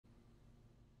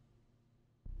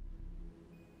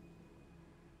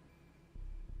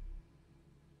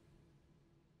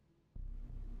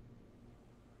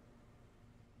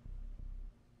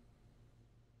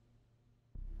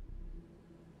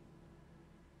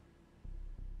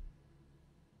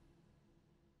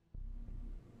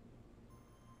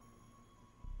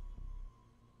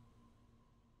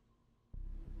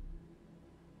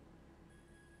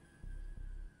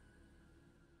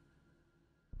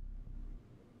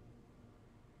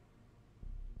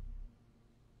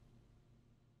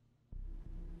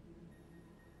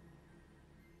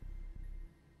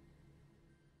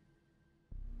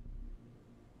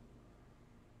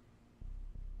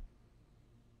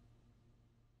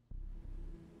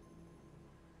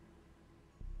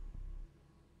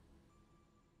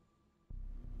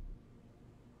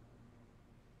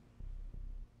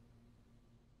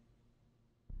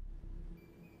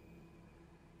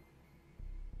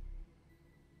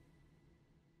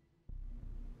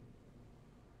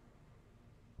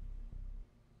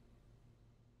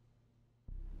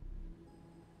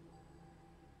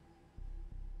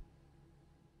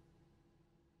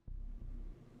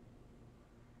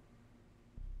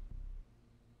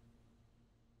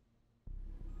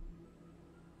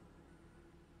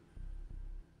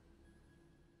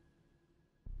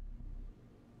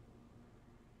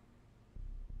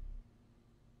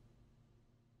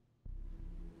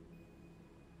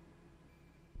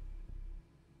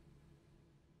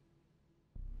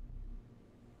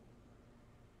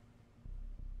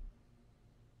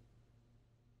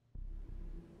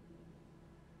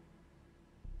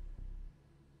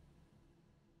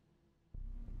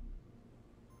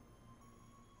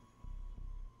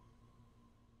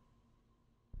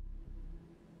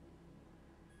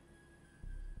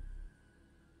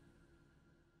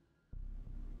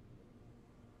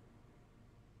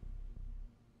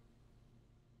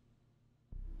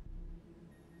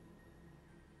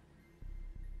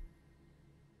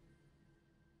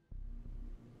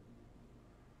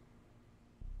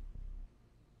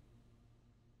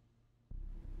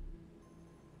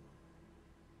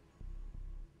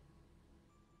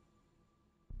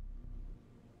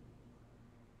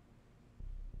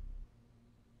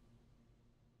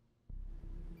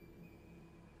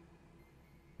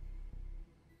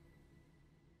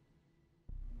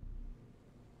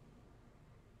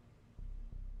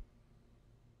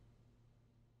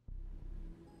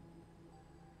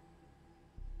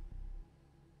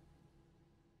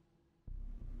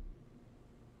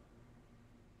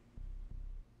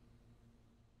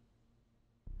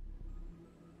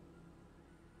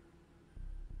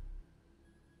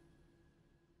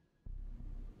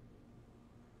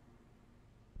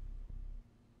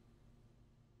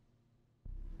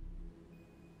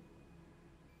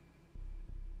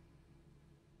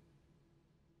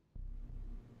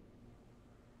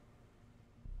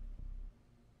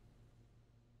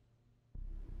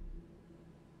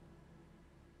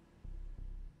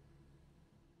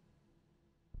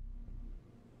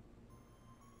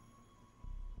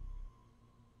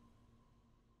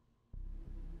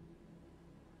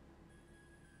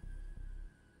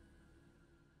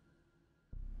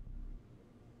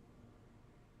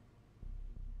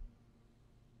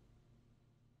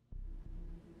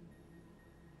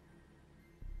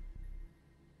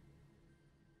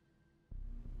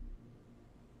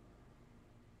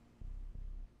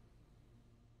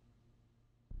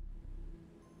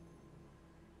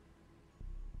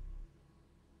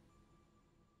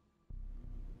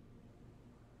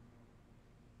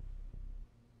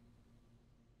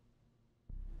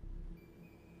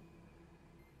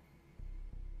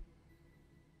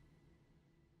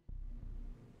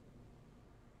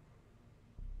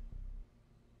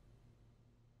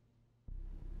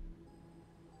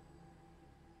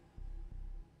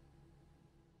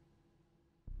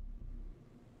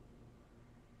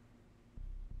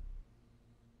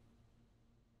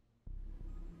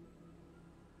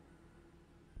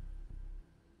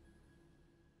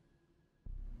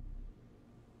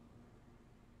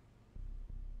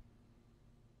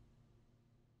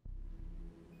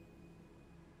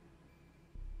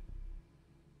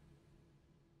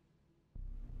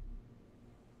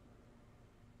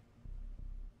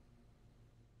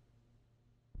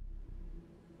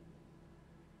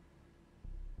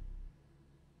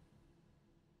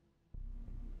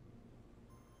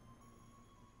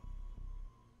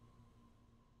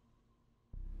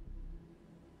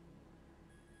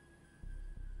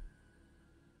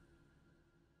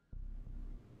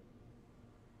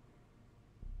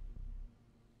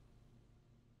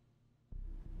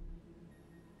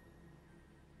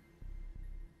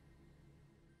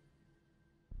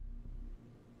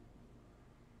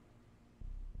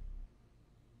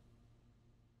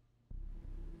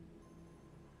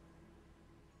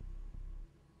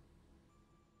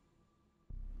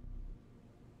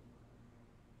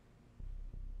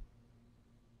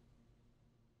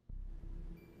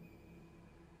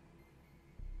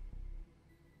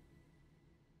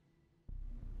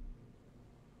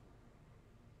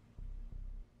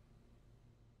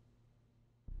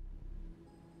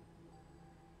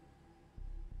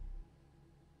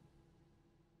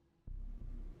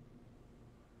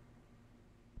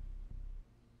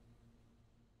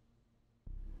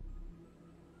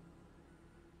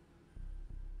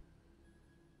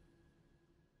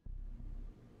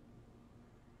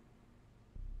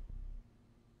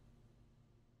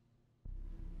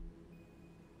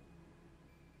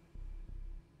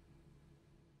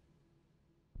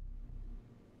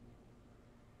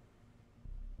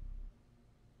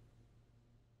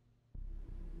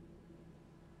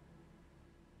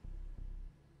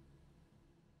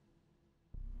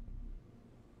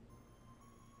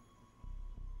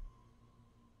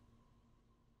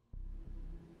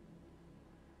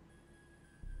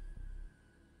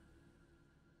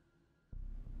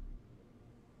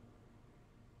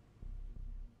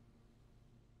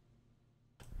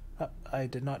I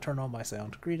did not turn on my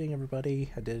sound. Greeting,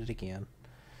 everybody. I did it again.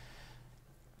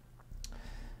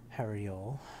 How are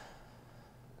y'all?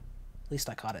 At least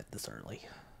I caught it this early.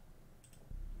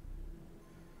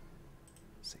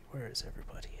 Let's see, where is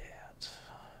everybody at?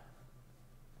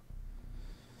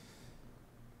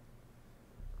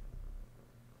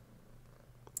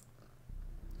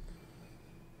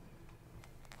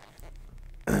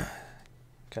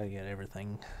 Gotta get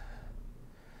everything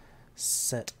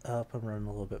set up. I'm running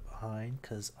a little bit behind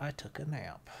because I took a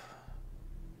nap.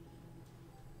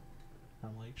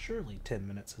 I'm like, surely 10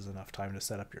 minutes is enough time to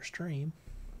set up your stream.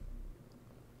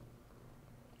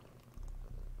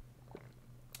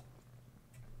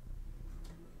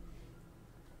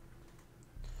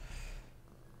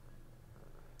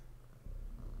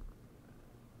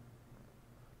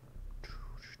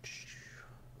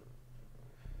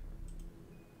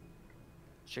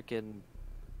 Chicken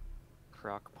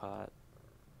crock pot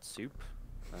soup?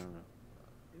 I don't know.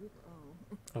 Soup?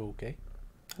 Oh. Okay.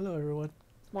 Hello, everyone.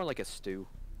 It's more like a stew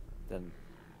than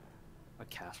a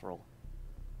casserole.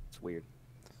 It's weird.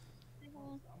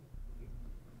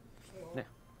 Yeah.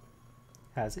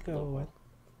 How's it going?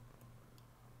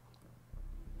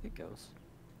 It goes.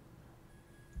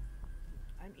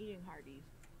 I'm eating Hardee's.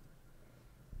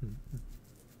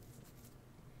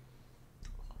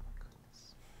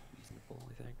 Reasonable,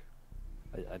 I think.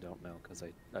 I don't know because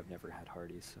I've never had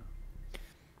Hardee's. So.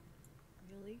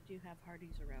 Really? Do you have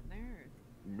Hardee's around there? Or?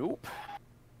 Nope.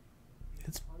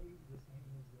 It's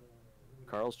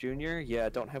Carl's Jr. Yeah, I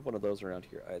don't have one of those around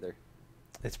here either.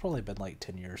 It's probably been like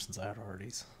 10 years since I had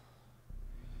Hardee's.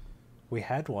 We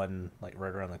had one like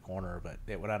right around the corner, but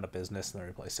it went out of business and they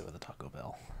replaced it with a Taco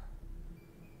Bell.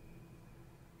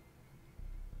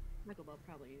 Taco Bell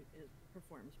probably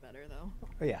performs better though.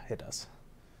 Oh, yeah, it does.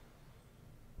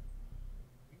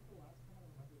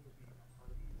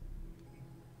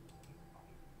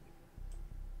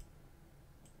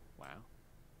 Wow.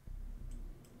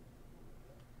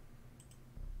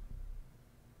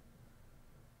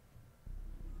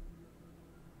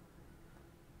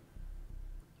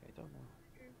 I don't know.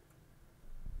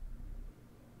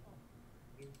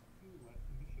 You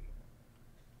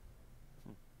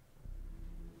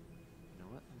know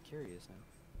what? I'm curious now.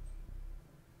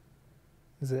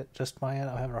 Is it just my end?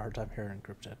 I'm having a hard time hearing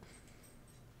encrypted.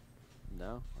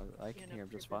 No, I can hear him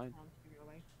just fine.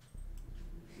 Really?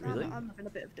 Really? I'm having a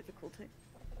bit of difficulty.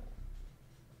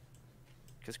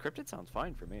 Because cryptid sounds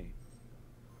fine for me.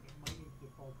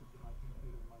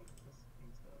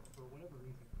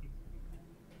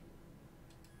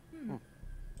 Hmm.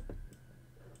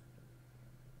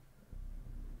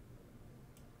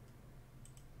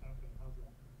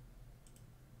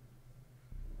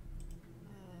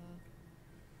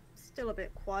 Still a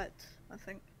bit quiet, I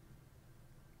think.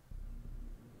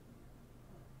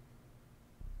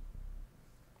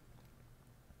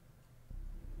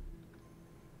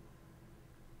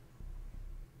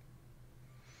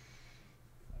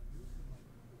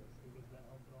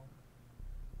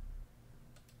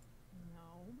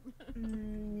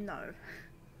 No.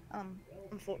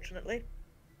 Unfortunately.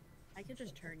 I could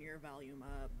just turn your volume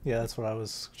up. Yeah, that's what I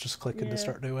was just clicking to Yeah.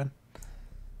 start doing.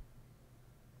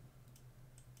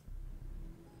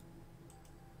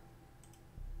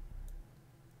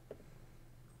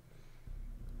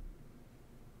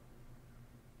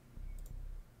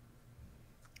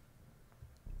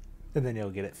 And then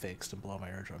you'll get it fixed and blow my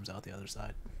eardrums out the other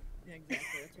side. Yeah,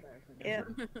 exactly. That's what I was thinking. Yeah.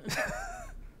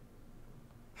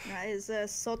 That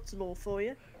is sod's law for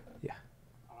you. Yeah.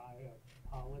 I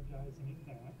apologize in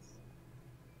advance.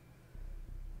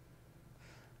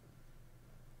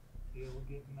 Still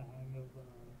getting the hang of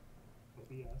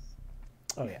OBS.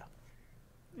 Oh, yeah.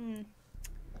 Mm.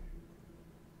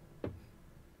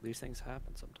 These things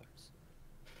happen sometimes.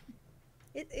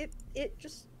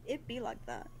 It be like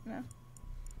that, you know?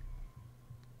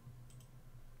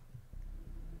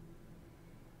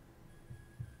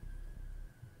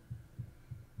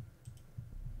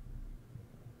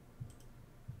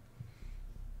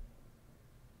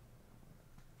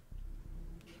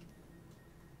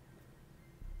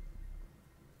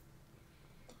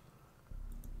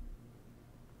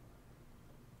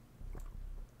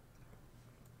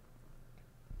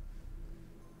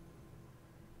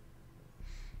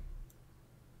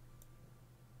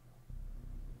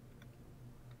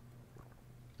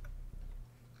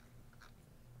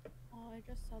 Oh, I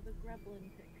just saw the Gremlin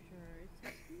picture. It's so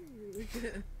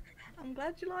cute. I'm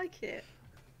glad you like it.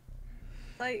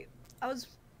 Like, I was...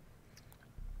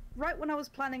 Right when I was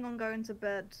planning on going to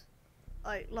bed,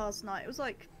 like, last night, it was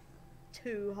like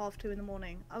 2:30 in the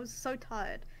morning. I was so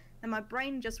tired. And my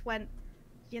brain just went,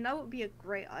 you know what would be a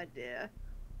great idea?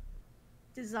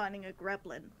 designing a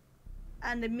gremlin,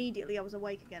 and immediately I was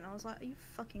awake again. I was like, "Are you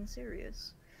fucking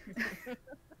serious?"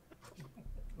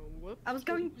 Whoops. I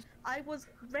was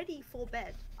ready for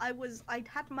bed. I'd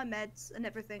had my meds and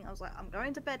everything. I was like, I'm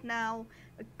going to bed now.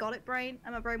 I got it, brain,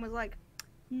 and my brain was like,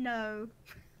 no.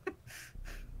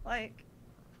 Like,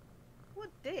 what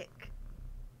dick?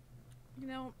 You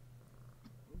know,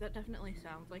 that definitely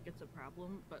sounds like it's a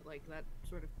problem, but like that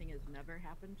sort of thing has never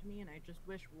happened to me, and I just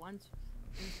wish once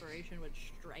inspiration would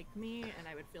strike me and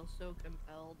I would feel so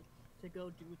compelled to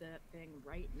go do that thing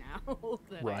right now.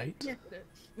 That Right? I did it.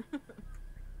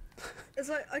 It's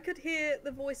like I could hear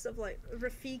the voice of like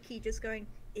Rafiki just going,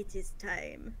 "It is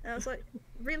time," and I was like,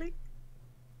 "Really,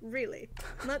 really?"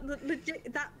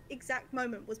 Legit, that exact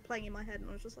moment was playing in my head, and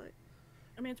I was just like,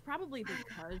 I mean, it's probably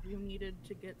because you needed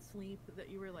to get sleep that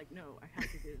you were like, no, I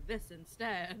have to do this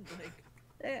instead. Like,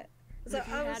 "Yeah." It's if like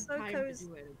you I had was so time cozy.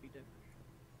 to do it, it'd be different.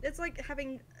 It's like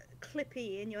having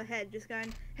Clippy in your head, just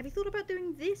going, "Have you thought about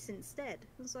doing this instead?"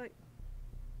 It's like,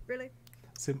 really?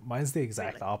 See, mine's the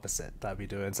exact Really? opposite. I'd be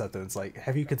doing something. It's like,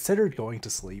 have you considered going to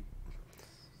sleep?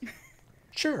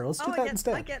 Sure, let's do Oh, that I get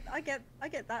instead.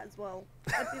 that as well.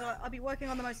 I'd be working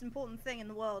on the most important thing in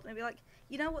the world, and I'd be like,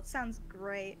 you know what sounds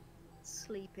great?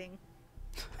 Sleeping.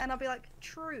 And I'd be like,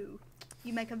 true.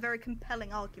 You make a very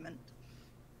compelling argument.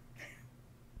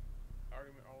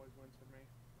 Argument always wins for me.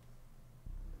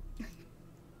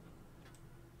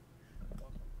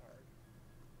 Plus I'm tired.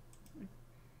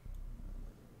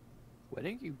 When are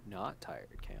you not tired,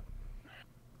 Cam?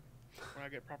 When I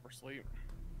get proper sleep.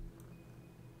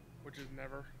 Which is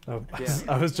never. Oh, Yeah.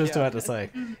 I was just Yeah. about to say,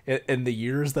 in the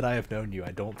years that I have known you,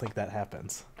 I don't think that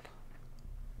happens.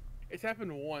 It's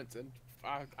happened once and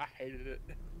I hated it.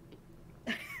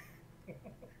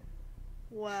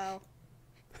 Wow.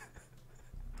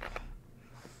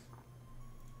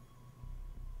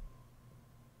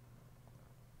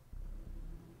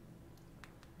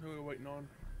 Who are we waiting on?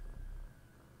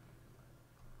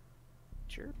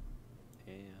 Sure.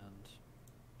 And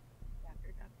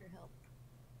Doctor, help.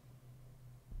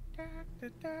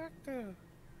 Doctor,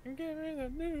 give me the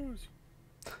news.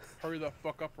 Hurry the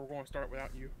fuck up, we're going to start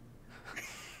without you.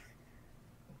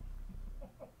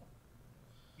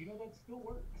 You know that still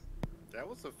works. That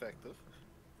was effective.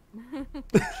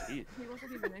 Jeez. He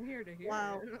wasn't even in here to hear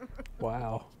Wow. it.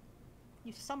 Wow.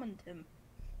 You summoned him.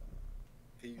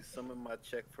 He summoned my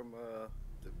check from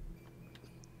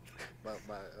my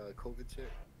COVID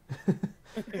check.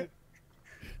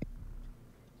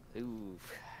 Ooh.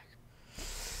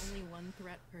 Only one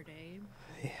threat per day.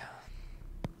 Yeah.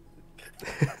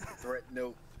 Threat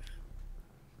note.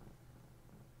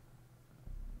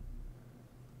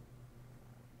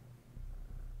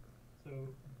 So,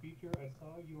 Beecher, I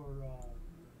saw your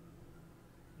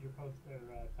post there,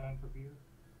 time for beer.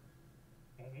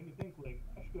 And it made me think, like,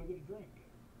 I should go get a drink.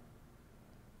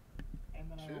 And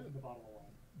then I Should. opened the bottle of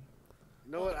wine.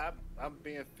 You know what? I'm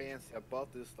being fancy. I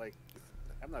bought this like.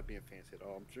 I'm not being fancy at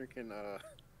all. I'm drinking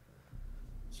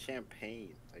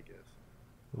champagne, I guess.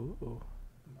 Ooh.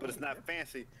 But it's not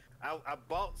fancy. I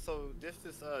bought this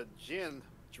gin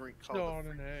drink called.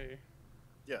 Chardonnay.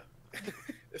 Yeah.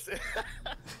 This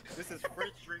is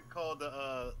French drink called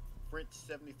the French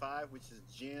 75, which is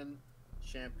gin,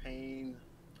 champagne,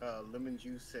 lemon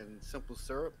juice, and simple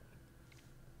syrup.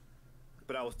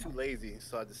 But I was too lazy,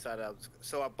 so I decided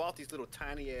I bought these little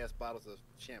tiny ass bottles of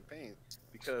champagne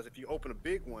because if you open a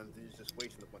big one, then you're just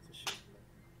wasting a bunch of shit.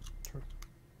 True.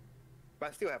 But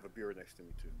I still have a beer next to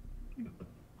me too.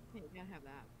 Hey, you gotta have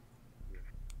that.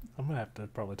 I'm gonna have to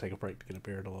probably take a break to get a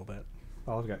beer in a little bit.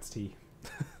 All I've got is tea.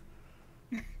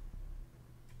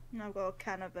 And I've got a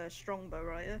can of Strongbow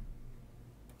right here.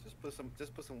 Just put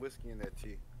some whiskey in that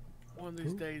tea. One of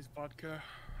these Ooh. days, vodka,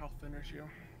 I'll finish you.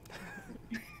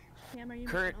 Cam, are you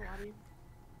Current- making a lobby?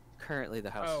 Currently,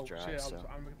 the house Oh is dry, shit, so.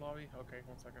 I'm in the lobby? Okay,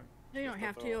 1 second. No, you don't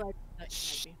have to. I thought you might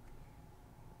Shh. be.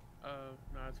 No,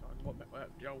 it's fine.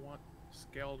 What do y'all want?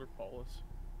 Scaled or Paulus?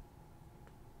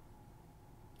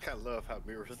 I love how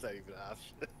mirrors not even an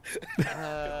option.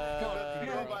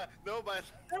 Nobody.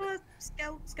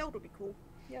 Skeld would be cool.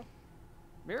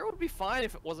 Mirror would be fine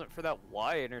if it wasn't for that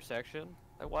Y intersection.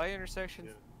 That Y intersection's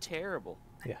Yeah. terrible.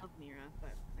 Yeah. I love Mira,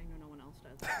 but I know no one else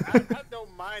does. I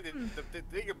don't mind it. The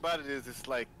thing about it is, it's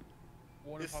like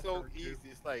One it's of so us or two. easy.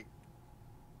 It's like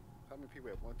how many people we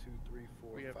have? 1, 2, 3,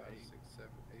 4, We have 5, 8. 6, 7,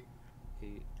 8.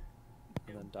 He,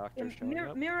 and then Doctor showing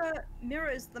Mirror, up. Mirror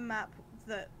is the map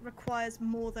that requires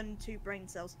more than 2 brain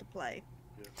cells to play.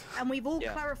 Yeah. And we've all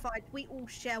Yeah. clarified we all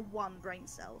share 1 brain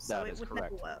cell, so That it is would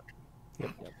correct. never work.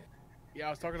 Yeah, I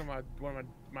was talking to one of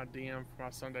my DM for my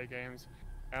Sunday games,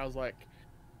 and I was like,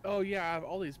 "Oh yeah, I have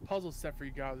all these puzzles set for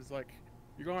you guys." It's like,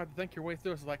 You're gonna have to think your way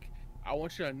through. It's like, I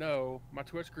want you to know my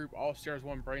Twitch group all shares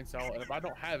one brain cell, and if I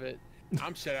don't have it,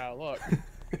 I'm shit out of luck.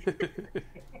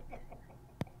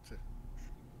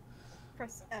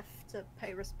 Press F to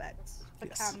pay respects for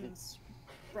Yes. Cam's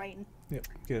brain. Yep.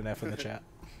 Get an F in the chat.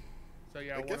 So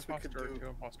yeah, I one guess we could imposter, do- two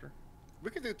imposter. We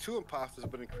could do 2 imposters,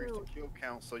 but increase the kill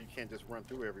count so you can't just run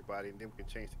through everybody, and then we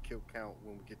can change the kill count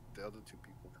when we get the other 2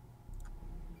 people.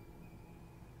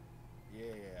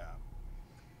 Yeah.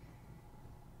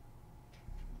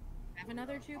 Have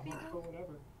another 2 I'm on for people?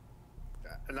 whatever.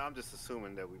 And I'm just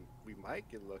assuming that we might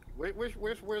get lucky. Where's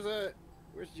that?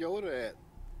 Where's Yoda at?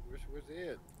 Where's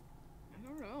Ed? I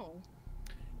don't know.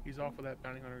 He's off with that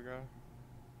bounty hunter guy.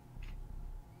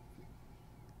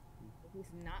 He's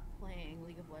not playing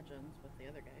League of Legends with the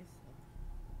other guys. So.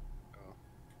 Oh.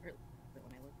 Or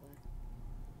when I look last.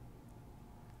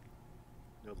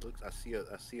 No, looks.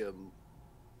 I see a.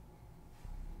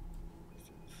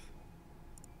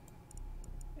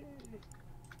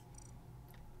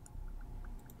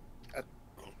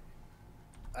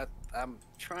 I'm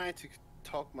trying to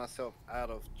talk myself out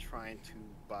of trying to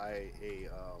buy a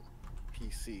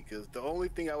PC, because the only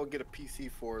thing I would get a PC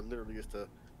for literally is to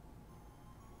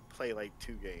play like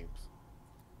 2 games.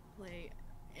 Play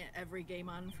every game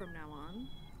on from now on.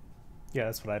 Yeah,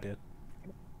 that's what I did.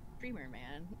 Streamer,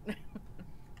 man.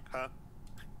 Huh?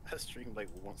 I stream like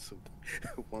once a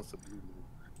blue moon.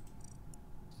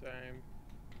 Same.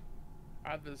 I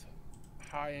have this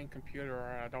high-end computer,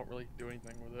 and I don't really do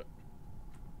anything with it.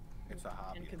 It's a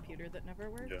hobby. And computer that never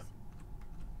works.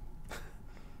 Yeah.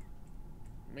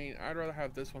 I mean, I'd rather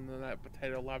have this one than that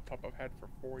potato laptop I've had for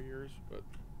 4 years, but...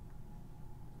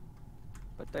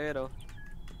 Potato.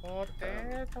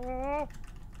 Potato!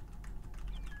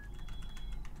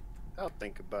 I'll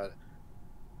think about it.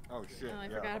 Oh shit! Oh, I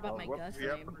yeah. forgot about my Whoop, Gus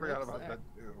yep, name. I forgot Whoops, about that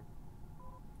too.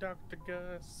 Dr.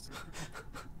 Gus.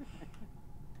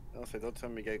 I'll say, don't tell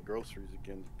me you got groceries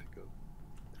again to pick up.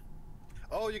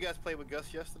 Oh, you guys played with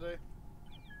Gus yesterday?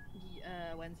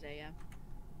 Wednesday, yeah.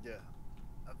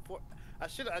 Yeah. I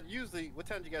should. I usually. What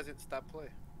time did you guys hit stop play?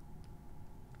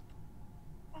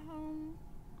 Around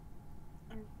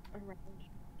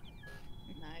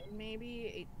 9,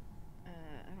 maybe 8. I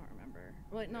don't remember.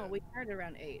 Well, no, Yeah. we started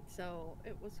around 8, so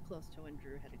it was close to when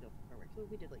Drew had to go for work. So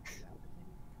we did like 2 hours.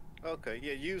 Maybe. Okay.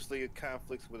 Yeah. Usually it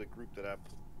conflicts with a group that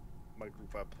my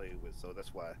group I played with, so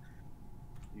that's why I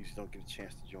usually don't get a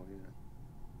chance to join in.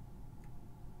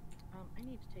 I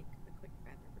need to take a quick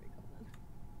bathroom break. Hold on.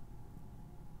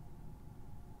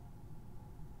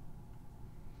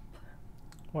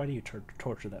 Why do you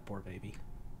torture that poor baby?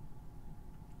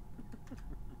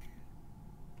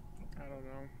 I don't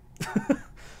know.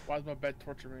 Why does my bed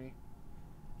torture me?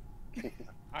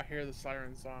 I hear the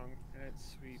siren song, and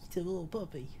it's sweet. It's a little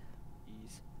puppy.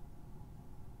 Ease.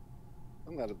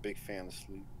 I'm not a big fan of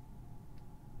sleep.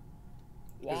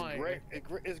 Why?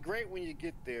 It's great when you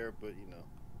get there, but you know.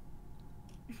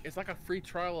 It's like a free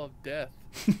trial of death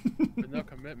with no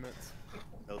commitments.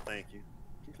 No, thank you.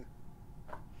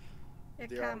 Yeah,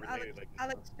 They are Cam. related like this.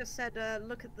 Alex just said,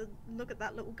 look at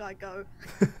that little guy go.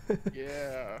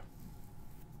 Yeah.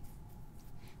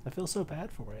 I feel so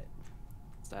bad for it.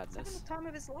 He's having Sadness. the time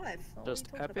of his life. What are Just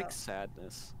you talking epic about?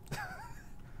 sadness. I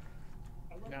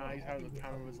love Nah, how he's having the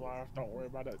time of his life. Don't worry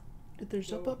about it.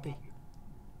 There's a puppy.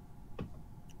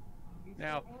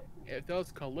 Now, if there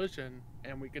was collision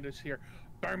and we could just hear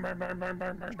bang, bang, bang, bang,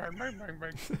 bang, bang, bang, bang, bang,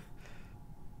 bang,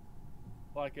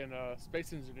 like in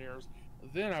Space Engineers,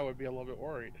 then I would be a little bit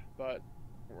worried. But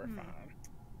we're Hmm. fine.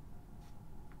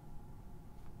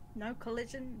 No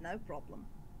collision, no problem.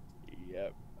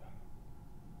 Yep.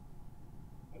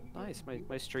 Nice.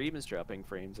 My stream is dropping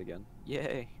frames again.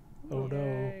 Yay. Oh no.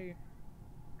 Yay.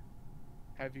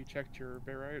 Have you checked your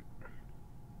bitrate?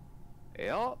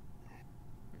 Yep.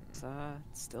 It's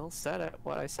still set at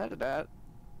what I set it at,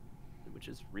 which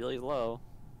is really low.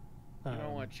 You don't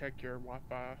Um, want to check your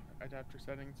Wi-Fi adapter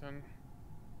settings, then.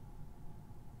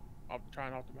 I'll try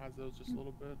and optimize those just a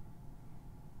little bit.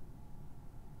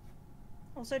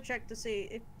 Also check to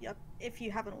see if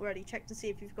you haven't already, check to see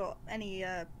if you've got any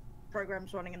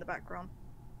programs running in the background.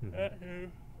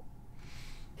 mhm.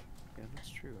 Yeah, that's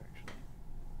true actually.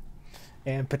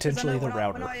 And 'Cause I know potentially the when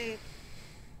router.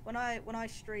 when I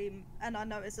stream and I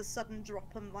notice a sudden drop,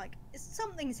 I'm like,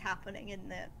 something's happening in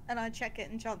there, and I check it,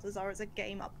 and chances are it's a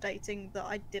game updating that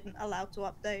I didn't allow to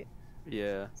update.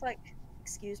 Yeah. It's like,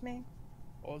 excuse me.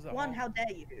 What was that One, one? how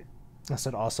dare you? I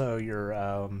said also your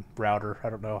router. I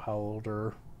don't know how old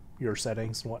are your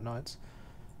settings and whatnots.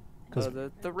 Because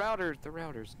The router's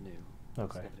new. The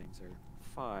Okay. settings are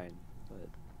fine, but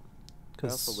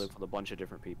I also live with a bunch of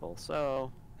different people,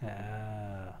 so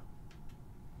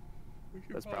We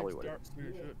should That's probably probably what start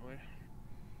soon, shouldn't we?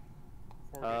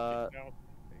 Before we Uh, get kicked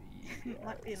out.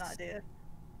 Might be an idea.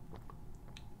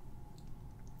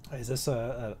 Is this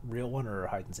a real one or a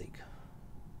hide and seek?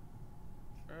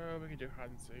 We can do hide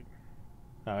and seek.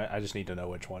 I just need to know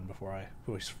which one before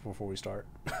we start.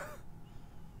 Here,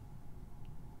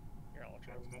 I'll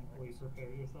try So some mentally things. prepare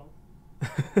yourself.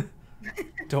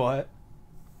 Do what?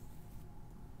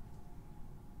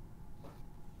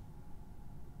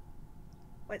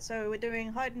 Wait, so we're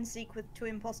doing hide and seek with 2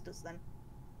 imposters then?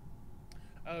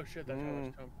 Oh shit, that's how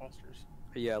there's 2 imposters.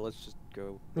 Yeah, let's just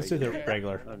go. Let's do the Yeah.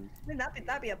 regular. Um, I mean,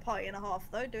 that'd be a party and a half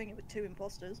though, doing it with 2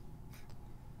 imposters.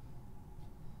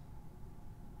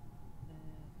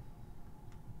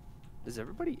 is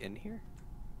everybody in here?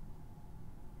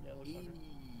 Yeah, looks like it.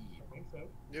 I think so.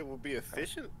 It will be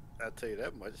efficient. I'll tell you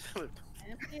that much.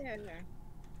 Yeah.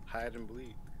 Hide and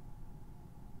bleed.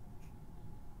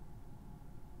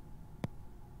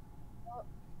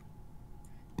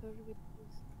 Who do we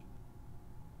choose?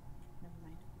 Never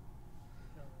mind.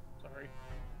 Sorry.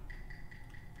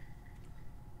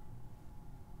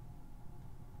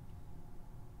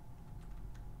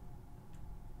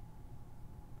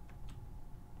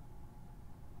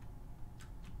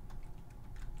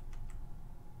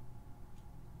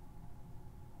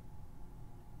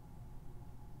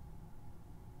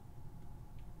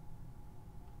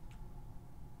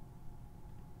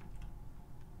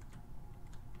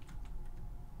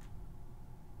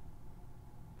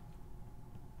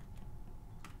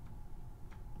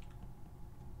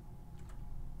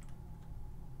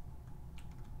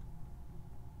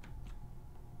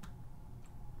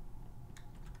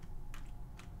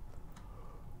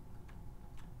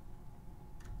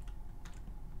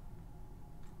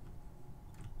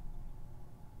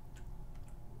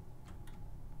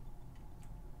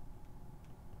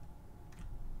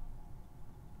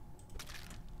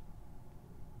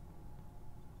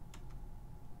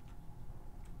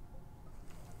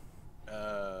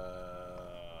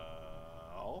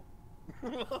 Oh.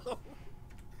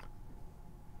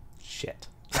 Shit.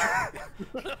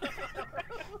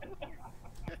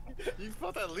 You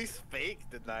felt at least fake,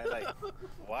 didn't I? Like,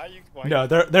 why you? Why No,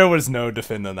 there was no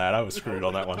defending that. I was screwed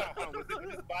on that one. Was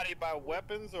it his body by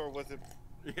weapons or was it?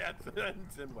 Yeah,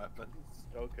 it's in weapons.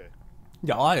 Okay.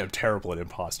 Yeah, I am terrible at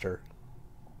imposter.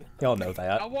 Y'all know I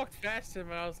that. walked past him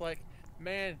and I was like,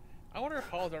 man, I wonder if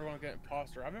Hall's ever going to get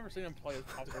imposter. I've never seen him play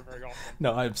imposter very often.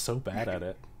 No, I'm so bad at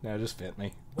it. Now just vent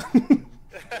me.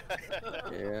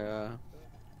 Yeah.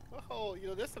 Oh,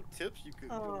 there's some tips you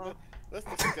could. Oh. Let's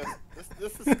discuss.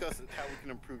 Let's discuss how we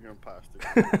can improve your imposter.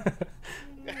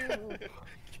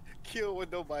 Kill when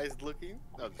nobody's looking.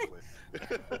 No, I'm just playing.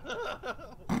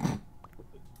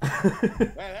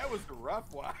 Man, that was a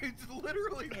rough one. I just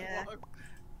literally Yeah. walked.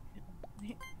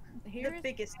 Here's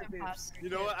biggest the of moves. imposter You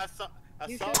know tip. what? I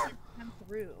You saw should you. have come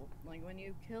through. Like when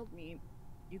you killed me,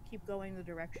 you keep going the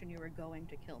direction you were going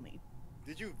to kill me.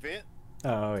 Did you vent?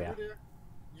 Oh yeah. through there?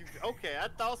 Okay, I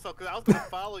thought so because I was gonna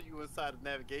follow you inside of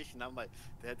navigation. I'm like,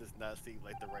 that does not seem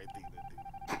like the right thing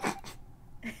to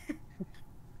do.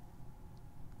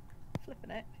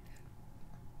 Flipping it.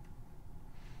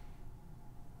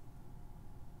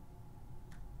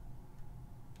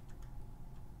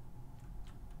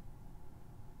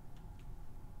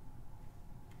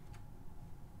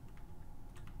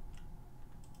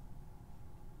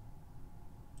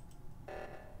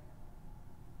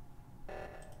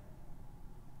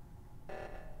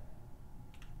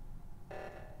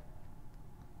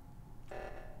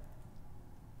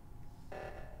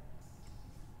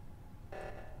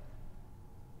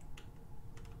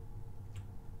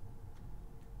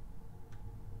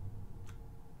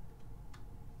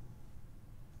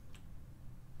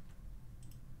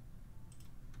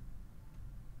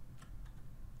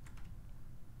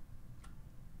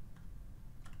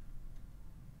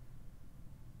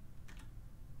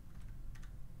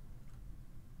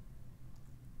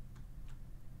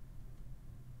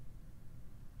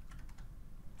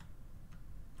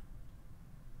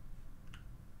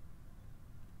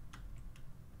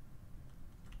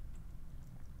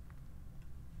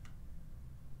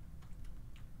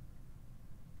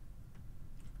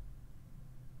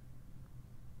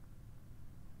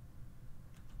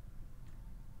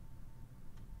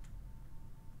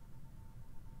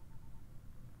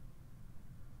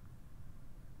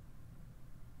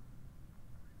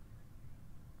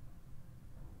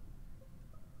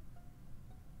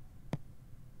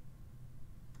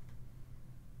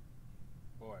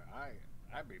 Boy,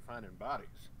 I'd be finding bodies.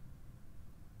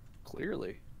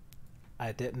 Clearly.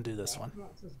 I didn't do this That's one.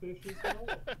 not suspicious at all.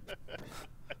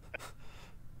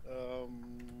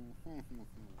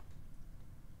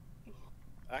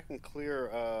 I can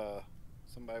clear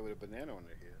somebody with a banana on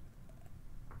their head.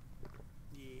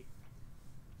 Yeah.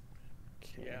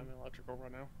 Okay. Yeah, I'm in electrical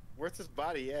right now. Where's his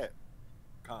body at?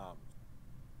 Comms.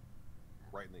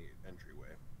 Right in the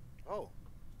entryway. Oh,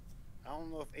 I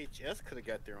don't know if HS could have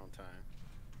got there on time.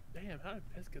 Damn, how did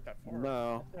Piss get that far?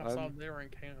 No, I saw they were in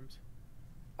cams.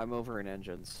 I'm over in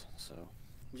engines, so.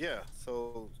 Yeah,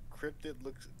 so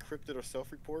cryptid or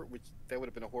self-report, which that would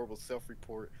have been a horrible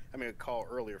self-report. I mean, a call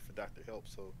earlier for Dr. Help.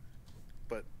 So,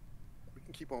 but we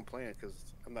can keep on playing because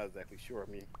I'm not exactly sure.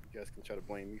 I mean, you guys can try to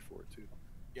blame me for it too.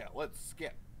 Yeah, let's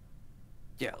skip.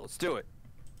 Yeah, let's do it.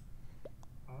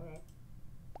 All right.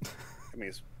 I mean,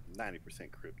 it's 90%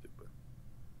 cryptid, but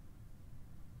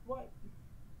What?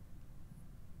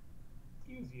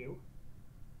 Excuse you.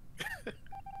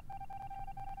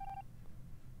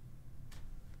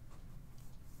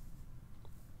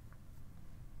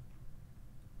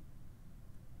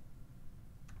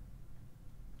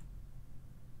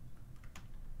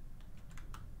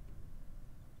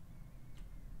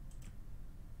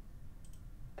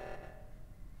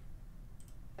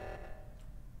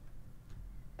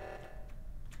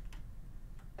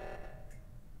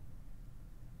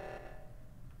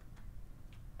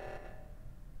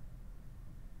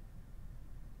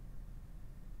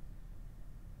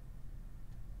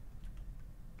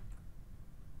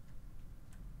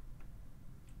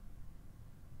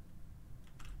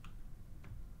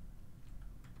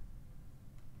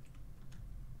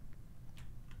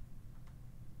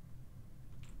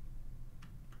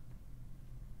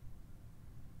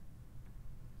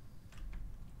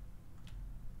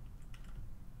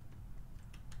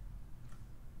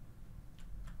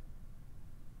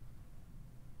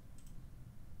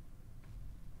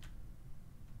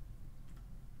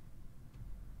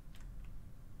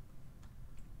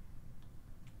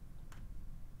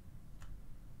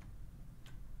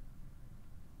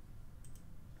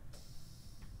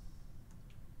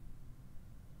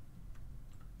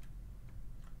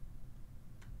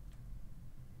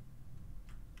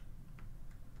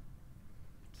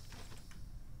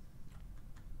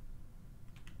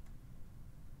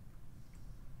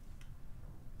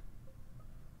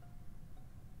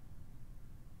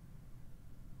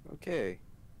 Okay.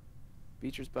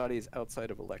 Beecher's body is outside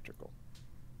of electrical.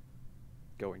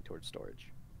 Going towards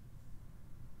storage.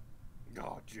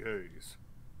 Oh, jeez.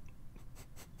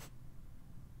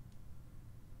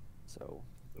 So,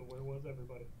 So where was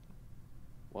everybody?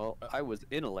 well, I was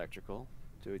in electrical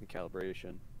doing the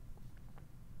calibration.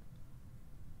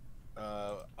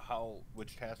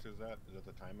 Which task is that? Is it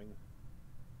the timing?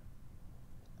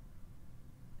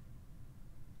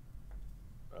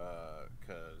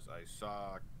 Cause I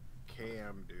saw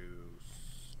Cam do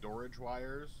storage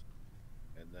wires,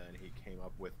 and then he came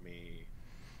up with me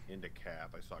into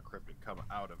Cap. I saw Cryptid come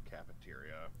out of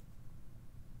cafeteria,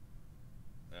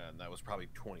 and that was probably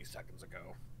 20 seconds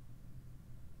ago.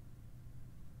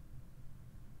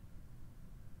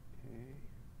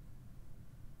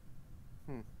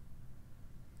 Okay.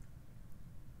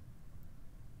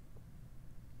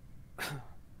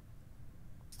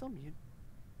 Still mute.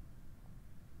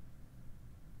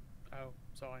 Oh,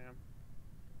 so I am.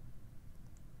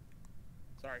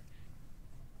 Sorry.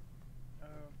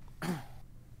 I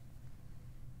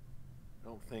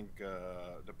don't think,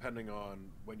 depending on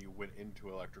when you went into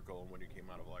electrical and when you came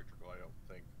out of electrical, I don't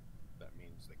think that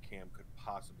means that Cam could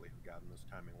possibly have gotten this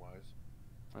timing-wise.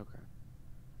 Okay.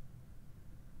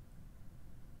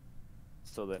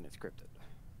 So then it's cryptid.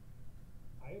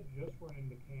 I had just run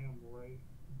into Cam right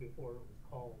before it was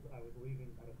called. I was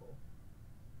leaving medical.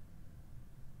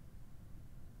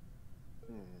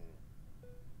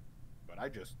 But I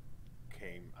just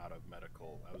came out of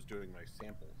medical. I was doing my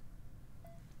samples.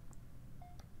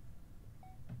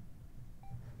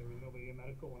 There was nobody in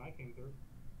medical when I came through.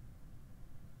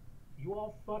 You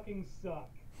all fucking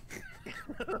suck.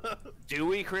 Do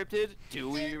we, cryptid? Do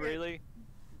we really?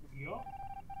 Yup.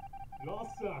 You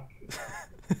all suck.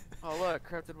 Oh look,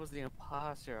 cryptid was the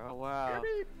imposter. Oh wow.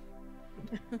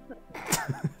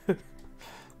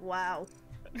 Wow.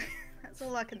 That's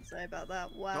all I can say about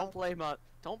that. Wow. Don't blame us.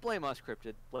 Don't blame us,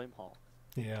 cryptid. Blame Hall.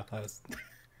 Yeah, that's.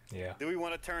 Yeah. do we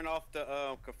want to turn off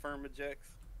the confirm ejects?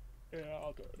 Yeah,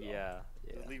 I'll do it. Yeah.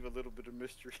 To leave a little bit of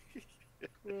mystery.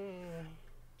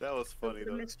 That was A funny little bit of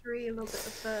though. mystery, a little bit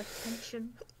of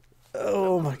tension.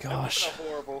 Oh my That gosh.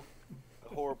 was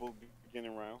a horrible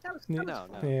beginning round. That was, No, that no.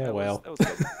 was Yeah, that well. Was, that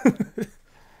was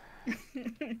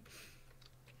good.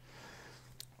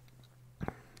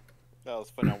 That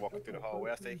was fun. I walking through the hallway.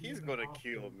 I said, he's gonna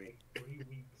kill me. 3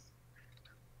 weeks.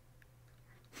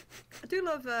 I do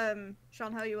love,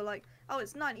 Sean, how you were like, oh,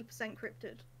 it's 90%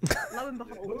 cryptid. Lo and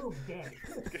behold. Boom, dead.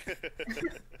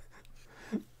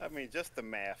 I mean, just the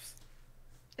maths.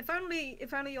 If only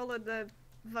y'all had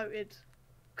voted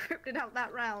cryptid out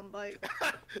that round, like.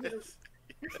 It's-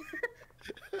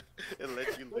 it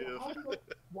lets you Like, live.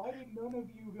 why did none of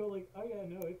you go like, oh yeah,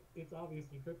 no, it's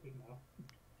obviously cryptid now.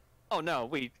 Oh no,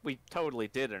 we totally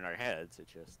did in our heads. It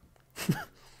just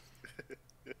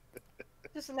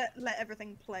Just let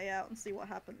everything play out and see what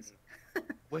happens.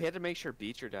 we had to make sure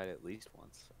Beecher died at least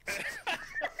once.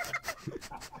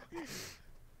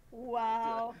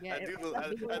 Wow. Yeah, I it do was look, I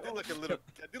something do little. look a little,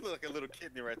 I do look like a little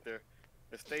kidney right there.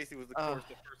 And Stacy was, of course,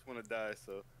 the first one to die.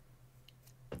 So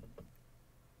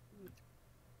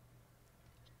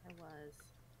I was.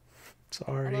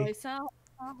 Sorry. Although I saw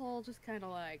a hole just kind of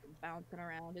like bouncing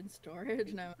around in storage,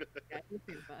 and I was like, yeah, he's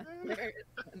too bastard.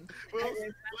 And Well, I it's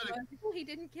was funny. like, oh, he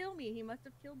didn't kill me. He must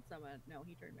have killed someone. No,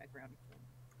 he turned back around and killed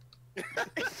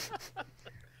me. It's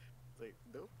like,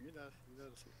 nope, you're not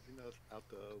out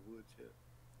the woods yet.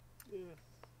 Yeah.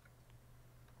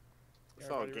 It's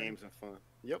all Everybody ready? games and fun.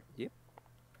 Yep. Okay.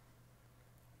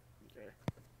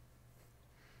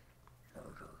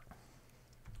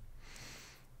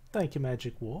 Thank you,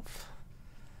 Magic Wolf.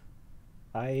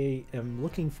 I am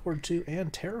looking forward to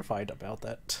and terrified about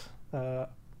that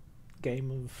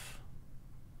game of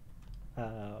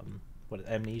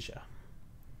Amnesia.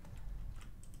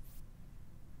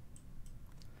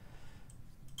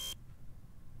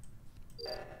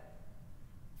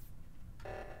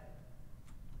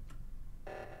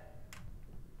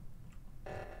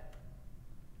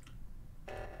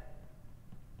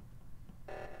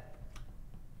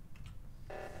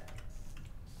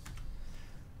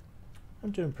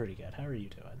 I'm doing pretty good. How are you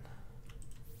doing?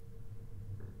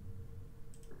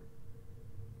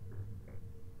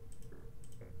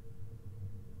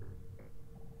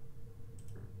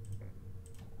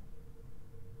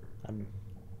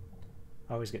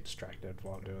 I always get distracted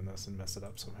while I'm doing this and mess it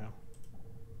up somehow.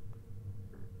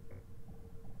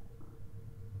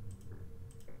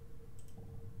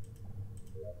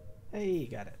 Hey,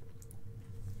 got it.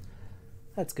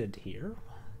 That's good to hear.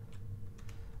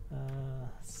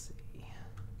 Let's see.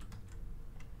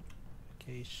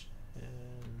 Vacation,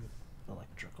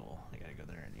 electrical. I gotta go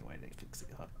there anyway to fix the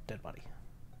dead body.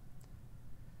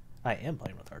 I am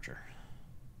playing with Archer.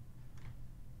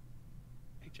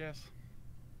 HS.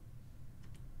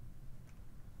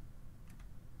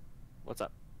 What's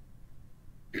up?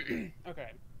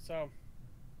 Okay, so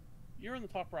you're in the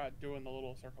top right doing the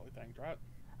little circly things, right?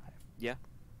 Yeah.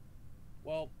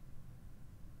 Well,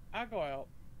 I go out,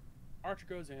 Archer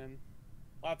goes in,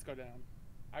 lights go down.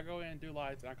 I go in, do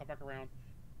lights, and I come back around.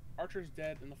 Archer's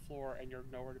dead in the floor, and you're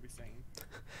nowhere to be seen.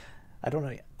 I don't know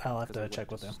yet. I'll have 'Cause to we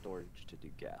check went with to him. storage to do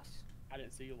gas. I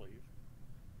didn't see you leave.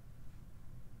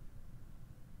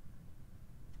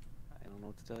 I don't know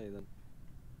what to tell you then,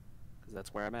 because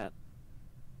that's where I'm at.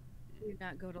 Do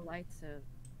not go to lights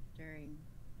during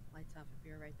lights off if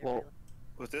you're right there. Well, Caleb.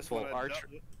 Was this Well, one a Archer-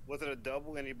 was it a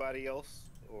double? Anybody else?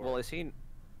 Or... Well, I seen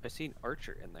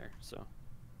Archer in there, so,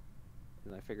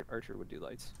 and I figured Archer would do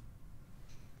lights.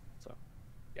 So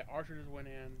Yeah, Archer just went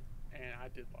in, and I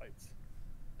did lights.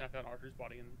 And I found Archer's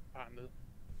body behind the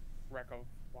wreck of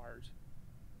wires.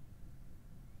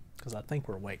 Because I think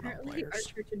we're waiting on Apparently, players.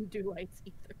 Archer didn't do lights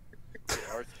either.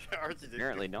 Archer didn't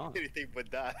Apparently do not. anything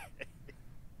but die.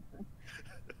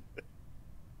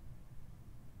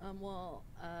 Well,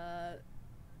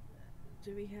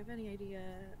 do we have any idea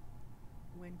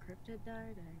when Cryptid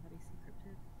died? Did anybody see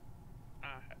Cryptid?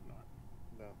 I had not.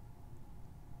 No.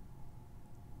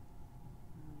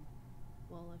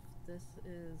 Well, if this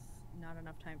is not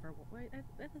enough time for wait,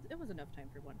 it was enough time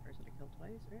for one person to kill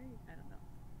twice, right? I don't know.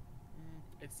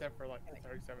 Except for like the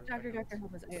 37 Doctor seconds.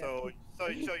 Help was So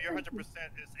you're 100%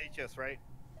 is HS, right?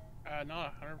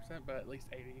 Not 100%, but at least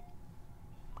 80.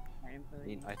 I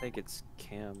mean, I think it's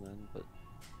Cam then, but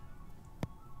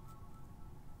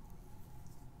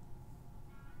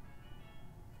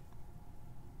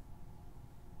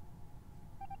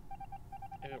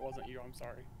If it wasn't you, I'm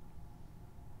sorry.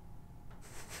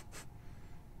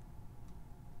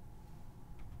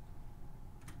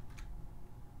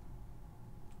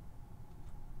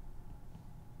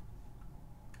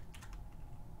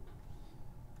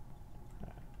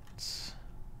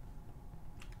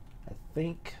 I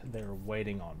think they're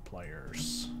waiting on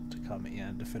players to come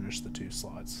in to finish the 2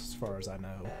 slots, as far as I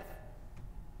know.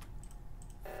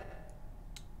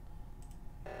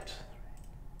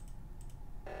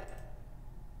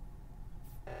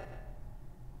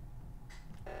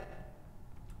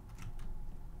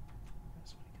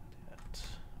 That's what I gotta get.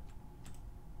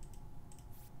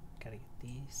 Gotta get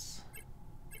these.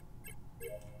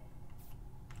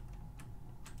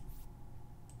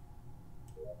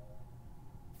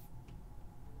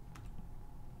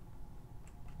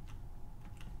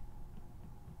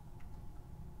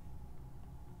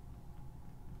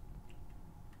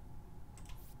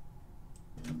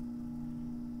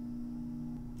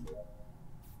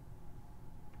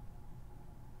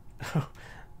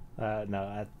 No,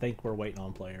 I think we're waiting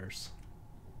on players.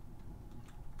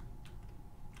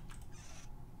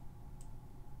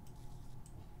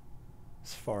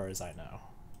 As far as I know.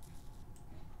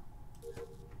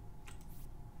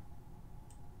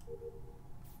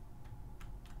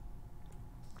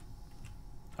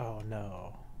 Oh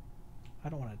no. I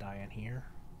don't want to die in here.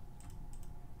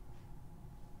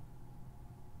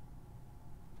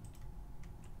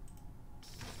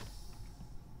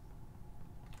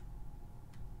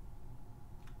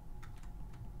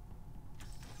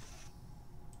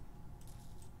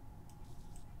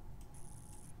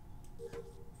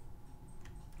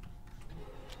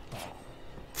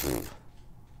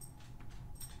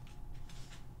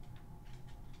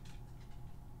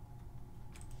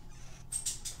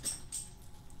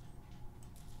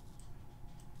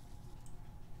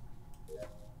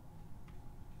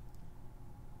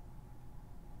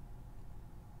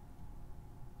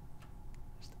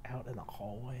 Just out in the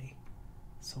hallway.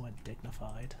 So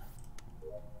undignified.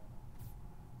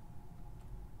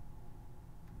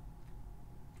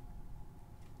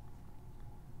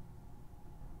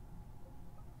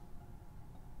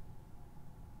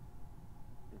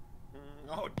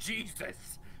 Oh,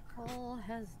 Jesus! Cole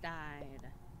has died.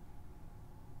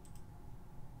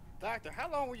 Doctor,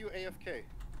 how long were you AFK?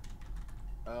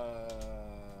 I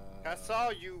I saw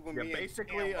you when yeah, me and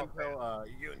basically Cam walked until past.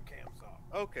 you and Cam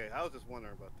saw. Okay, I was just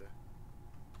wondering about that.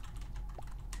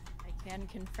 I can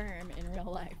confirm in real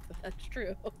life that that's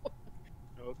true.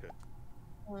 Okay.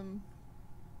 um,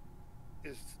 Do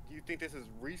you think this is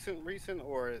recent,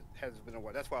 or it has been a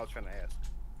while? That's why I was trying to ask.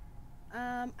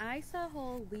 I saw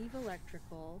Hole leave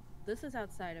electrical. This is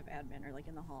outside of admin, or like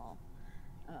in the hall,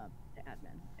 to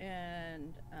admin.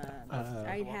 And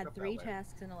I walk had up 3 that way.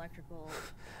 tasks in electrical.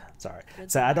 Sorry.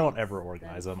 Did So I don't lights, ever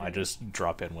organize then them. I finished- just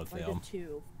drop in with well, I them. did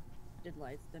 2. Did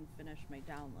lights, then finished my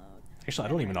download. Actually, I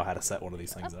Then don't even know ran how to set one of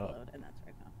these to things up. upload, and that's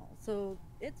where I found Hole. So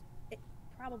it's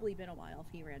probably been a while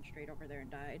if he ran straight over there and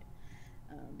died.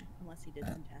 Unless he did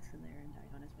some tasks in there and died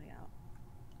on his way out.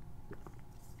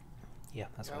 Yeah,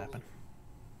 that's what happened.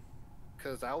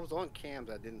 Because I was on cams,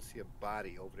 I didn't see a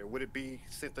body over there. Would it be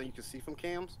something you could see from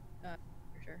cams? For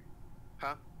sure.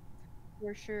 Huh?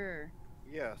 For sure.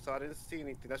 Yeah, so I didn't see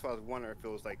anything. That's why I was wondering if it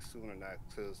was like soon or not.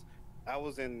 Because I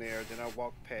was in there, then I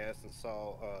walked past and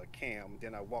saw Cam,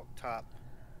 then I walked top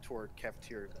toward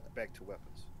cafeteria back to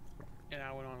weapons. And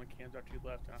I went on the cams after you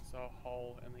left, and I saw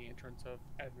Hall in the entrance of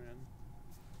admin.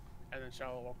 And then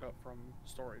Shallow walked up from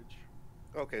storage.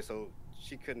 Okay, so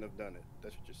she couldn't have done it.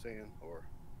 That's what you're saying, or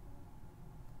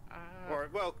Uh,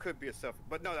 well, it could be a self.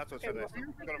 But no, that's what I'm Okay, trying to well, ask. I You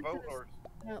don't gonna think vote this or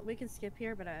No, we can skip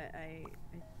here, but I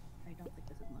don't think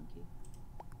this is Monkey.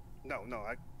 no? No,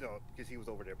 because he was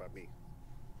over there by me.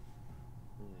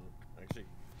 Actually,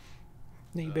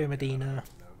 Neighbor Medina, I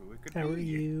don't know who it could how are be.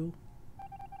 you?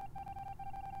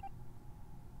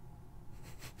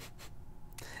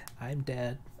 I'm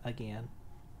dead again.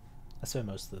 I spent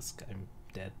most of this game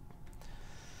dead.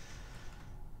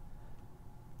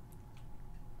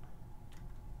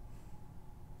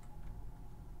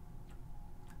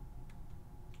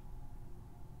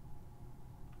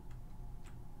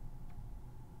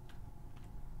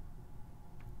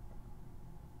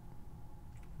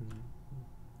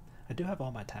 I do have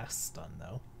all my tasks done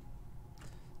though,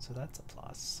 so that's a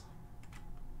plus.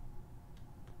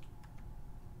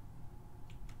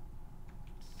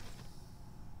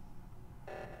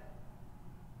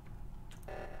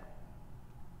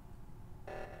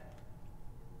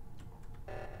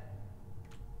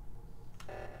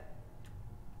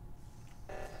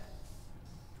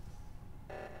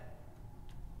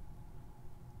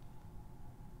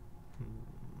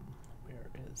 Where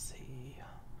is he?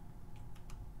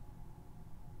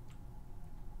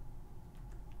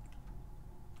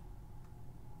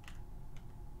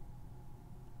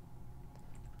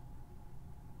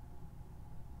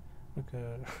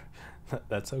 Okay.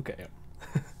 That's okay.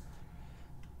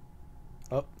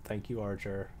 Oh, thank you,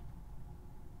 Archer.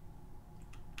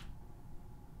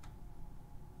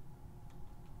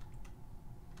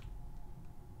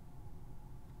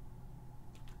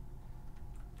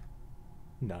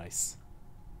 Nice.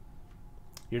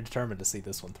 You're determined to see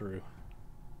this one through.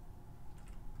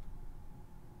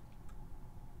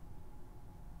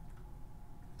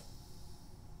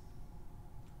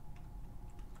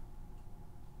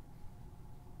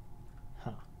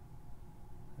 Huh.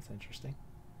 That's interesting.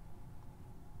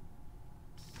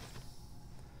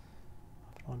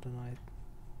 Up on tonight.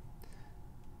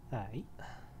 Aight.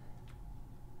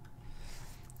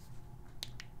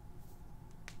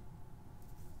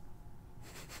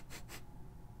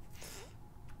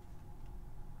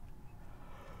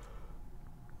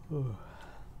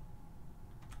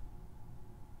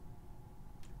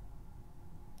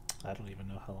 I don't even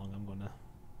know how long I'm gonna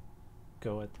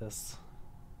go at this,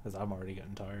 because I'm already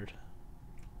getting tired.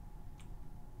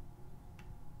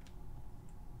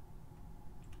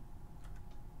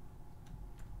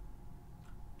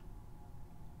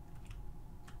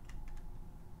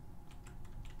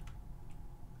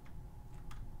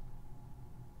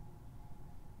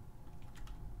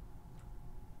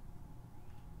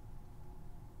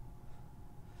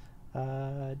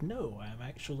 No, I'm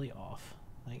actually off.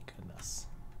 Thank goodness.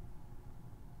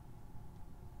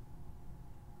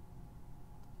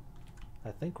 I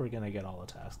think we're gonna get all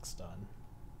the tasks done.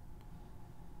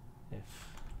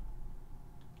 If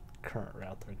current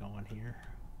route they're going here.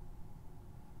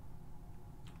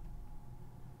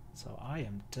 So I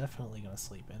am definitely gonna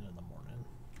sleep in the morning.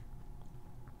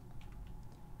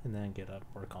 And then get up,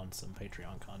 work on some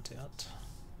Patreon content.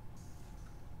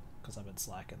 Because I've been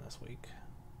slacking this week.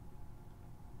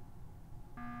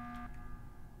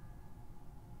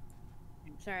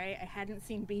 I'm sorry, I hadn't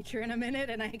seen Beecher in a minute,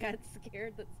 and I got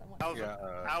scared that someone. I was,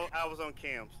 Yeah, I was on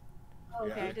cams. Oh,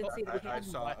 okay, I did see that. I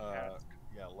saw, What task?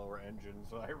 yeah, lower engine,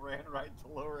 so I ran right to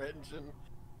lower engine.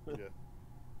 Yeah.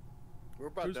 We're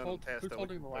about Who's, done on task. who's though.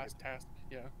 holding the last task?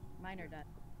 Yeah. Mine are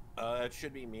done. It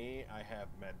should be me. I have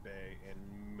medbay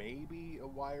and maybe a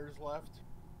wires left.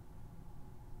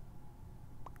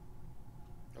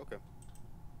 Okay.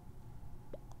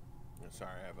 Sorry,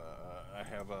 I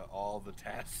have all the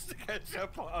tasks to catch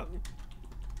up on.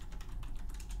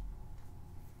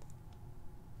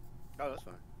 Oh, that's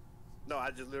fine. No,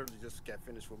 I just literally just got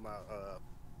finished with my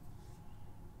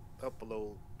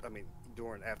upload. I mean,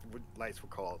 during after lights were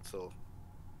called, so.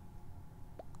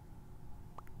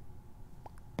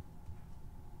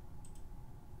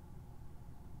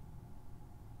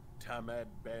 Tamed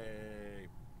Bay.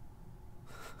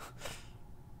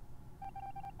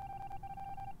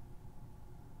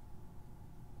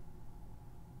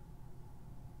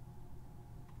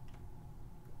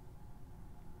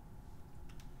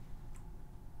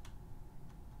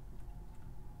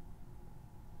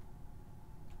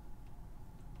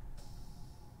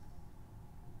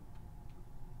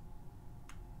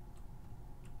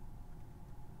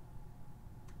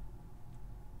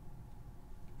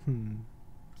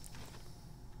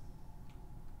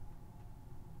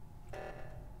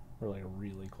 We're like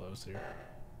really close here.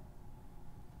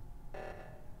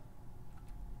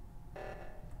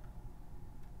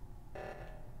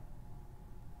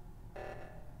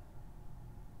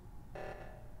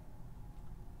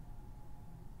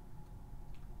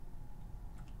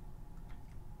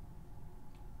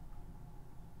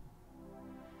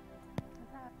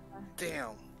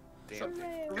 Damn.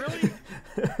 Really?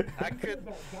 I could.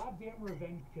 That goddamn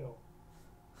revenge kill.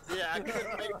 Yeah, I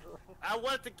couldn't make. I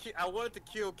wanted to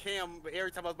kill Cam, but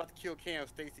every time I was about to kill Cam,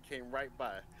 Stacy came right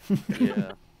by.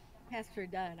 Yeah. Tasks are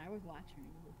done. I was watching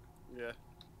you. Yeah.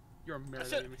 You're I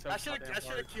marinating me so should goddamn have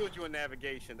hard. killed you in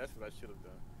navigation. That's what I should have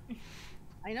done.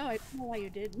 I know. I don't know why you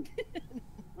didn't.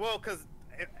 Well, cause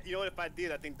you know if I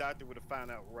did, I think Doctor would have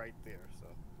found out right there. So,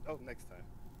 oh, next time.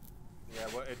 Yeah,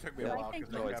 well, it took me Yeah, a I while think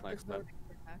because always I got next was time. voting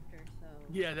for Doctor, so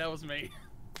Yeah, that was me.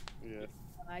 Yeah.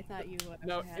 I thought you would.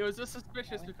 No, have it was just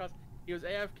suspicious that way. because he was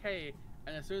AFK,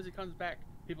 and as soon as he comes back,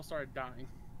 people started dying.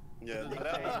 Yeah.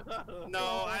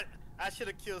 No, I should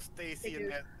have killed Stacy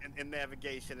in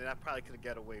navigation, and I probably could have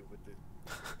got away with it.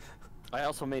 I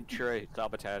also made sure I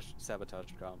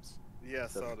sabotaged comms. Yeah, I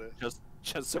saw that. Just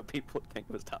so people would think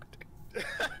it was Doctor.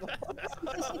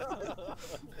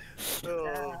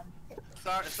 Oh,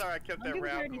 sorry, I kept I'm that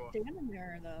round already going. standing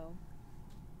there though.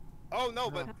 Oh no,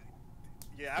 but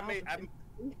yeah,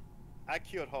 I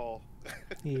killed Hall.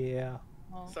 Yeah.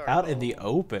 Well, Sorry, Out in Hall. the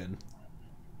open.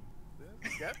 Yeah,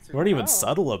 you got We to. weren't even Oh.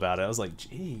 subtle about it. I was like,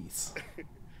 jeez.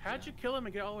 How'd you kill him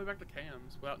and get all the way back to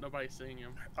cams without nobody seeing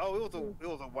him? Oh, it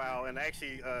was a while, and I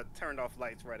actually turned off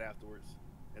lights right afterwards,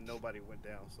 and nobody went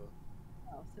down. So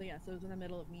oh, so yeah, so it was in the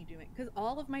middle of me doing because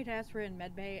all of my tasks were in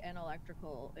medbay and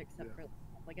electrical except Yeah. for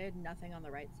like I had nothing on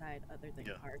the right side other than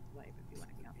Yeah. hard swipe if you want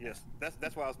to count. that. yes,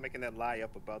 that's why I was making that lie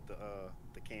up about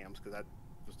the cams, because I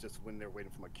was just when they're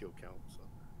waiting for my kill count. So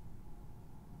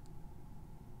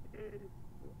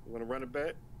you want to run it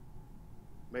back?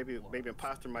 Maybe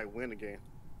imposter might win again.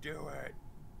 Do it.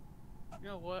 You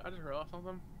know what? I just realized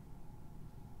something.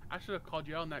 I should have called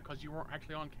you out on that because you weren't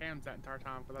actually on cams that entire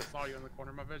time because I saw you in the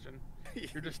corner of my vision.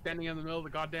 You're just standing in the middle of the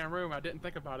goddamn room. I didn't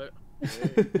think about it.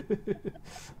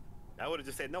 I would have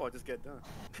just said no. I just got done.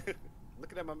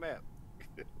 Looking at my map.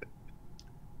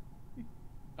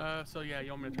 So yeah,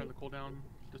 you want me to turn the cooldown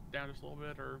down just a little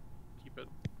bit or keep it?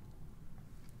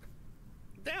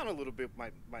 Down a little bit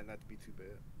might not be too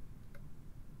bad.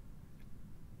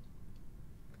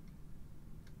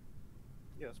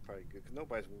 Yeah, it's probably good because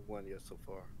nobody's won yet so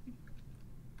far.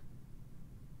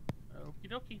 Okie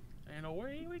dokie. And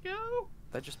away we go.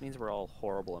 That just means we're all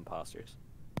horrible imposters.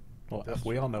 Well, That's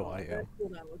we all true. know I am.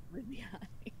 Cooldown was really high.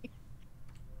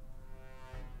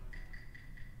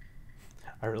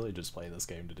 I really just play this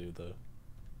game to do the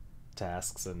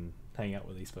tasks and hang out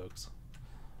with these folks.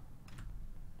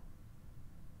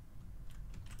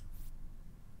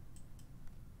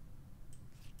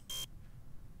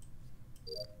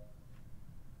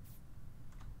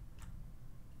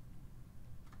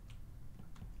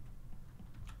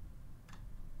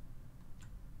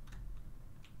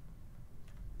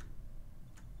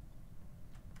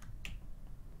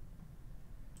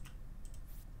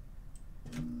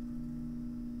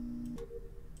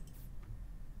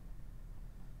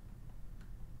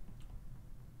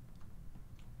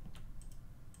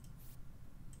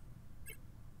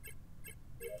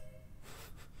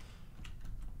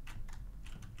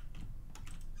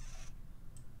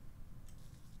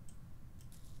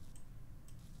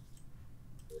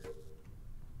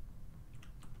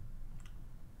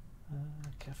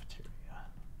 Cafeteria.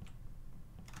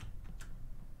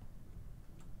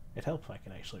 It'd help if I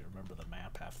could actually remember the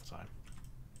map half the time.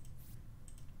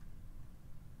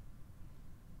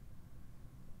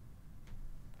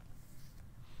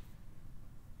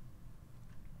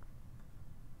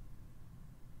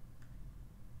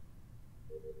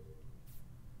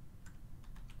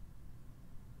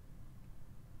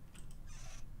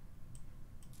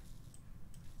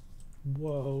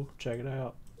 Whoa, check it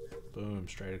out. Boom,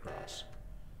 straight across.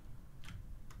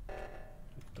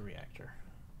 The reactor.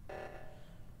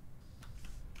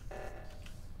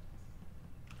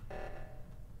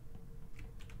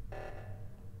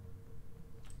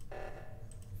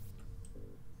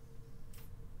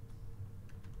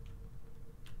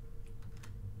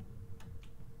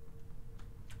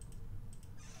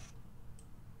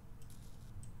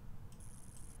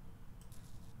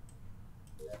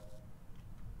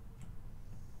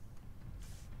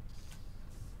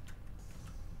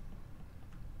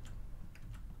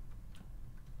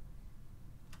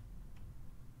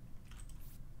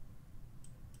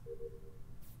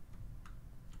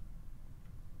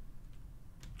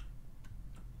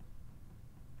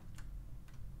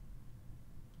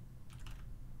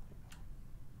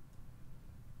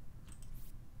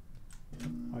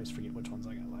 I always forget which ones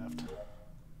I got left. This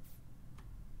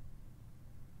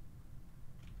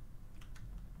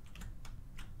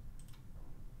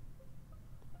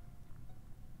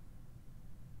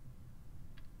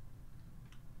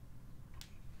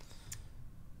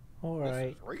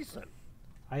Alright, is recent.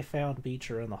 I found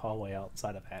Beecher in the hallway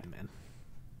outside of admin.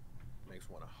 Makes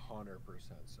 100%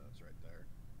 sense right there.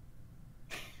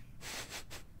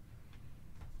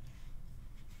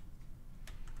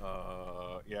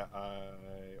 Yeah, I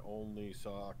only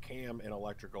saw Cam in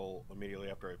electrical immediately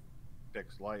after I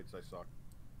fixed lights. I saw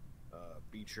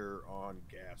Beecher on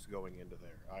gas going into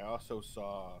there. I also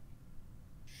saw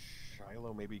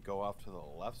Shiloh maybe go off to the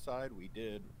left side. We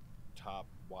did top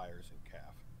wires in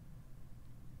calf.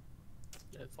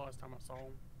 Yeah, it's the last time I saw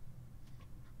him.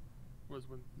 Was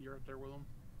when you're up there with him.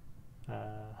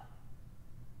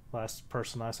 Last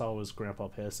person I saw was Grandpa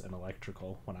Piss in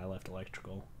electrical when I left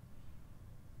electrical.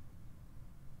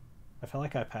 I felt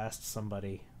like I passed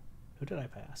somebody. Who did I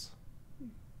pass?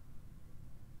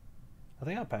 I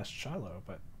think I passed Shiloh,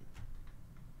 but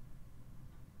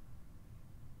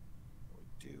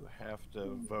We do have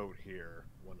to vote here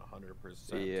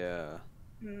 100%. Yeah.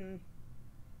 Hmm.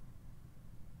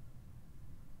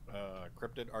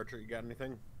 Cryptid, Archer, you got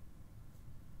anything?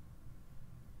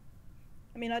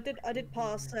 I mean, I did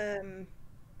pass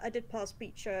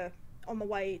Beecher on the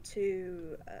way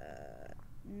to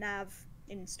Nav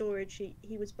in storage.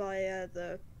 He was by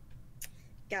the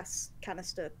gas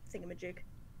canister thingamajig.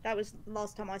 That was the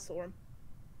last time I saw him.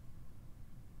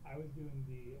 I was doing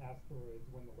the asteroids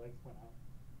when the lights went out.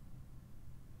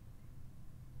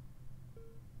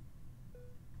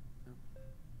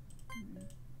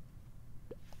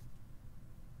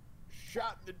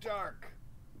 Shot in the dark.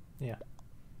 yeah.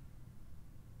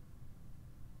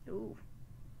 Ooh.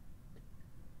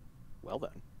 Well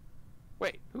then.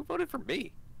 Wait, who voted for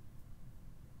me?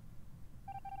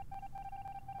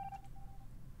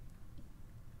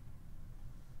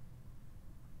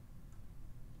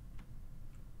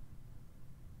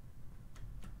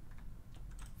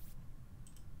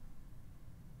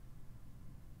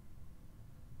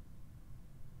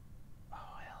 Oh,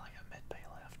 hell, I got mid pay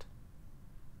left.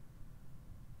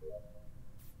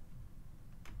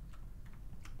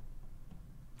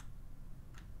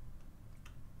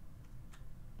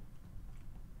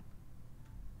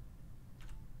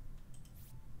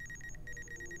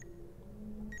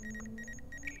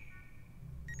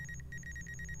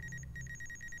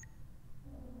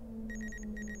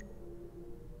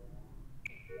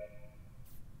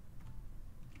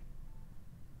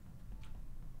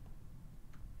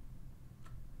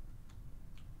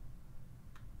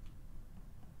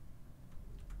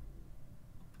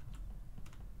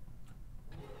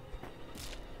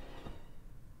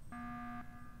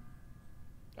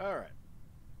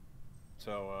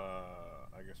 So,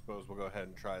 I suppose we'll go ahead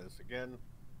and try this again.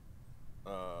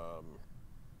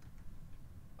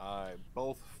 I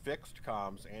both fixed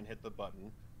comms and hit the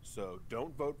button, so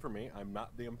don't vote for me. I'm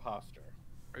not the imposter.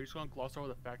 Are you just gonna gloss over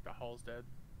the fact that Hall's dead?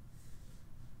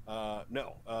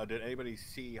 No. Did anybody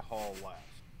see Hall last?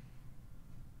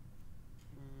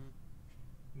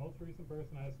 Most recent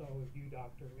person I saw was you,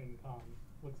 Doctor, in comms.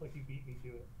 Looks like you beat me to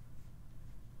it.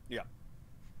 Yeah.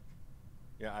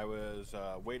 Yeah, I was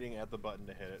waiting at the button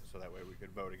to hit it so that way we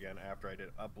could vote again after I did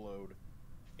upload,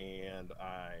 and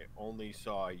I only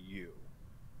saw you.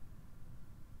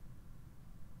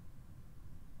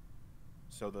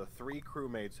 So the 3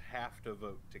 crewmates have to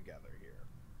vote together here.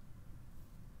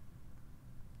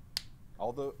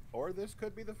 Although, or this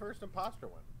could be the first imposter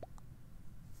one.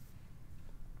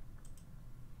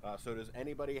 So does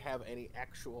anybody have any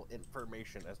actual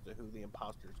information as to who the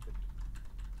imposters could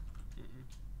be?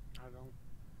 I don't.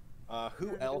 Who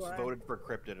Neither do else I. voted for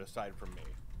Cryptid aside from me?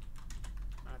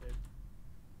 I did.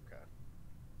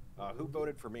 Okay. Who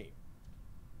voted for me?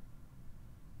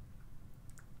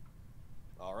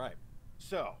 All right.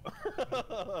 So.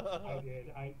 I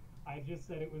did. I just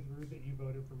said it was rude that you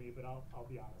voted for me, but I'll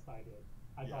be honest, I did.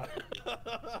 I thought you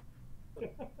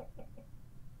did.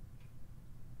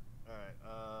 All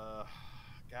right.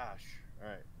 Gosh. All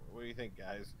right. What do you think,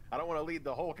 guys? I don't want to lead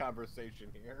the whole conversation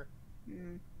here.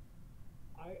 Mm.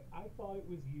 I thought it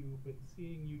was you, but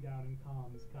seeing you down in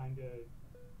comms kind of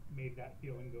made that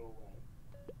feeling go away.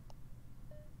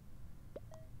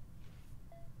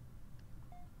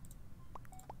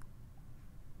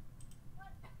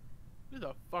 Who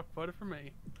the fuck voted for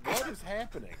me? What is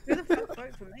happening? Who the fuck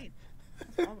voted for me?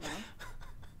 That's what I want to know.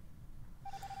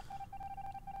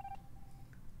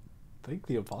 I think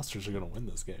the imposters are going to win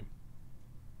this game.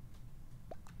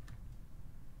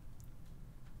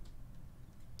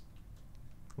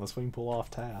 Unless we can pull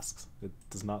off tasks. It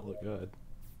does not look good.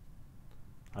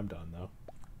 I'm done, though.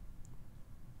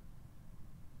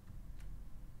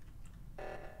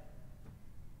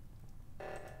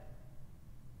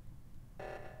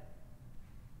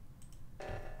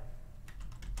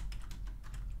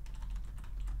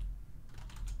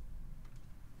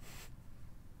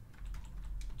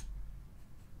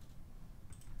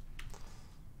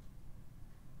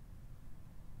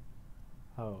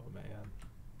 Oh man.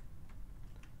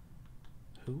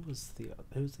 Who's the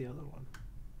other one?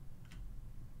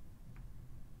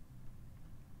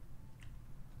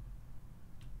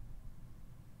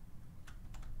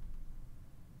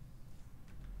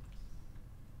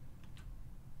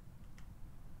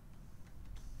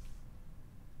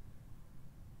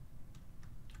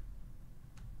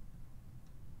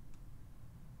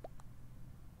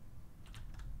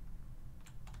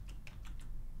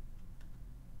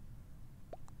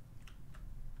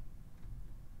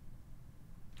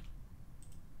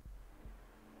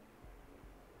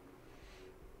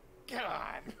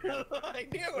 God, I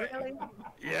knew it. Really?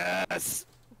 Yes.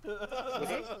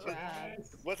 Nice job.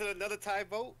 Was it another tie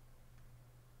vote?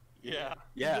 Yeah.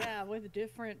 Yeah. with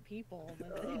different people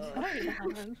that they died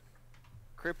on.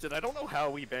 Cryptid, I don't know how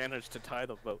we managed to tie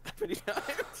the vote that many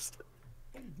times.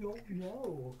 I don't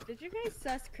know. Did you guys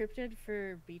sus Cryptid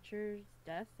for Beecher's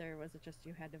death, or was it just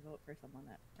you had to vote for someone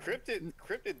that?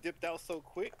 Cryptid dipped out so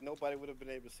quick, nobody would have been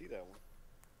able to see that one.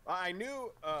 I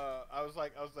knew. I was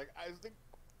like,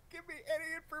 give me any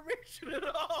information at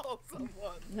all,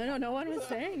 someone. No one was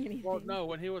saying anything. Well, no.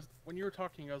 When you were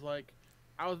talking, I was like,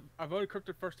 I voted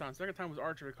Cryptid first time. Second time was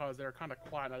Archer because they were kind of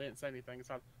quiet and I didn't say anything.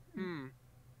 So,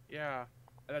 yeah.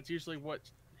 And that's usually what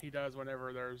he does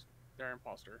whenever they're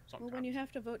imposter. Well, when you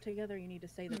have to vote together, you need to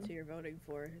say that's who you're voting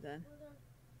for. Then.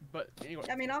 But anyway.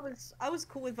 I mean, I was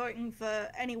cool with voting for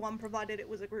anyone provided it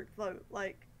was a group vote.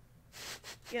 Like,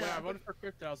 you know. When I voted for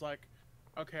Cryptid, I was like,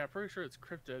 okay, I'm pretty sure it's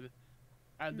Cryptid.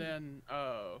 And then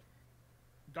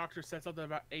Doctor said something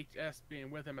about HS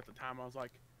being with him at the time. I was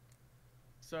like,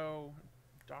 so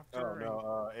Doctor. Oh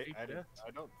no, I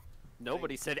don't.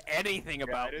 Nobody said anything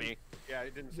about me. Yeah,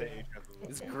 it didn't say HS.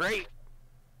 It's great.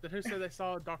 Then who said they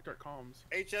saw Doctor at comms?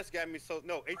 HS got me so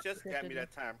no. HS got me Cryptid.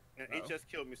 that time, and Uh-oh. HS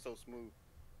killed me so smooth.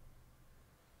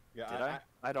 Yeah, Did I?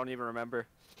 I don't even remember.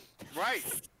 Right.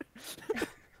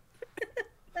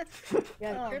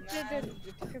 Yeah, Oh,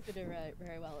 Cryptid did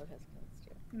very well with his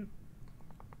kills too.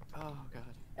 Oh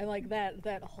god. And like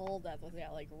that whole death was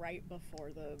like right before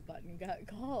the button got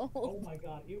called. Oh my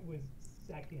god, it was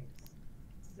seconds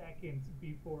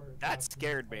before. That Dr.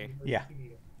 scared me. emergency Yeah.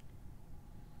 meeting.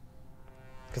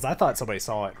 Because I thought somebody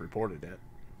saw it and reported it.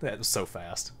 That was so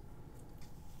fast.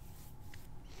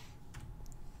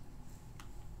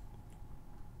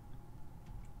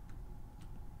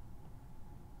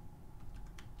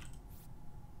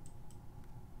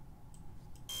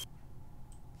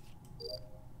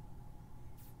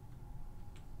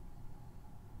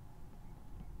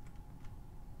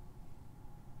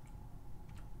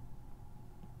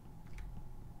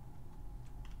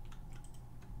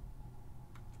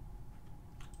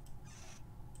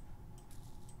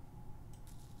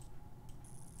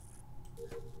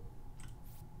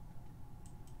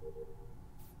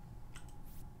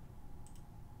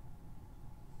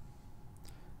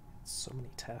 So many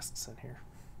tasks in here.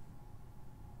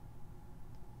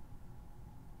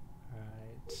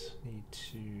 Alright, need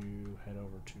to head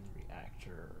over to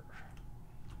reactor.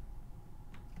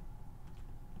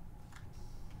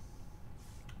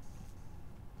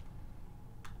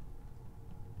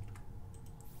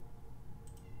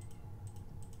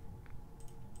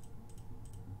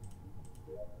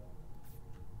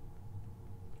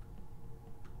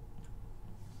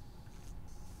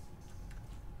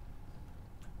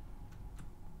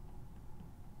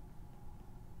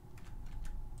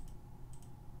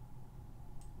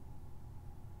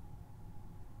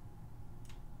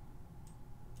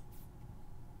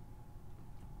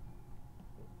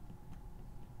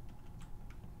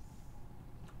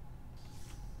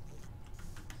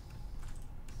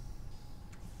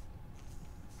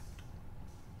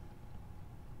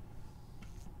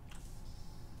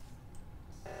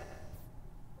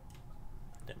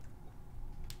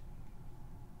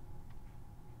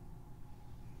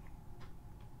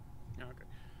 Okay.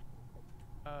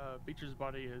 Beecher's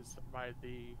body is by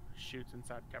the chutes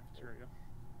inside cafeteria.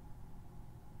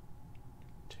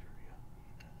 Do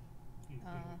you see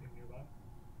anything nearby?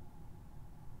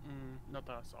 Not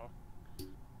that I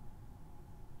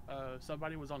saw.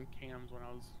 Somebody was on cams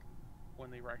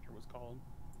when the reactor was called.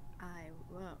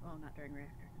 Oh, not during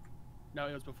reactor. No,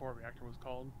 it was before reactor was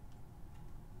called.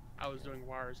 I was doing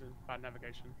wires by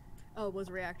navigation. Oh, was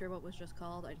reactor what was just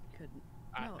called? I couldn't.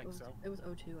 I No, think it was, so. It was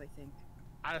O2, I think.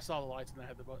 I just saw the lights and I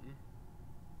hit the button.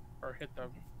 Or hit the...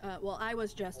 Well, I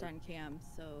was just on cam,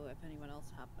 so if anyone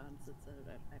else hopped on,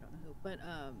 I don't know who. But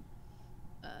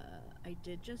I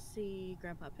did just see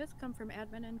Grandpa Piss come from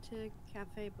admin into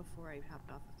cafe before I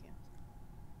hopped off of cams.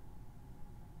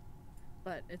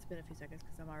 But it's been a few seconds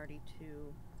because I'm already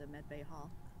to the medbay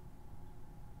hall.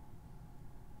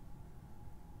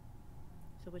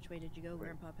 So which way did you go,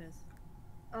 Grandpa Piss?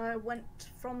 I went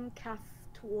from CAF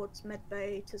towards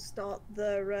medbay to start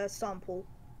the sample.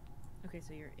 Okay,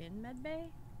 so you're in medbay?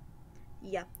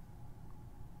 Yeah.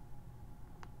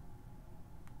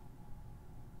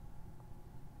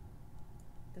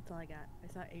 That's all I got. I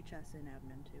saw HS in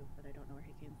admin too, but I don't know where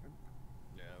he came from.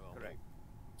 Yeah, well, Correct.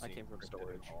 I seen came from Cryptid at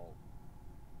storage. all.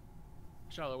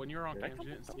 Charlotte, when you were on Did I cams, come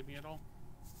you didn't from see me at all?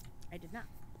 I did not.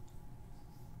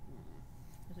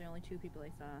 Those are the only two people I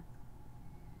saw.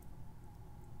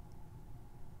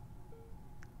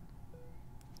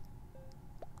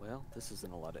 Well, this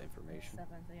isn't a lot of information. 7,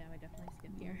 so yeah, I definitely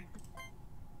skip here.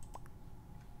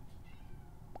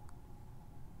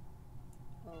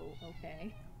 Oh,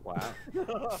 okay. Wow.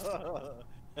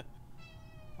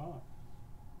 Huh.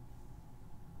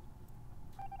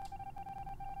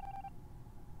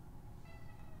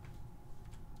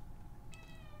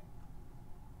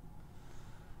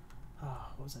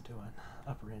 Ah, what was I doing?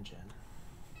 Upper engine.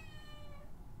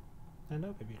 I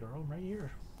know, baby girl, I'm right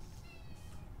here.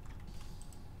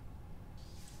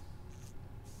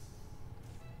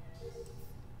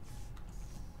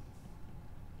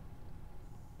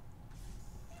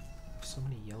 So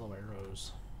many yellow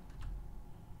arrows.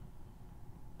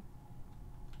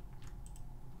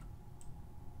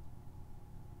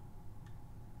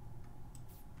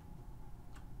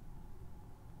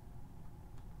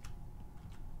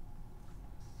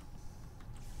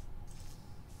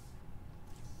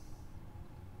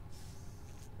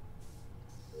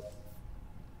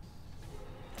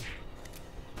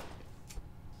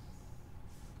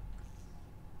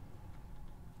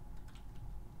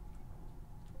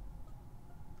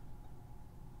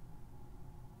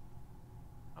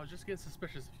 I was just getting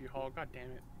suspicious of you, Hall. God damn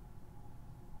it.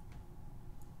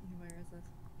 Where is this?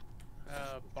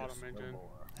 Bottom Just no engine. more.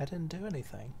 I didn't do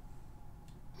anything.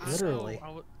 I know, Literally.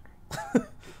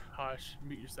 Hush,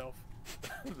 mute yourself.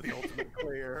 The ultimate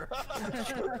clear.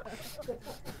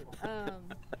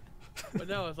 But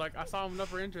no, it's like I saw him in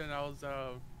upper engine and I was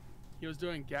he was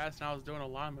doing gas and I was doing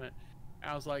alignment.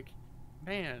 And I was like,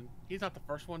 man, he's not the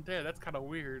first one dead. That's kind of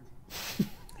weird.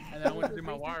 And then I went to do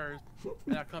my wires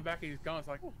and I come back and he's gone. It's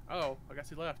like, oh, I guess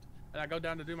he left. And I go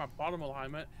down to do my bottom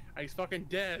alignment and he's fucking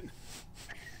dead.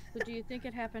 So do you think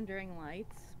it happened during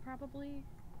lights? Probably.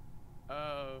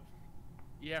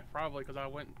 Yeah, probably because I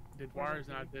went and did wires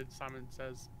and I did Simon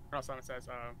Says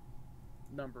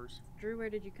numbers. Drew, where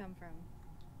did you come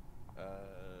from?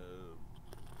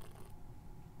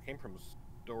 Came from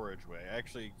storage way. I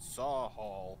actually saw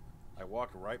Hall. I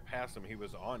walked right past him. He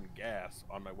was on gas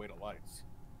on my way to lights.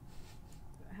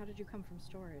 How did you come from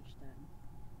storage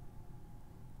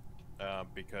then?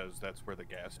 Because that's where the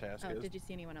gas task Oh, is. did you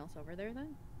see anyone else over there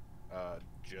then?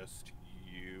 Just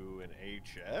you and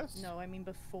HS? No, I mean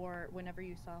before, whenever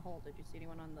you saw Hole, did you see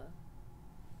anyone on the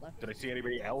left. Did I see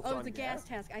anybody else Oh, on it's a gas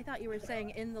task. I thought you were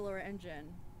saying in the lower engine.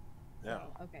 No.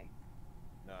 So, okay.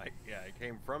 No, I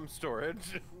came from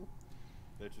storage,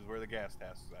 which is where the gas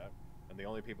task is at. And the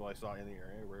only people I saw in the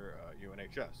area were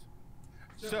UNHS.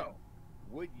 So,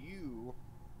 would you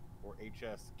or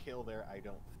HS kill there? I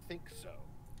don't think so.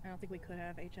 I don't think we could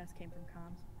have. HS came from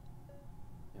comms.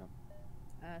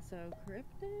 Yeah. So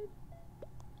Cryptid?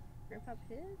 Grip up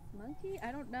his? Monkey?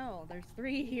 I don't know. There's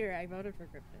 3 here. I voted for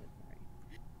Cryptid.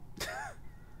 Sorry.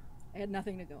 I had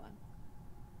nothing to go on.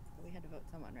 So we had to vote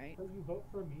someone, right? So you vote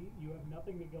for me? You have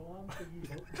nothing to go on, so you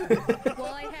vote for me?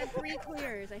 Well, I had 3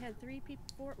 clears. I had 3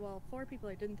 people. 4 people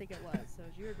I didn't think it was. So it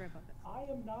was you or Grip Puppets. I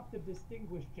am not the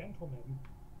distinguished gentleman.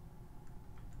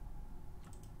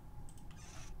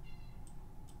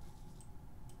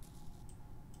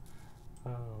 Oh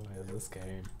man, this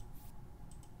game.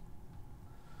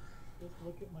 Just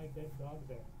look at my dead dog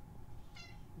there.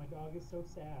 My dog is so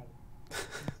sad. You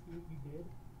see what you did?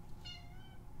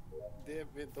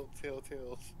 Damn it, don't tell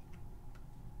tales.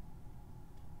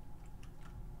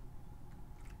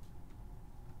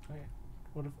 Okay.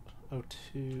 What if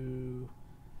O2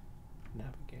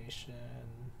 navigation?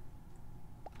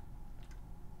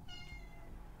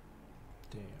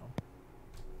 Damn.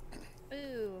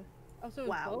 Ooh. Oh, so it was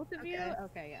Wow, both of you? okay.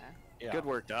 Okay, yeah. Yeah. Good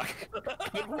work, Doc.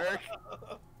 Good work.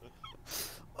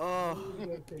 Oh. Way to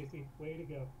go, Tracy. Way to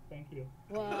go. Thank you.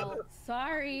 Well,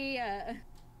 sorry.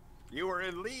 You were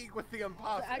in league with the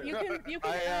imposter. You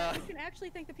I, can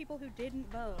actually thank the people who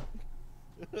didn't vote.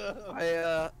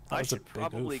 I was a should big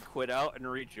probably oof. quit out and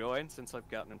rejoin since I've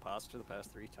gotten imposter the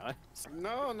past 3 times.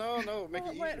 No, make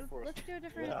it easier for us. Let's do a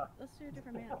different. Let's do a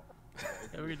different map.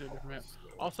 Yeah, we can do a different map.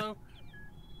 Also,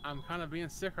 I'm kind of being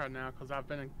sick right now because I've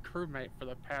been a crewmate for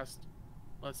the past.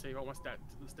 Let's see, what the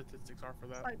statistics are for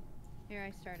that. Like- Here,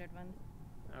 I started one.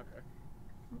 Okay.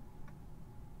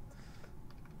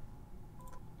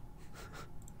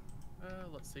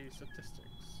 Let's see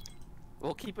statistics.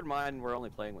 Well, keep in mind we're only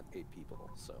playing with 8 people,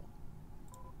 so.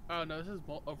 Oh no, this is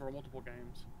over multiple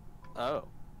games. Oh.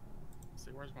 Let's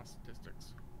see, where's my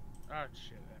statistics? Oh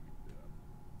shit, I have to do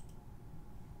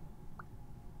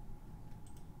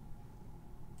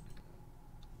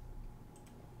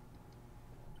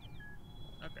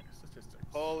that. Okay, statistics.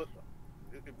 All it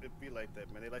be like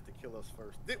that, man. They like to kill us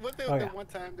first. What Oh, the yeah. one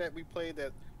time that we played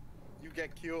that you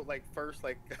got killed like first,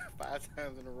 like 5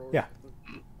 times in a row? Yeah.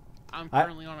 I'm I-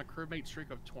 currently on a crewmate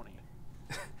streak of 20.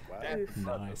 Wow. Oof.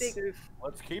 Nice. Big oof.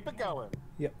 Let's keep it going.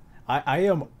 I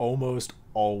am almost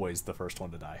always the first one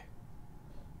to die.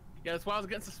 Yeah, that's why I was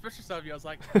getting suspicious of you. I was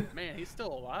like, man, he's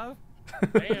still alive?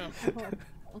 Damn.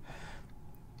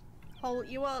 Hole,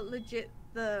 you are legit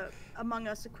the Among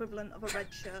Us equivalent of a red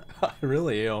shirt. I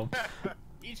really am.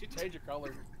 You should change your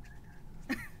color.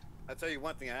 I tell you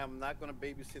one thing, I am not gonna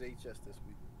babysit HS this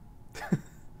week.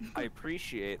 I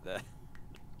appreciate that.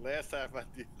 Last time I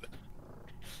did that.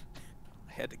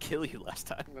 I had to kill you last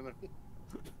time. No.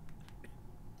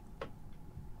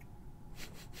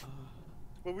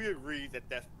 But we agreed that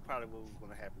that's probably what was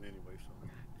gonna happen anyway. So.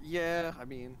 Yeah, I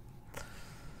mean,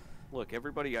 look,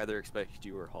 everybody either expects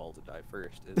you or Hall to die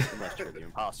first, unless you're the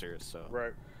imposter. So,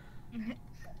 Right.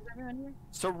 Everyone here?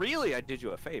 so really, I did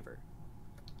you a favor.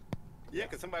 Yeah,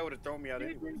 because somebody would have thrown me out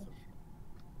anyway. So.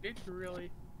 Did you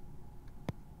really?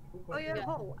 Quick Oh yeah, question.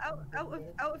 Hole.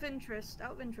 Out of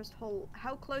interest, Hole.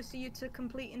 How close are you to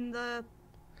completing the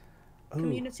Ooh,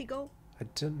 community goal? I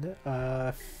didn't.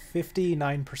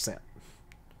 59%.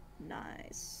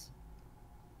 Nice.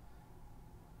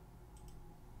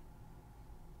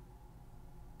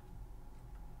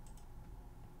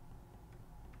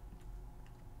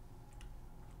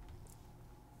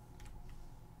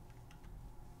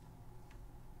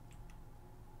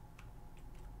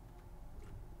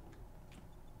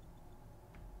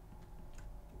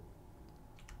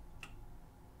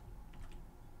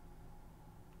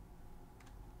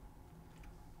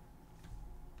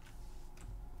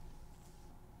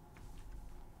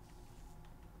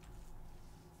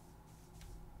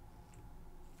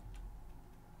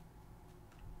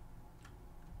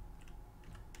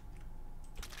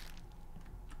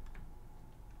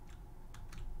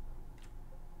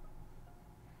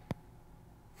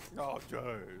 Oh,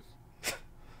 jeez.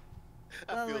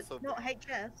 I Well, feel it's so not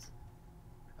bad. HS.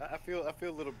 I feel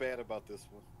a little bad about this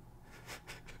one.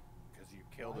 Because you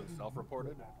killed Why and did you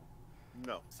self-reported? do that?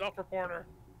 No. Self-reporter.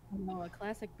 No, a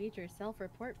classic Beecher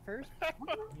self-report first. I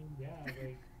mean, yeah,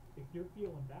 like, if you're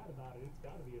feeling bad about it, it's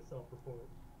gotta be a self-report.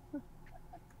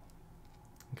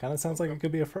 It kind of sounds like it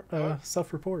could be a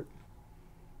self-report.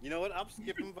 You know what? I'm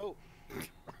skipping vote.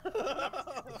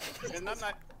 and I'm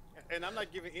not. And I'm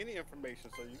not giving any information,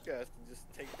 so you guys can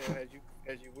just take that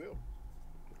as you will.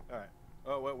 All right.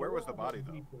 Oh, where was the body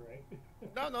though? Right?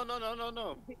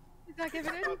 No. He's not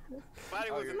giving it. The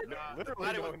body was you're in, the literally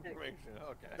body no was information.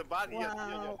 Okay. the body. Yeah.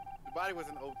 Wow. The body was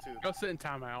in O2. Go sit in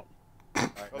timeout. All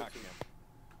right, knock Okay. him.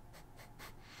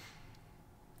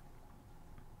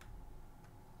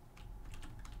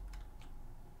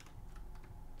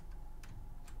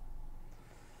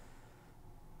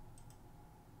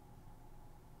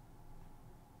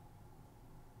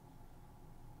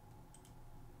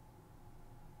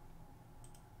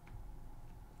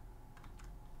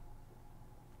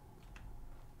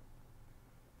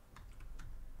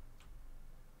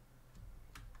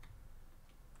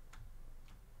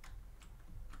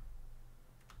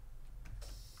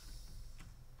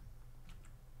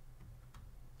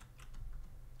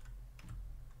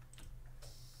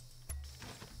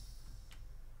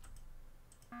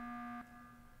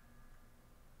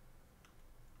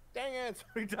 Dang it!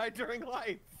 Somebody died during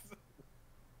lights.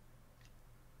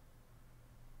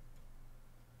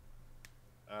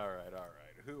 All right.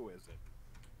 Who is it?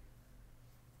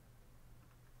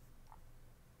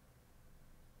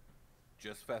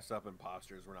 Just fess up,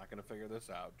 imposters. We're not gonna figure this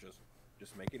out.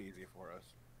 Just make it easy for us.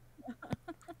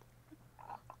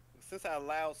 Since I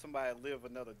allowed somebody to live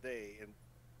another day, and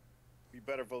we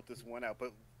better vote this one out.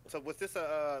 But so was this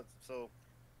so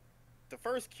the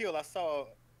first kill I saw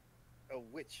a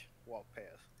witch walk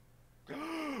past.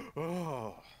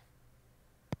 Oh.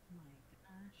 My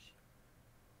gosh.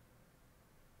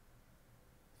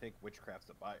 I think witchcraft's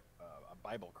a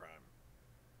Bible crime.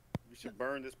 You should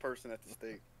burn this person at the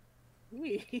stake.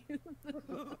 Wee.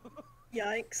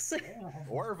 Yikes. Yeah.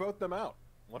 Or vote them out.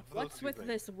 One of those What's two with things.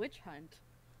 this witch hunt?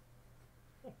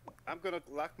 I'm gonna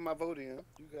lock my vote in.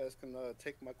 You guys can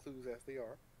take my clues as they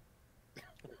are.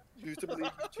 Choose to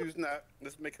believe, choose not.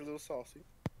 Let's make it a little saucy.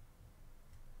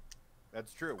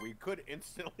 That's true. We could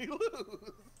instantly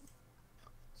lose.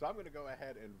 So I'm going to go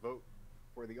ahead and vote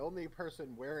for the only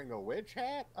person wearing a witch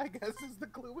hat, I guess is the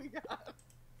clue we got.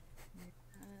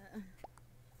 Uh,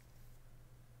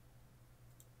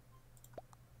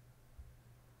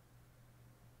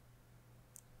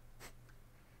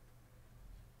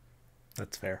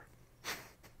 That's fair.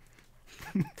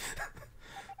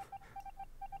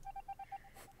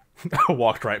 I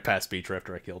walked right past Beecher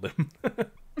after I killed him.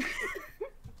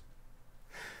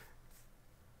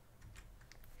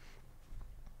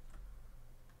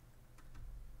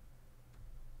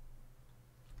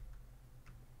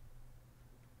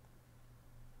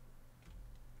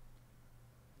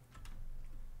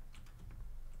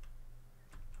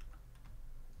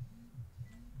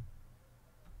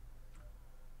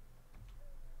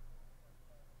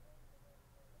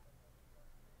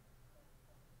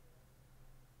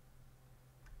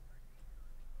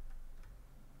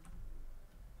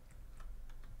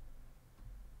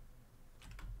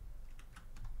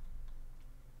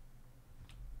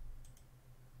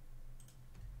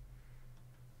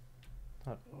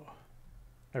 Oh,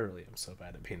 I really am so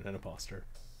bad at being an imposter.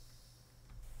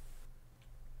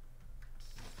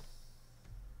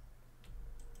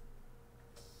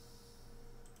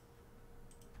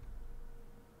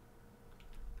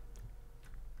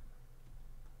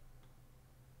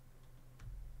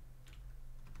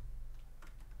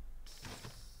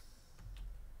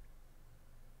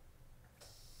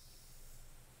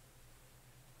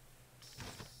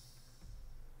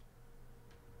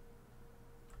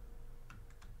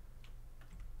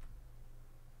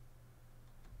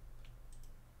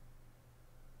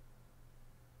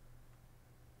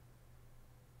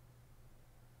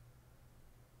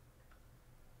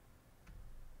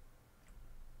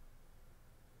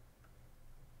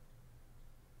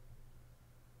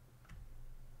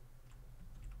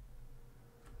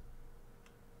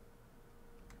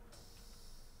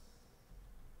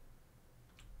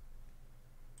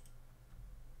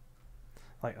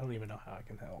 Like, I don't even know how I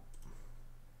can help.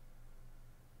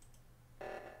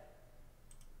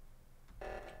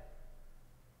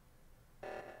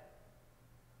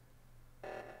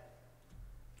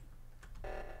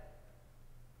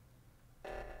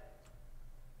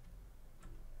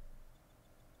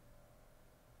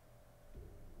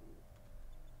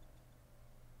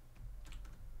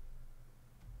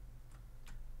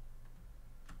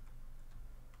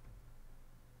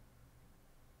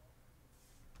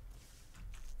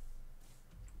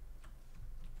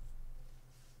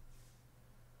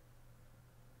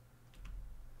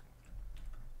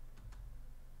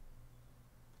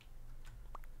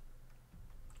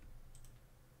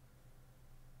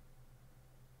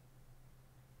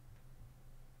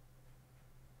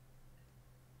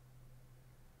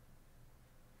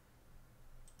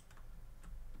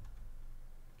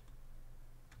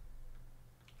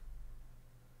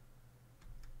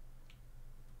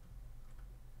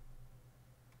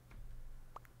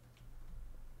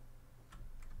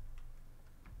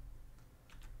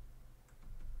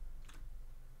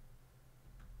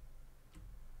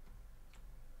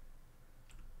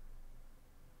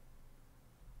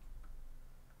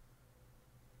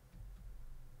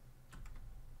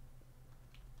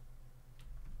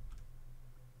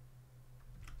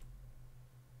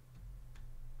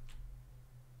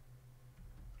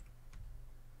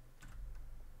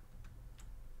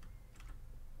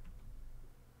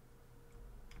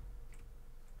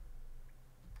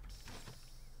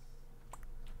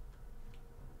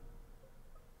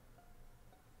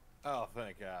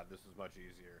 God, this is much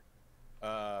easier.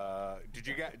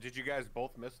 Did you guys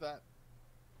both miss that?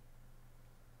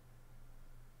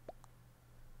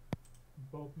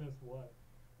 Both missed what?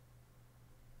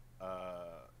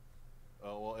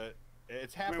 Well,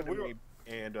 it's happened we to were- me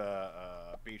and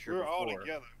Beecher We were all before.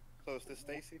 together, close to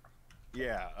Stacy.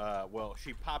 Yeah. Well,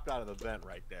 she popped out of the vent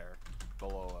right there,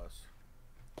 below us.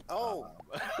 Oh,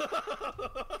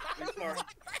 we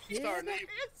start naming.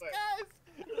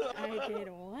 I did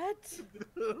what?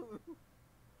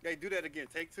 Hey, do that again.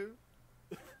 Take two.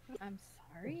 I'm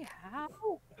sorry. How?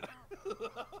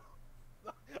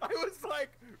 I was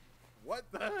like, "What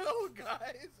the hell,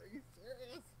 guys? Are you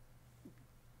serious?"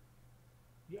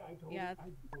 Yeah, I told Yeah, I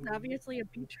It's totally obviously a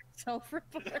Beatrice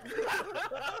self-report.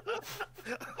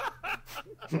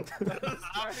 Trying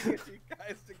to get you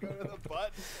guys to go to the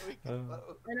button so we can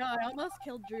vote. I know. I almost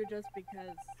killed Drew just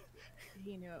because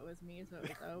he knew it was me, so it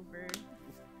was over.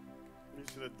 You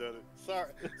should have done it.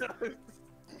 Sorry.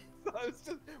 I was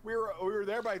just, we were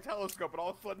there by telescope, and all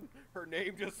of a sudden, her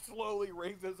name just slowly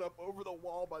raises up over the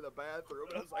wall by the bathroom.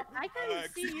 And I was like, I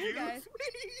couldn't see you "Excuse guys.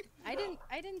 me?"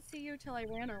 I didn't see you till I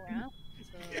ran around.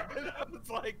 So. Yeah, and I was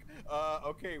like,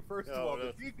 okay, first of Oh, all, the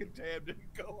that's- beacon tab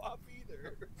didn't go off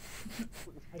either.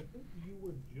 I think you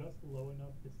were just low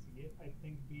enough to see it. I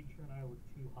think Beecher and I were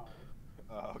too high.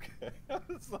 Oh, okay. I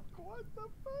was like, what the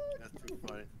fuck? That's too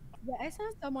funny. Yeah, I saw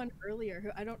someone earlier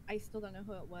who I still don't know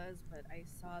who it was, but I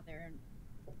saw there,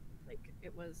 like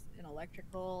it was an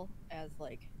electrical as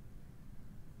like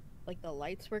the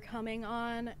lights were coming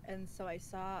on, and so I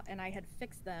saw, and I had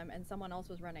fixed them, and someone else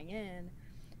was running in,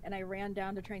 and I ran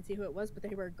down to try and see who it was, but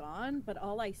they were gone. But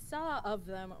all I saw of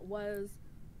them was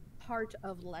part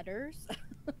of letters,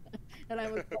 and I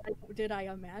was like, did I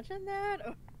imagine that?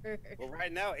 Or... Well,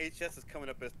 right now HS is coming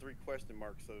up as 3 question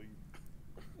marks, so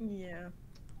Yeah.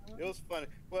 it was funny.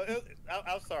 Well,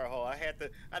 I'm sorry, Hall. I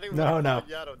didn't No, want to no. call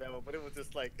you out on that one, but it was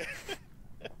just like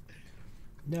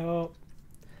No.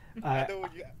 I know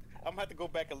when I'm gonna have to go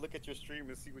back and look at your stream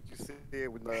and see what you said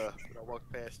when I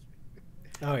walked past you.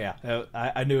 Oh yeah,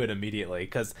 I knew it immediately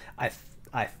because I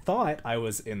thought I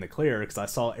was in the clear because I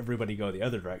saw everybody go the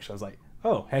other direction. I was like,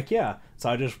 oh heck yeah! So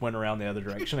I just went around the other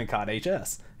direction and caught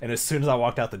HS. And as soon as I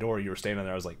walked out the door, you were standing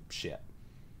there. I was like, shit.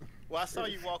 Well, I saw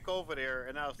you walk over there,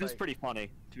 and I was It was like, pretty funny,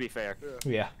 to be fair.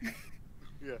 Yeah.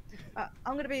 yeah.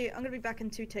 I'm gonna be back in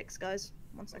 2 ticks, guys.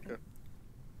 1 second. Okay.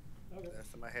 Okay.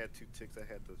 Last time I had 2 ticks, I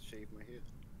had to shave my head.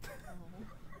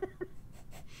 Oh.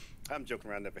 I'm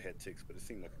joking around. I never had ticks, but it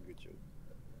seemed like a good joke.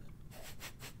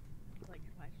 Like,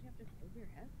 why did you have to shave your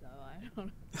head though? I don't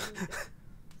know.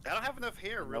 I don't have enough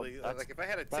hair, Nope, really. that's- Like if I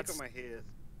had a tick that's- on my head,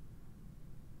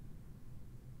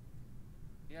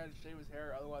 He had to shave his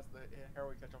hair, otherwise the hair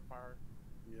would catch on fire.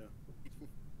 yeah.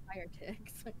 Fire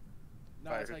ticks. No,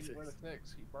 Fire that's how you wear the ticks.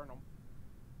 sticks. You burn them.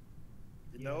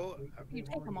 You know, You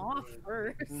take them off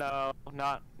first. No,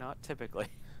 not typically.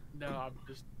 No, I'm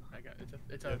just.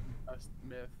 It's a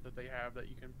myth that they have that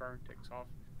you can burn ticks off.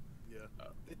 yeah.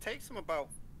 It takes them about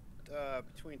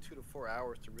between 2 to 4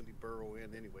 hours to really burrow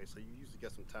in, anyway. So you usually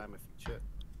get some time if you check.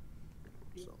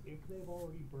 So If they've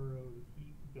already burrowed,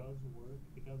 heat does work.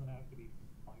 It doesn't have to be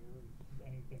fire,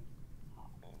 anything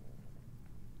hot.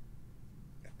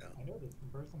 yeah. I know this from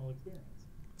personal experience.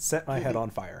 Set my head on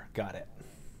fire. Got it.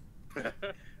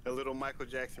 A little Michael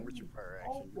Jackson, Richard Pryor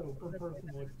action. Also, from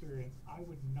personal experience, I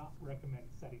would not recommend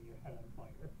setting your head on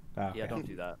fire. Okay. Yeah, don't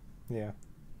do that. Yeah.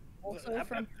 Also I'm-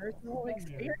 from personal I'm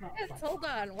there, it's not experience. fun. Hold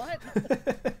on, what?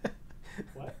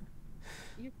 What?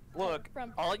 You Look,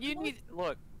 from all you personal- need,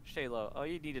 look, Shayla, all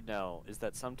you need to know is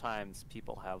that sometimes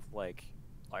people have like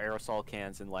aerosol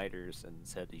cans and lighters and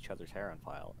set each other's hair on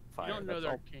fire. You don't know That's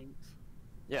their all. kinks.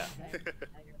 Yeah.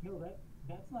 No,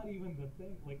 that's not even the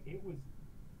thing. Like it was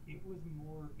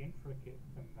more intricate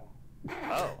than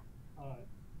that. Oh.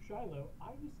 Shiloh,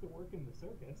 I used to work in the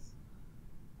circus.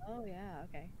 Oh yeah,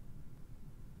 okay.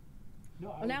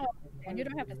 No, Well, now I understand. You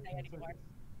don't have to worked say in the anymore.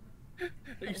 circus.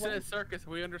 You said circus,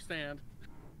 we understand.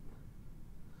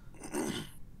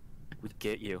 We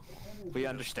get you. We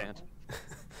understand.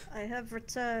 I have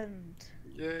returned.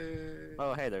 Yay.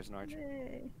 Oh, hey, there's an archer.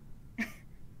 Yay.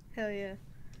 Hell yeah.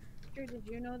 Drew, did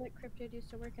you know that Cryptid used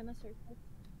to work in the circus?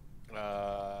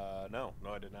 No,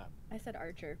 I did not. I said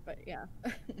Archer, but yeah.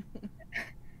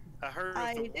 I heard.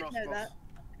 I something did else know was- that.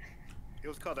 It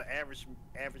was called the average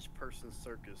person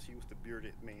circus. He was the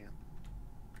bearded man.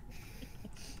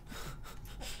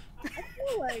 I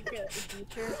feel like a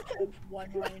teacher has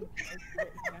one line joke that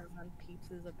he has on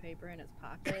pieces of paper in his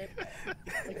pocket.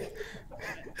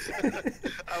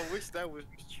 I wish that was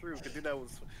true, because then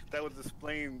that would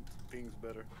explain things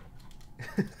better.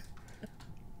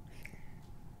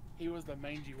 He was the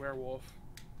mangy werewolf.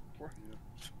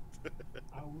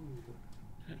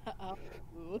 Ow.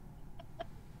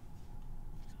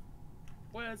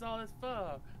 Where's all his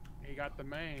fur? He got the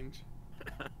mange.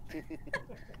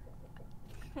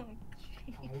 Oh,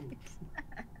 jeez.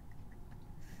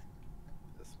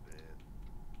 That's bad.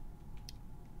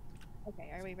 Okay,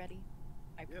 are we ready?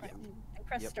 I Yep.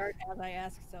 press Yep. start as I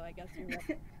ask, so I guess you're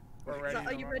ready. We're So, ready. are no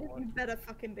you matter ready? what. You better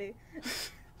fucking be.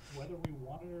 Whether we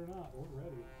want it or not, we're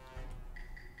ready.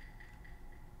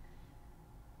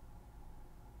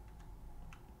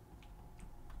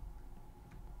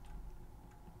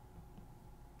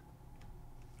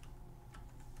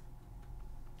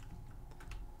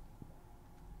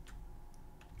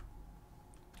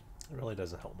 It really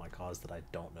doesn't help my cause that I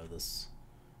don't know this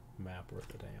map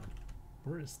worth a damn.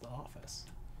 Where is the office?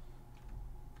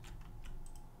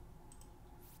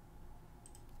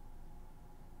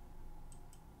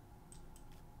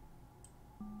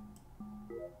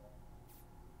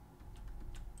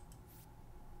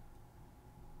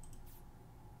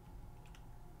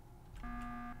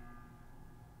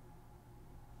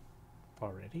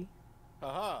 Already?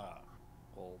 Haha.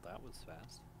 Well, that was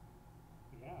fast.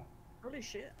 Yeah. Holy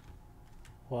shit.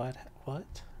 What?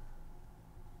 What?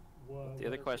 Was The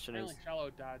other question is, Apparently Shallow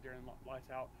died during Lights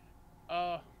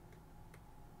Out.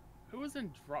 Who was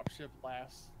in Dropship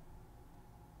last?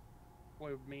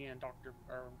 With me and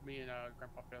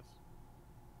Grandpa Piss.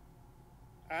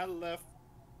 I left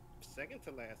second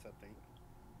to last, I think.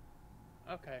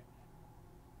 Okay.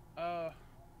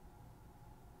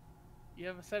 You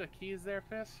have a set of keys there,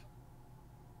 Piss?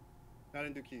 I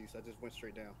didn't do keys. I just went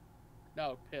straight down.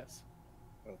 No, Piss.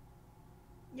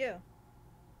 Yeah.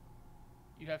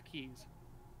 You have keys.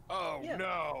 Oh Yeah.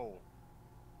 no!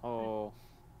 oh,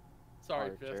 Sorry,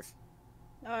 Archer. Piss.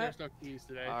 Alright. There's no keys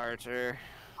today. Archer.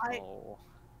 I- Oh.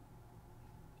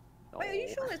 Wait, are you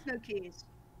Oh. sure there's no keys?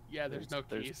 Yeah, there's no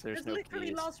keys. There's no literally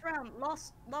keys. last round,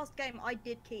 last game, I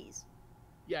did keys.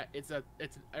 Yeah, it's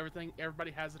everything.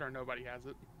 Everybody has it or nobody has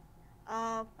it.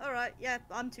 Alright, yeah,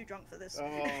 I'm too drunk for this. Sorry,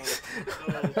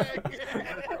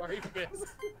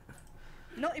 Piss.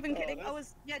 Not even Oh, kidding. I that's-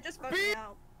 was, yeah, just vote me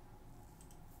out.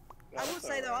 I will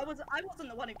say though, I wasn't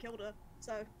the one who killed her,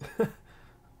 so.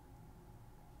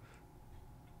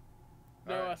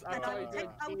 No, Alright, I And thought I you will did take,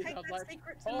 I will keys. take I was that like,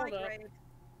 secret to my hold up. grave.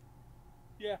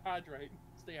 Yeah, hydrate.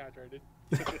 Stay hydrated.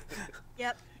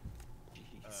 Yep,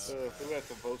 Who has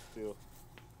the vote still?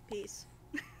 peace.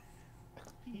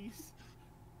 Peace.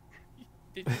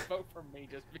 Did you vote for me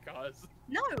just because?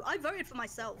 No, I voted for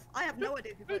myself. I have no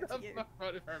idea who Who voted the for you. fuck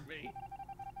voted for me?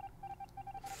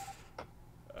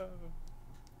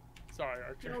 Sorry,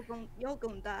 Archer. You're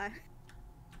gonna die.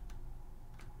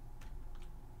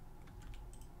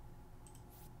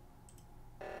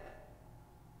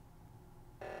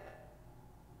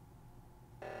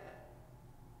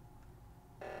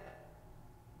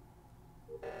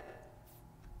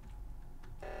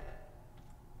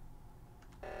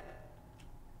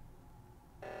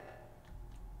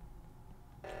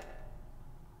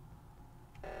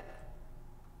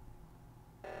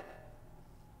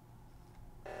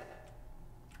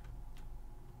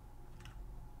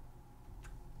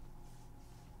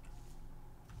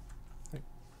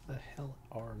 The hell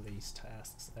are these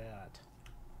tasks at?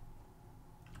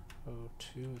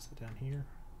 O2, is it down here?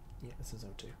 Yeah, this is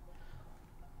O2.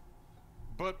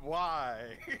 But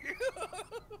why?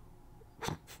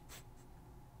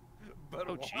 But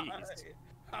Oh, why? jeez.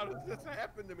 How does this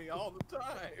happen to me all the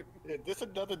time? Yeah, this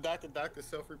another Dr.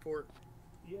 self-report.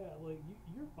 Yeah, like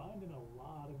you're finding a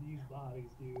lot of these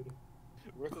bodies, dude.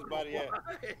 Where's his body at? Why?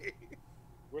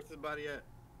 Where's his body at?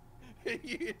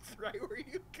 It's right where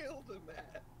you killed him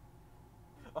at.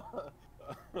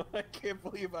 I can't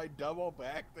believe I double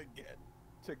backed again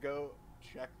to go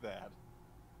check that.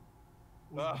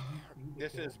 Well, you see the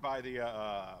This kill? is by the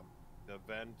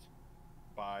vent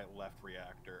by left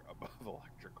reactor above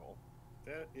electrical.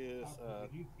 That is,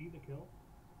 Did you see the kill?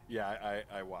 Yeah,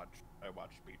 I watched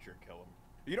Beecher kill him.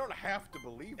 You don't have to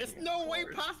believe it's me. no of way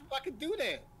course. possible I could do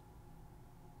that.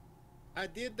 I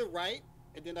did the right,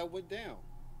 and then I went down.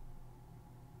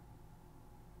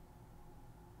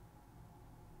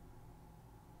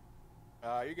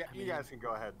 You guys can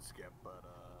go ahead and skip, but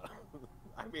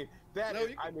I mean that. No,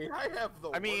 you I mean, I have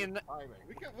the. I mean- worst timing.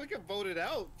 We can vote it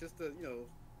out just to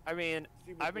I mean,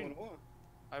 see what's I've been- going on.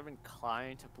 I'm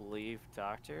inclined to believe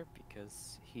Doctor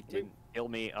because he didn't kill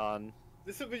me on.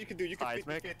 This is what you can do. You can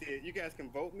Seismic. 50-50. You guys can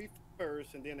vote me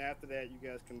first, and then after that, you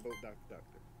guys can vote Doctor.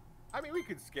 I mean, we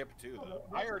could skip too, Oh, though.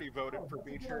 that's- I already voted for that's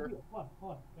a good Beecher. idea. Hold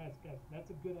on, guys, that's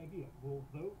a good idea. We'll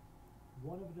vote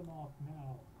one of them off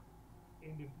now,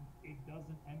 and if it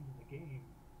doesn't end the game,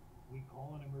 we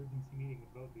call an emergency meeting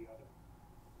and vote the other.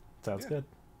 Sounds Yeah. good.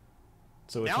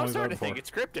 So which Now one I'm we starting to voting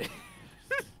think for? it's scripted.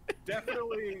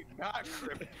 Definitely not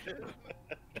cryptid.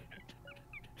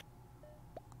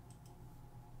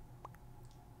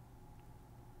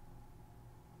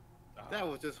 That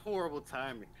was just horrible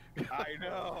timing. I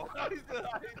know.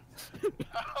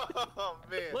 Oh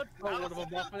man. Let's go one of them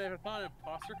off and have a fun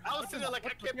imposter. I was Let's sitting there like, I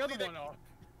let's can't put the believe other that- one off.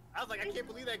 I was like, I can't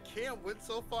believe that Cam went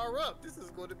so far up. This is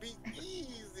going to be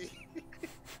easy.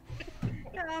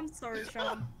 Yeah, I'm sorry,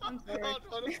 Sean. I'm sorry. Oh,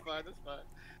 no, that's fine. That's fine.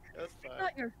 That's I fine.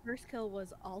 thought your first kill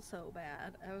was also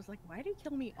bad. I was like, why did you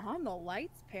kill me on the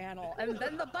lights panel? And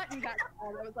then the button got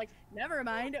called. I was like, never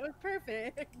mind, it was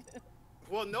perfect.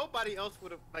 Well, nobody else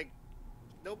would have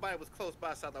nobody was close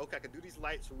by, so I thought, okay, I can do these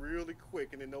lights really quick,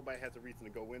 and then nobody has a reason to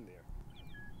go in there.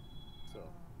 So.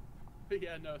 But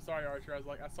yeah, no, sorry, Archer. I was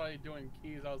like, I saw you doing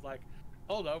keys. I was like,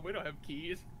 hold up, we don't have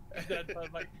keys. And then I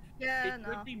was like, Yeah, it no.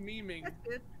 could be memeing. That's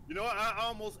good. You know, I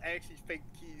almost actually faked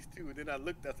keys too, and then I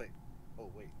looked. I was like, "Oh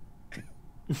wait."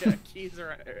 Yeah, keys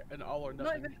are an all or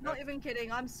nothing. Not even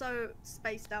kidding. I'm so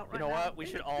spaced out You right know now. what? We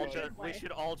In should a all good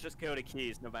just way. go to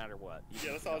keys no matter what. You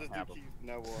Yeah, let's don't all just do have 'em. keys from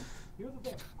now on. Here's the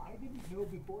thing. I didn't know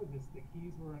before this that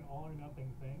keys were an all or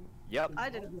nothing thing. Yep. I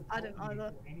didn't either.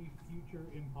 For any future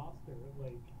imposter,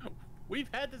 like, We've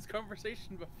had this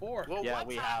conversation before. Well, Yeah,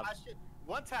 we have.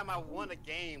 One time I won a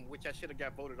game, which I should have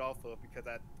got voted off of because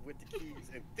I went to keys,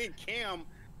 and then Cam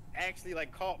actually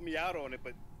like called me out on it,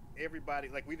 but everybody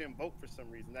like we didn't vote for some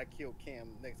reason. I killed Cam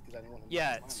next because I didn't want him. to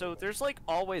Yeah, find me, so but- there's like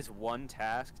always one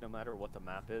task, no matter what the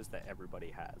map is, that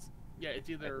everybody has. Yeah, it's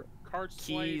either card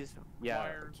swipe, Keys, yeah,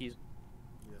 wires, keys.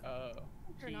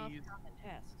 Turn off keys. common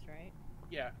tasks, right?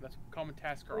 Yeah, that's common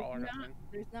task or all or nothing.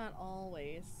 There's not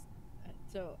always.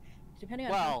 So, depending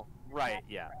on Well, right,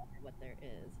 yeah. what there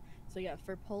is. So yeah,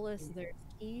 for Polis, there's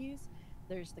keys,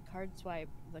 there's the card swipe,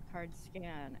 the card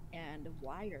scan, and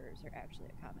wires are actually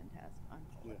a common task on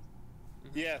Polis.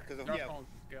 Yeah, because Dark yeah, Phone's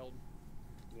Guild.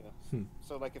 yeah.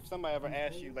 So like if somebody ever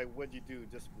asks you like what'd you do,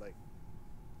 just be like,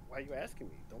 why are you asking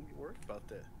me? Don't be worried about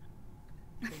that.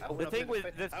 The thing with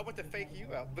the I went to fake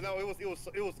you out, but no, it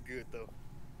was good though.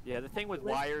 yeah, the thing with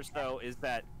wires though is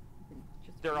that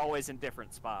Just they're always in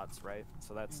different spots, right?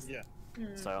 So that's Yeah.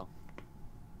 so.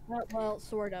 well,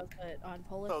 sort of, but on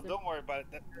Polis, So there's don't worry about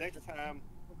it. Next time,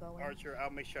 people going. Archer,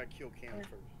 I'll make sure I kill Cam Yeah.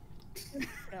 first.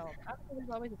 No, obviously there's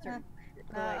always a certain.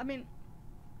 I mean,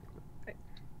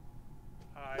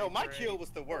 No, my Great. kill was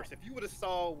the worst. If you would have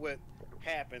saw what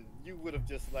happened, you would have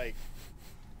just like,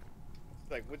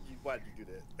 why did you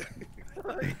do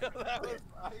that?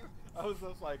 I was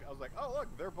just like, oh look,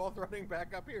 they're both running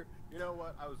back up here. You know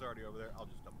what? I was already over there. I'll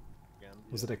just double again.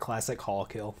 Was it a classic hall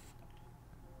kill?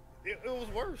 It was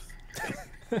worse.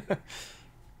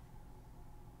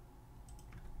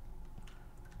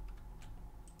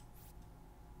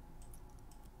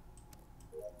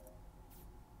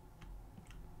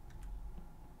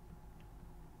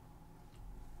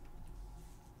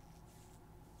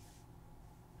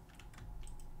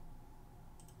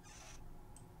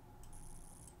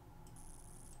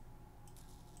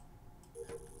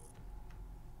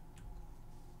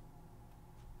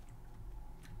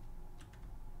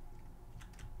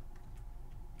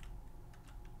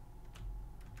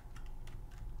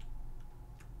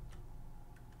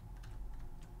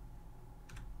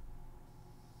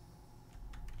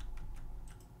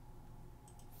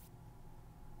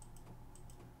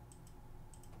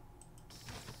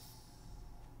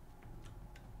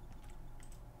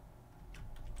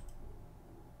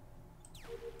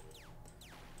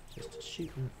 Just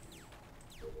shooting.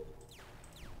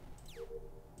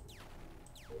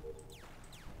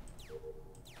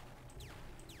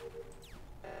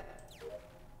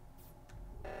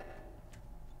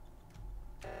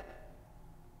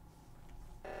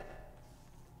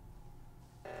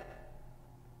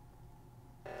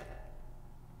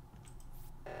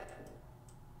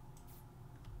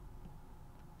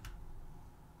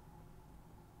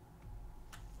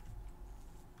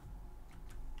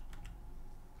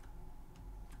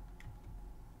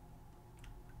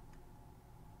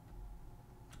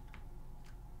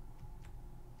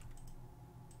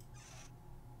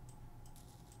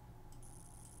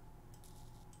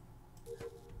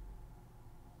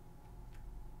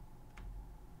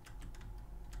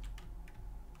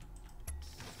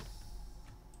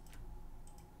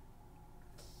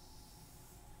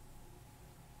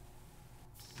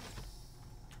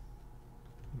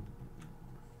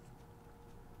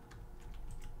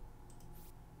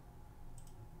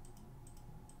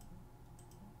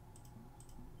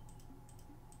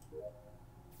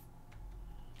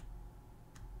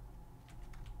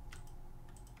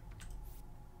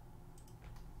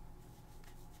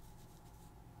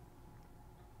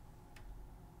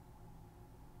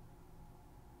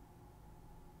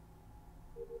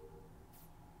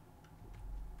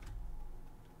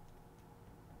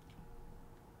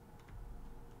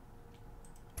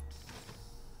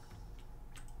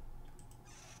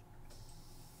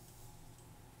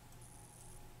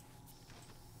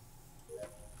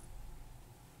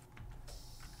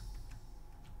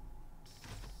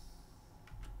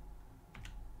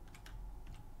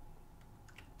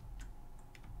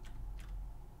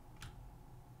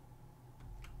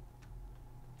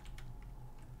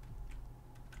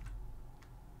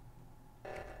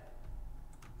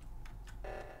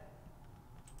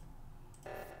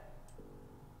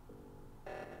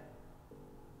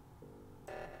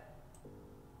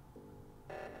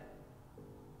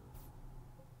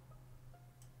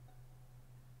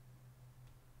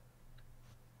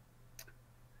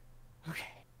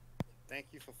 Thank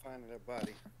you for finding that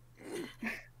body.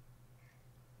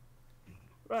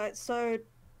 Right, so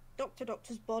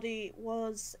Doctor's body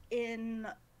was in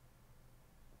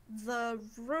the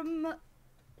room,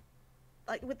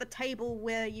 like with the table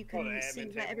where you Oh, the can admin see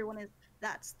where table? everyone is.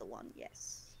 That's the one,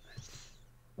 yes.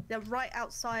 They're right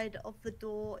outside of the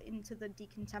door into the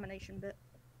decontamination bit.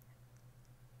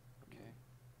 Okay.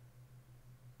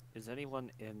 Is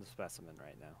anyone in the specimen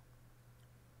right now?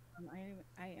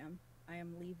 I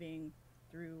am leaving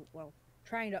through, well,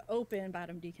 trying to open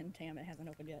bottom decontam. It hasn't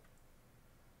opened yet.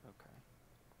 Okay.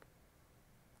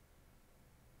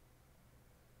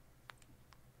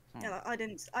 Yeah, I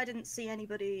didn't see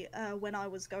anybody when I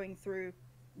was going through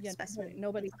Yeah, specimen.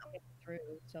 nobody's coming through,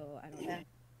 so I don't know.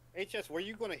 HS, were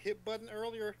you going to hit button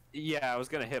earlier? Yeah, I was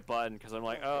gonna hit button because I'm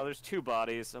like, oh, there's 2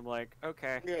 bodies. I'm like,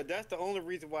 okay. Yeah, that's the only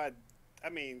reason why. I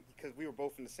mean, because we were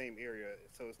both in the same area,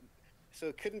 so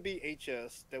it couldn't be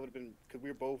HS. That would have been because we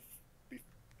were both.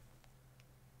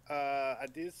 I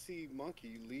did see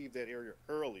Monkey leave that area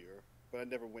earlier, but I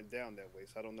never went down that way,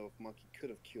 so I don't know if Monkey could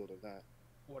have killed or not.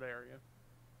 What area?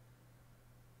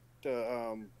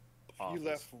 The you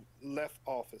Office. left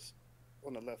office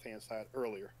on the left hand side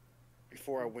earlier,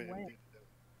 before I went. When?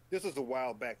 This was a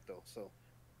while back though, so.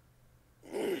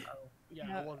 Yeah,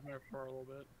 Yeah. I wasn't there for a little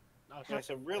bit. I was Yeah,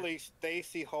 so really,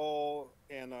 Stacy, Hall,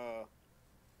 and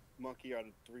Monkey are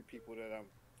the 3 people that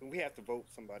we have to vote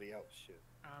somebody out. Shit.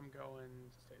 I'm going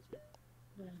Stacy.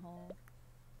 Then Hall.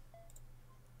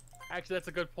 Actually, that's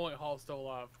a good point. Hall's still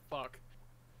alive. Fuck.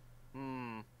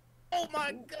 Hmm. Oh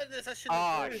my goodness! I should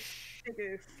Ah, have.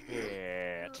 shit.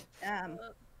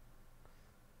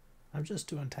 I'm just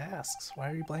doing tasks. Why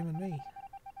are you blaming me?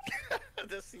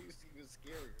 That seems even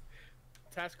scarier.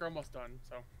 Task are almost done,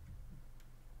 so.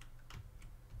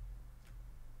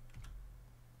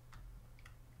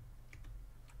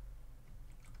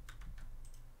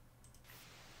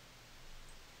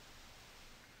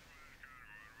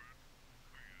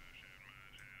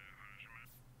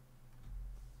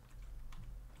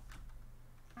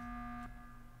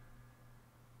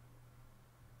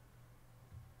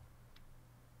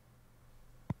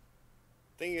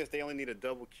 Thing is, they only need a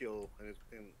double kill, and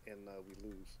we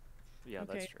lose. Yeah,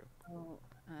 that's Okay. true. So,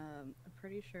 I'm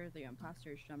pretty sure the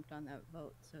imposters jumped on that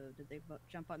vote. So did they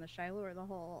jump on the Shiloh or the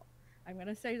Hall? I'm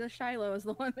gonna say the Shiloh is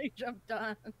the one they jumped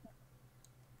on.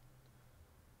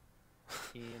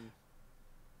 Ian.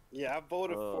 Yeah, I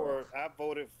voted Oh.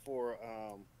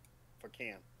 for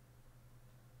Cam.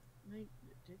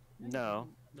 No.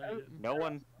 No, you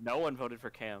didn't. No one voted for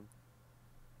Cam.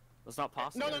 That's not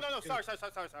possible. No. Sorry.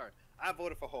 I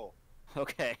voted for Hole.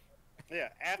 Okay. Yeah,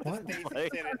 after What? Stacy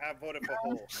Like- said it, I voted for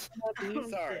Hole.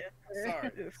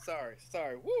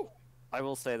 Sorry. Woo! I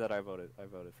will say that I voted for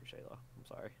Shayla. I'm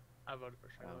sorry. I voted for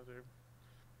Shiloh, too.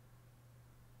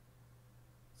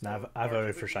 No, So, I voted Arthur, for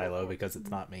did you vote Shiloh for- because it's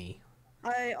not me.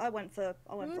 I went for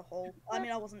Hall. I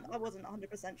mean, I wasn't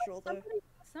 100% sure though.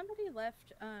 Somebody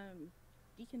left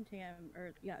decontam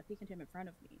in front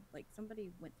of me. Like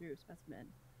somebody went through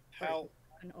specimen. but How?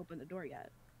 Hadn't opened the door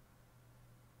yet.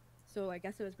 So I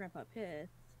guess it was Grandpa Pith.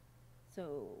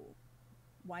 So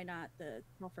why not the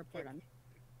self report on?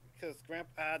 Because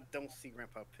I don't see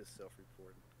Grandpa Piss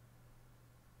self-reporting.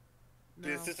 No.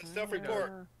 This is a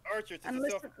self-report. Archer, this And is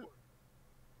listen- self-report.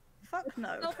 Fuck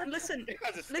no. And listen,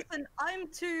 I just- listen.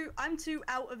 I'm too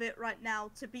out of it right now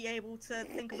to be able to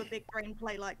think of a big brain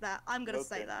play like that. I'm gonna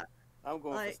say Okay. that. I'm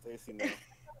going like- for Stacy now.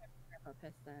 Grandpa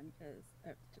Pith then, because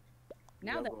Yeah,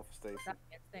 now I'm that going for Stacy. that's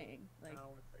his thing. Like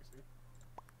No, it's Stacy.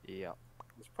 Yeah.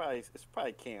 It's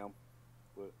probably Cam.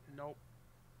 But Nope.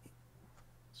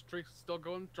 Streak's still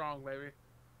going strong, baby.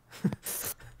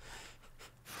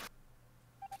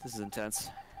 This is intense.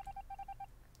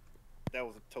 that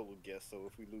was a total guess. So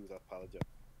if we lose, I apologize.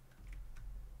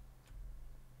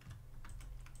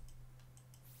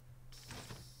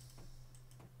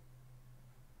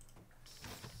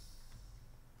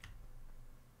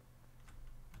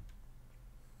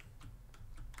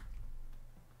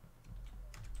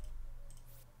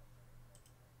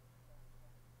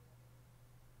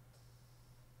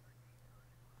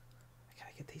 I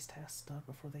gotta get these tasks done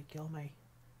before they kill me.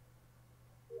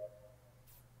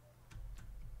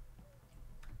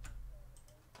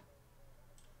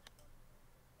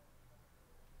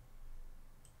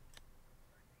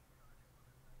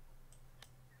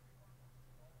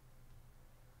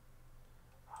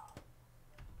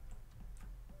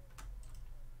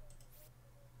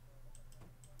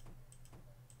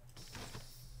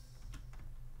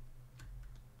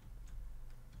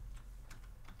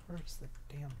 Where's the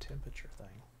damn temperature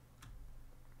thing?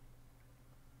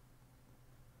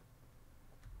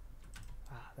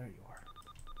 Ah, there you are.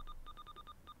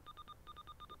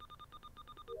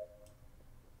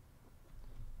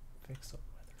 Pixel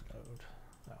weather node.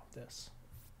 Oh, this.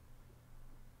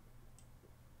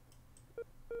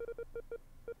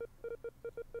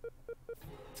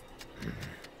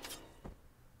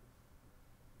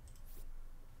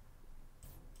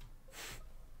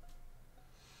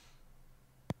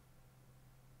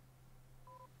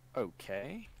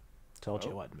 Okay. Told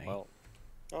you Oh, what, me. Well,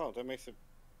 Oh, that makes it.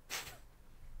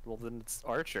 well then it's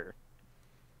Archer.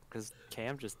 Because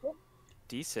Cam just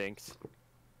desynced.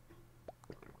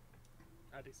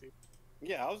 IDC.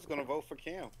 Yeah, I was gonna vote for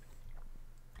Cam.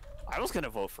 I was gonna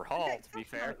vote for Hall, Okay, to be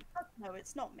fuck fair. No, fuck no,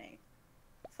 it's not me.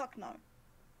 Fuck no.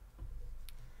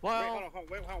 Wait, Well, hold on,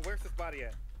 wait, hold on. Where's this body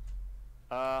at?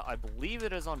 I believe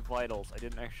it is on Vitals. I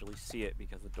didn't actually see it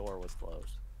because the door was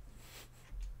closed.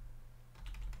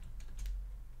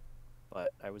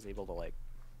 But I was able to, like...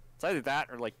 It's either that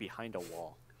or, like, behind a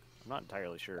wall. I'm not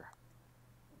entirely sure.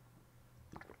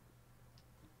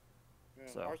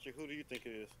 Yeah, So. Archie, who do you think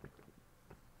it is?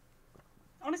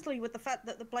 Honestly, with the fact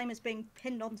that the blame is being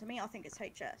pinned onto me, I think it's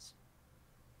HS.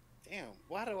 Damn,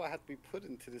 why do I have to be put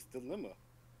into this dilemma?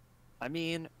 I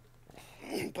mean,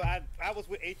 But I was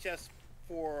with HS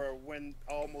for when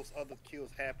almost other kills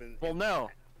happened. well, no.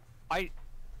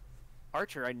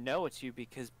 Archer, I know it's you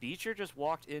because Beecher just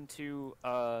walked into,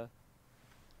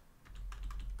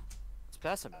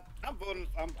 Specimen. I'm voting.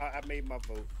 I made my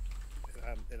vote.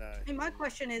 And I mean, my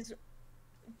question is,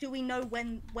 do we know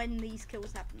when these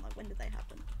kills happen? Like, when did they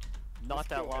happen? Not Let's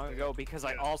that go long ahead. ago because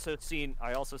I Yeah. also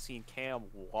seen Cam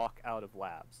walk out of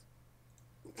labs.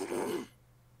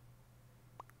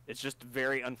 It's just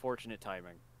very unfortunate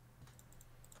timing.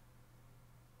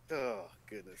 Oh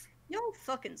goodness, Y'all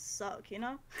fucking suck, you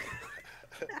know?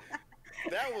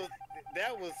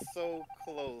 that was so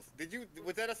close.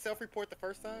 Was that a self-report the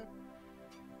first time?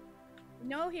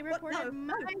 No, he What? reported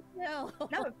No, my kill.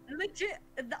 No, legit.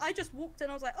 I just walked in.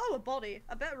 I was like, oh, a body.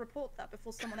 I better report that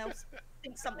before someone else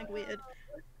thinks something weird.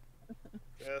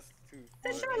 That's too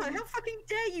Then funny. Charlotte, how fucking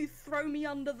dare you throw me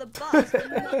under the bus for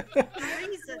no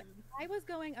reason? I was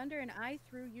going under and I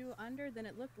threw you under, then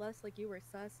it looked less like you were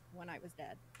sus when I was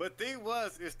dead. But thing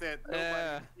is that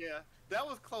nobody, yeah, that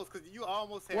was close because you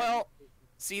almost had. Well,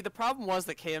 see, the problem was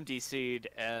that Cam DC'd,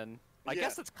 and I Yeah.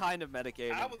 guess it's kind of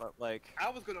metagaming, I was- but like...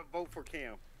 I was gonna vote for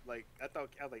Cam. Like I was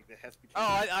like, that has to be.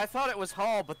 Oh, Cam. I thought it was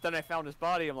Hall, but then I found his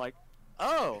body, I'm like,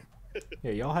 oh!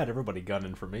 Yeah, y'all had everybody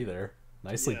gunning for me there.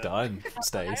 Nicely Yeah. done,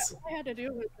 Stace. All I had to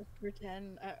do was just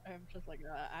pretend. I'm just like,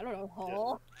 I don't know,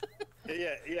 Hall.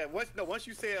 Yeah. Once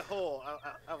you said whole,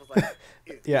 I was like,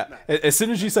 it's Yeah, not. as soon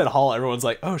as you said Hall, everyone's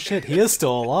like, oh shit, he is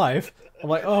still alive. I'm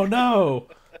like, oh no.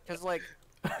 Because, like,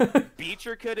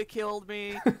 Beecher could have killed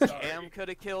me, Cam could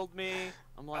have killed me.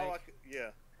 I'm like, Oh, yeah.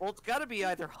 well, it's gotta be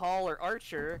either Hall or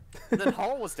Archer. And then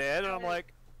Hall was dead, and I'm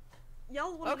like,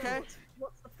 Y'all want to Okay. know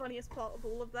what's the funniest part of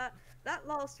all of that? That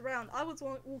last round, I was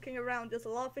walking around just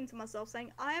laughing to myself,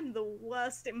 saying, I am the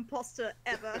worst imposter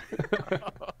ever.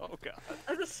 oh god.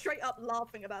 I was just straight up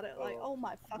laughing about it, like, oh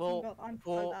my fucking Well, god, I'm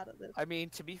so well, bad at this. I mean,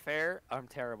 to be fair, I'm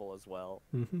terrible as well.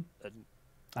 hmm And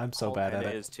I'm so Hall bad at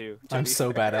kinda it. is too. to I'm be so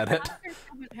fair. bad at it. I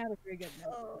haven't had a very good night.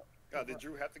 Oh, Oh, did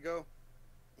Drew have to go?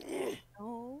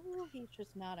 No, he's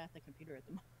just not at the computer at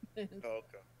the moment. Oh,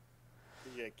 okay.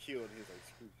 He got killed. He was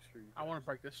like, screw you. I want to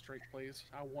break this streak, please.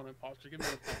 I want imposter. Give me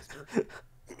an imposter.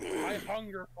 I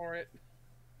hunger for it.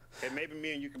 Hey, maybe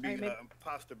me and you can be Alright, maybe-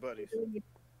 imposter buddies.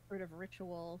 Sort of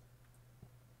ritual.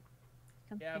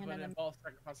 Come Yeah, stand but in it a- involves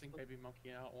sacrificing baby monkey,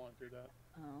 and I don't want to do that.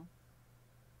 Oh.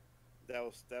 That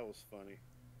was funny.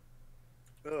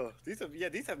 Ugh,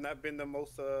 these have not been the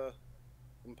most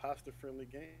imposter friendly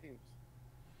games.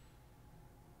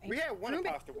 We had one Roommate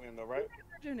imposter win though, right?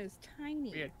 version is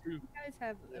tiny. We had two. You guys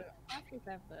have the imposters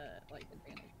have the like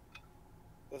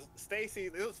advantage. Stacy,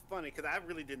 it was funny because I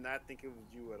really did not think it was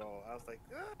you at all. I was like,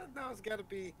 no, it's got to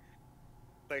be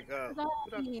like It was all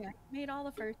what I- me. I made all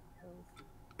the first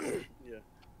kills. yeah.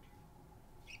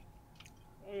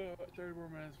 Oh, 30 more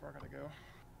minutes before I gotta go.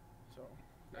 So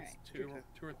that's Alright.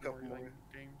 two or Couple three more. like,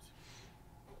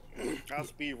 games. I'll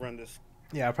speed run this.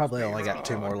 Yeah, I probably only got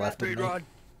 2 more left in me.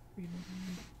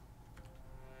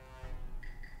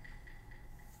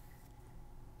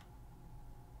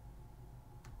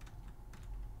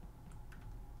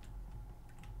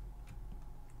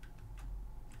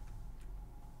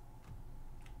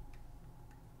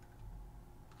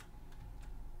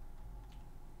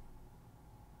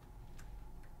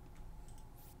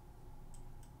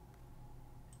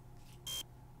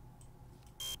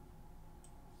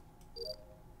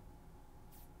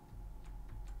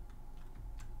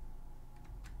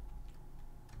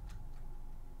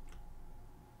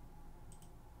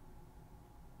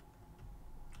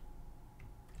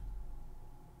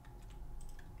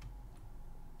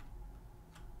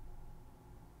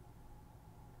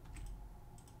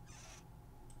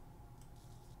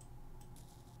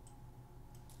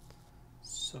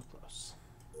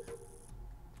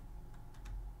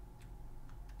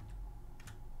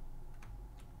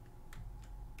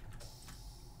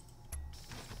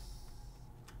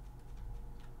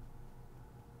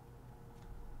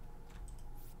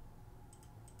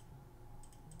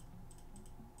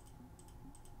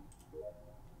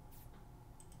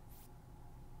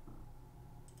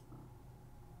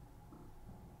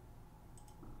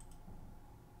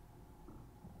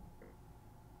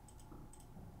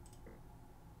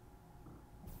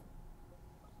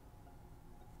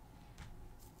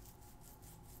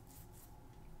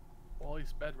 Well, at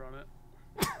least bed run it.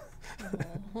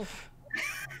 Oh.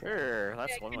 Sure,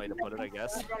 that's one way to put it, I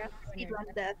guess.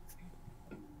 Speedrun death.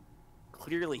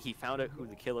 Clearly, he found out who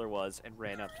the killer was and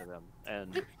ran up to them.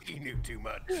 And He knew too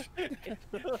much.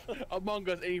 Among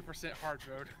Us 80% hard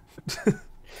mode. So,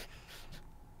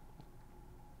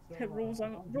 Rules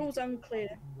unclear.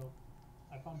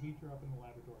 I found Beecher up in the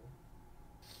laboratory.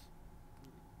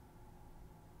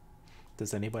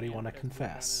 Does anybody want to Yeah,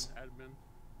 confess? admin.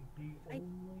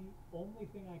 The only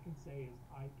thing I can say is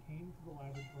I came to the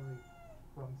laboratory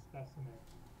from Specimen,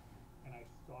 and I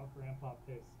saw Grandpa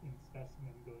Piss in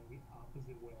Specimen going the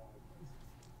opposite way I was.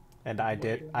 And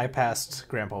I passed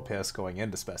Grandpa Piss going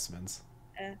into specimens.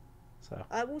 Yeah. So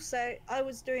I will say I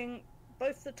was doing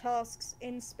both the tasks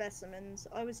in Specimens.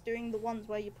 I was doing the ones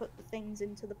where you put the things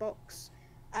into the box,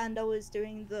 and I was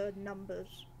doing the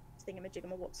numbers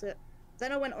thingamajigama, what's it?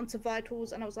 Then I went on to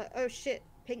Vitals, and I was like, oh shit,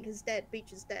 Pink is dead,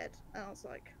 Beach is dead. And I was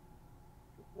like,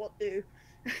 what do?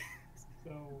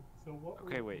 So what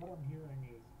Okay, wait. what I'm hearing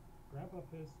is Grandpa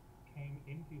Piss came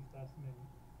into Specimen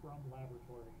from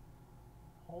laboratory.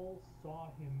 Paul saw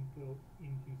him go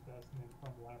into Specimen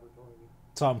from laboratory.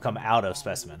 saw him come out of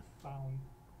specimen Found.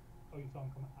 Oh, you saw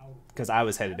him come out. because I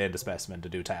was headed into specimen to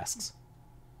do tasks.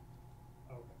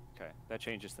 Okay. okay, that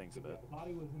changes things a So, yeah, bit. the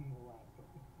body was in the laboratory.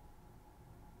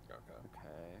 Okay.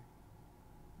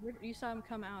 Okay. You saw him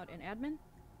come out in admin?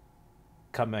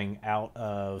 Coming out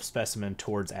of specimen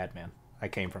towards admin. I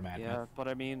came from admin. Yeah, but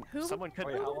I mean, Who someone could.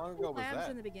 Wait, how long ago was labs that?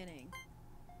 in the beginning?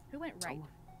 Who went right? Someone-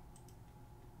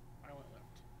 I went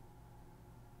left.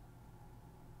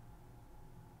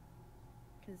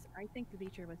 Because I think the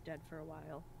Beecher was dead for a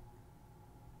while.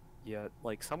 Yeah,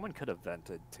 like someone could have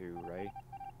vented too, right?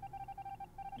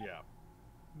 Yeah.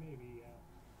 Maybe, yeah.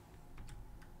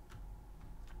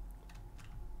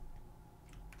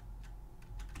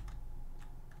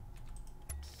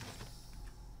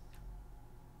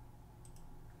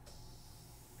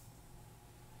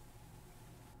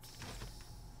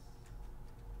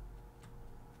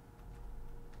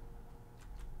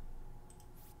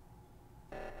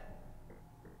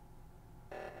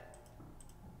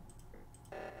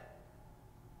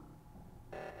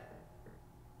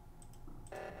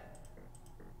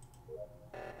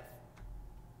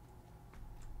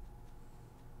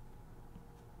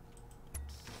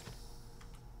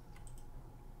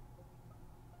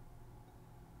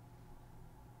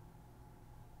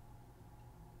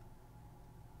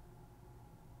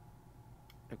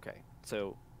 Okay,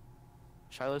 so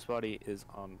Shiloh's body is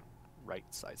on right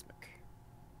seismic.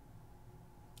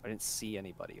 I didn't see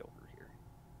anybody over here.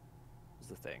 Is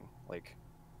the thing. Like,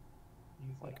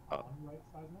 You said Like, on right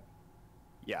seismic?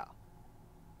 yeah,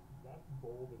 That's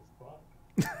bold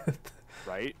as fuck.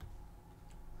 right?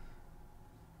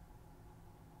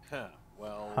 Huh.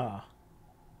 Well, Huh.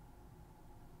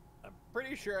 I'm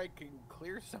pretty sure I can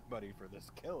clear somebody for this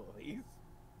kill, at least.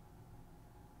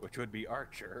 Which would be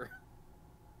Archer.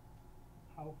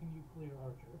 How can you clear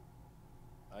Archer?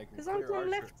 I can Because I was clear on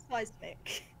Archer. left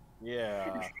seismic.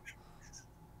 Yeah.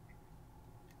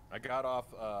 I got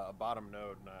off a bottom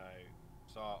node and I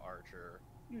saw Archer.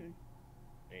 Hmm.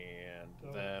 And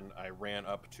So- then I ran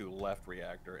up to left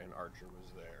reactor and Archer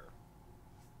was there.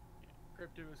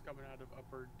 Crypto was coming out of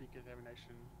upper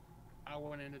decontamination. I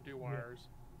went in to do wires.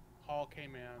 Hall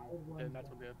came in, and that's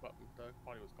what the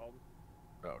body was called.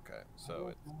 Okay, I so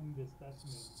was it's going to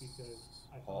Specimen because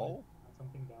I Hall? found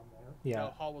something down there. Yeah. No,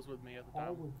 Hall was with me at the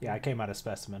Hall time. was Yeah, I came out of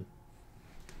specimen.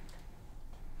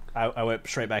 I went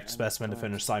straight back to specimen to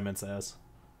finish Simon Says.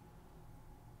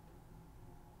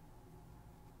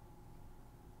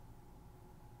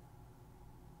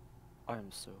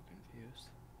 I'm so confused.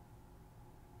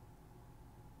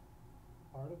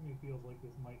 Part of me feels like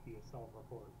this might be a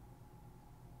self-report.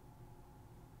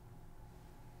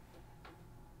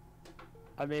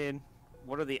 I mean,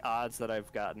 what are the odds that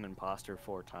I've gotten imposter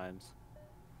 4 times?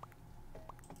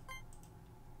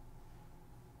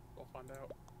 We'll find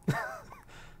out.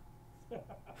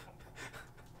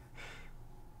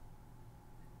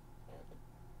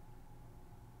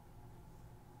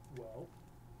 Well,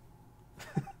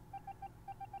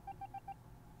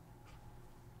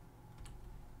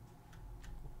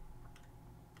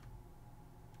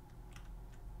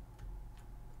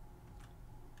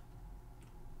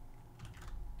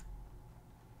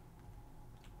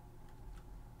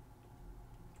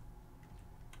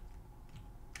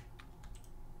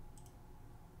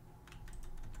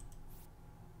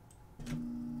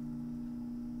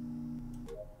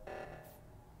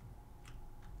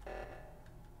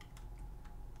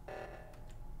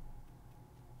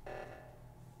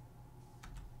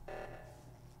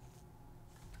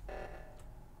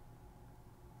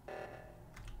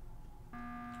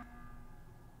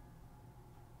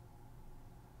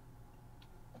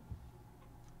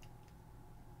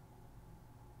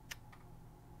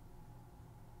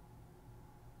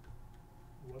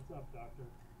 What's up, Doctor?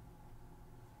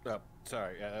 Oh,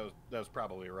 sorry. Yeah, that was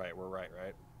probably right. We're right?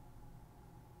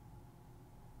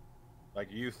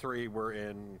 Like, you three were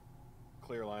in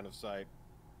clear line of sight,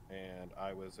 and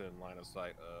I was in line of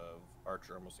sight of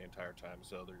Archer almost the entire time,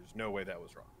 so there's no way that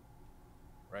was wrong.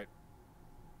 Right?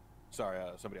 Sorry,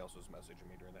 somebody else was messaging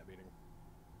me during that meeting.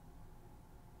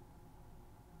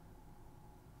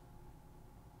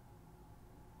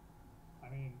 I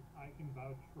mean, I can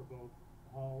vouch for both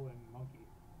Hall and Monkey.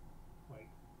 Like,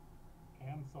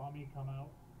 Cam saw me come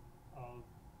out of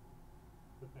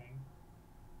the thing.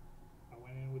 I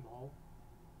went in with Hall.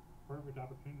 Perfect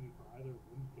opportunity for either of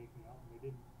them to take me out, and they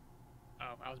didn't.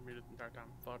 Oh, I was muted the entire time.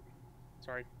 Fuck.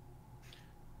 Sorry.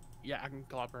 Yeah, I can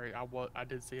collaborate. I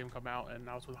did see him come out, and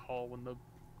I was with Hall when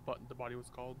the body was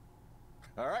called.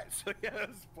 All right, so yeah,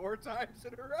 that's 4 times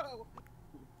in a row.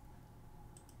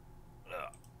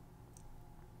 Ugh.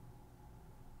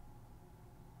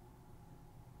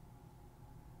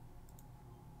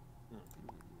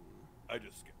 I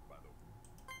just skipped, by the way.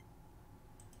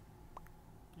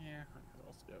 Yeah, I guess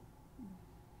I'll skip.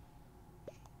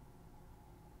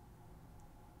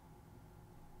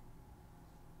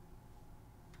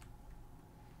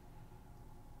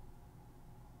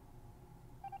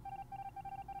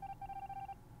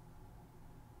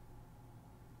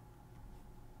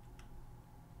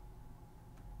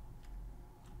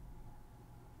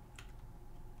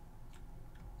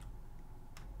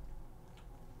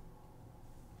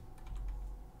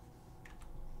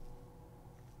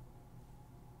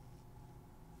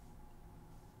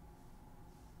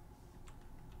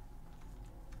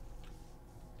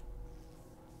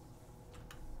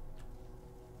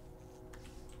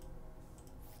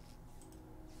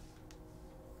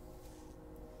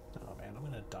 Oh man, I'm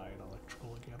gonna die in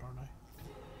electrical again, aren't I?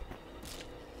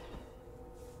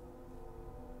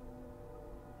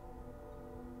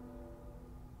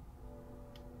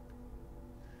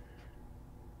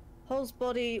 Hall's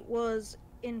body was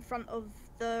in front of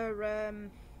the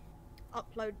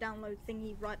upload download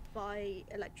thingy right by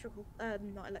electrical,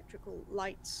 not electrical,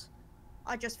 lights.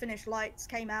 I just finished lights,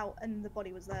 came out, and the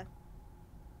body was there.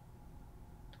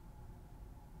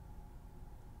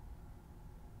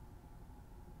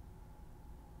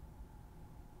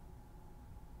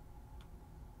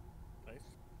 Nice.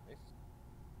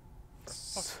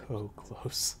 So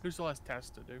close. Who's the last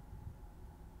task to do?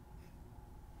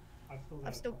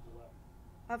 I've still got a couple left.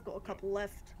 I've got a couple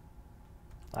left.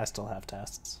 I still have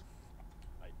tests.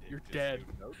 I did You're just dead. do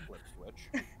no flip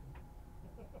switch.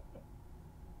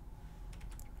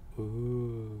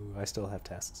 Ooh, I still have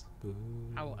tests. Ooh.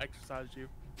 I will exercise you.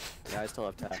 Yeah, I still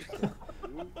have tasks.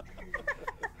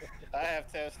 I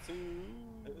have tests too.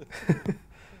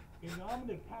 You know, I'm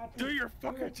gonna catch Do it. your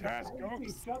fucking task, Quincy,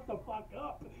 Ghost. Shut the fuck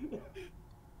up.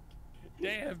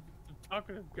 Damn, I'm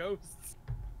talking to ghosts.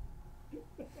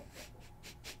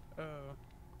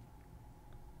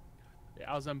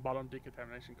 Yeah, I was in bottom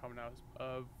decontamination coming out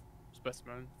of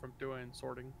specimen from doing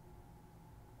sorting.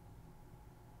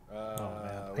 Oh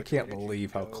man, I which can't one did you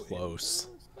believe how go into close.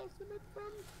 specimen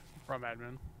From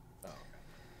admin. Oh, okay.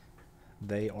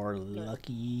 They are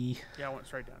lucky. Yeah, I went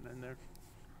straight down in there.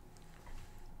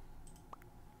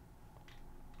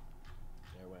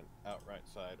 I went out right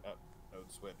side, up,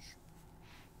 node switch.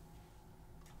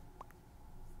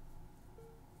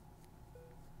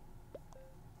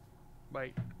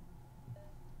 Wait.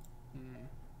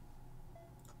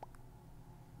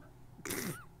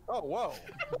 Oh, whoa!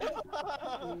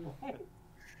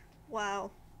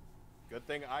 Wow. Good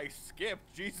thing I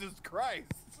skipped, Jesus Christ!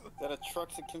 Is that a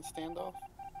Truxican standoff?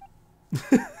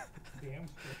 Damn straight.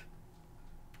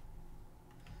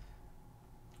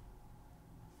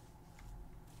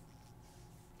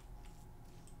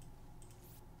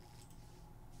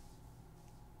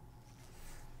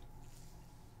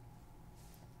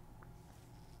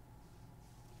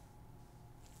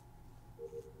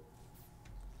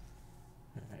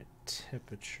 Alright,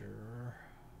 temperature.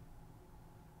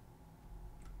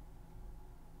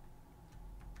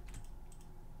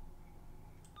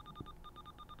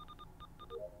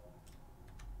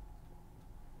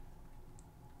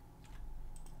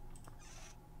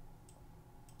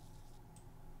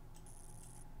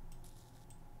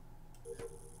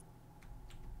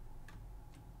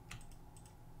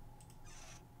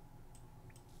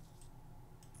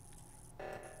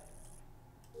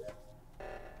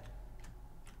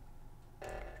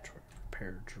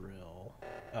 Repair drill.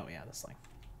 Oh yeah, this thing.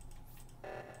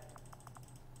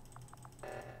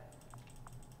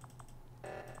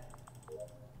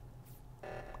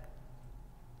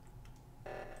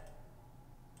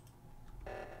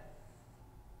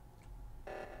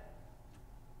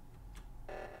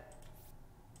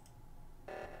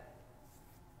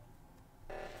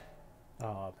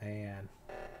 Oh man.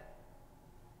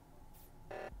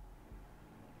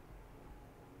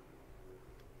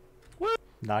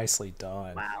 Nicely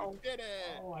done. Wow. Did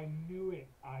it! Oh, I knew it.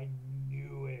 I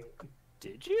knew it.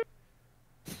 Did you?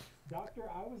 Doctor,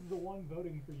 I was the one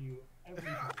voting for you every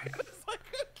time. It's like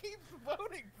it keeps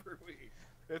voting for me.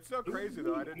 It's so crazy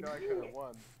though. I didn't know I could have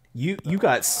won. You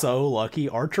got so lucky.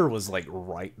 Archer was like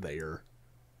right there.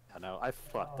 I know. I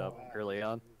fucked up Oh, wow. early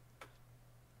on.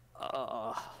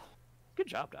 Good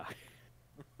job, Doc.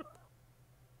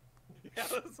 Yeah,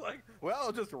 it's like, well,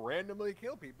 I'll just randomly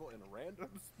kill people in random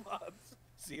spots.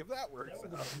 See if that works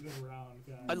That was out. a good round,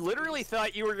 guys. I literally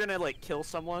thought you were gonna like kill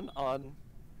someone on.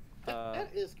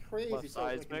 That is crazy. left So,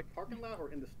 like, in the seismic. parking lot or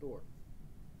in the store?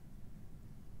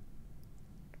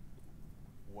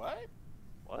 What?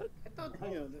 What? I thought,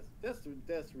 you know,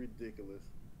 that's ridiculous.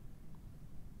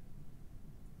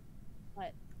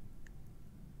 What?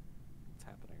 What's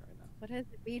happening right now? What is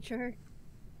it, Beecher?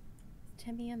 Is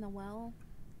Timmy in the well?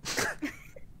 Is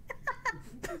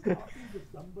he just talking to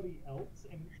somebody else?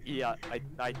 And Yeah,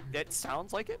 it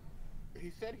sounds like it.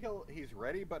 He said he's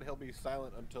ready, but he'll be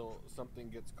silent until something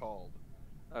gets called.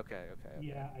 Okay.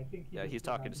 Yeah, I think. Yeah, just he's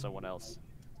talking to forgot someone mute else,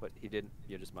 Mike. but he didn't.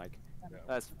 You just Mike. Yeah.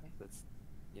 That's Okay.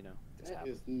 you know. This That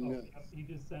happens. is Oh, nuts. yep, he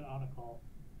just said on a call.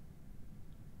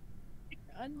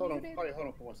 Hold on, Unmuted? hold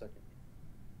on for 1 second.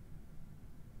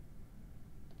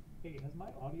 Hey, has my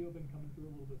audio been coming through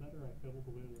a little bit better? I fiddled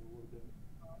with it a little bit.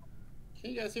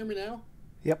 Can you guys hear me now?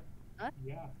 Yep.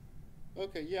 Yeah.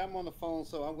 Okay, yeah, I'm on the phone,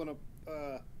 so I'm gonna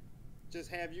just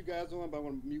have you guys on, but I'm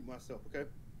gonna mute myself. Okay.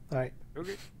 All right.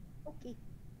 Okay. Okay.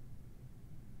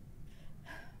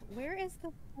 Where is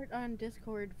the part on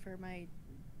Discord for my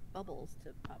bubbles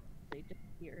to pop? They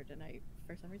disappeared, and I,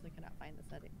 for some reason, cannot find the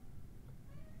setting.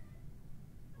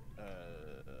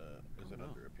 Is it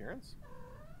under appearance?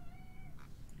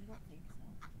 I don't think so.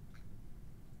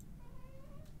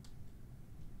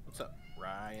 What's up,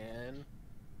 Ryan?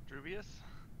 Druvius?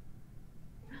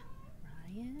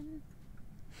 Ryan?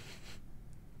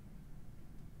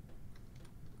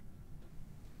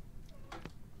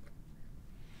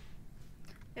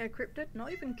 Yeah, Cryptid,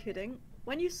 not even kidding.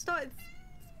 When you started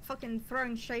fucking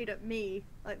throwing shade at me,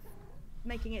 like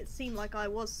making it seem like I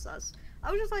was sus,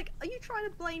 I was just like, are you trying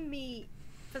to blame me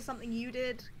for something you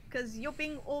did? Because you're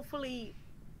being awfully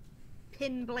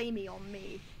pin blamey on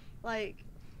me. Like,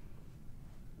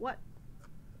 what?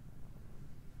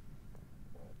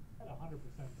 That 100%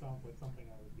 sounds like something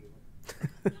I would do.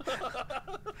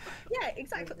 Yeah,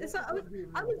 exactly. So I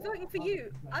was voting for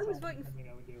you. I was voting. Something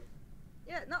I would do.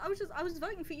 Yeah, no, I was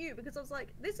voting for you because I was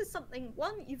like, this is something,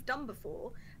 one, you've done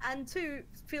before, and two,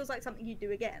 feels like something you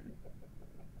do again.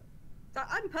 So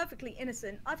I'm perfectly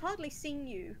innocent. I've hardly seen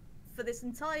you for this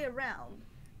entire round,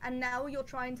 and now you're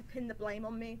trying to pin the blame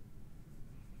on me.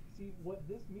 See, what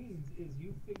this means is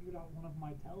you figured out one of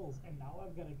my tells, and now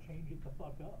I've got to change it the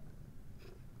fuck up.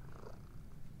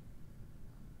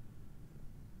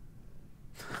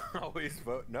 Always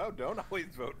vote. No, don't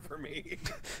always vote for me.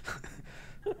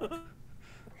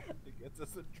 It gets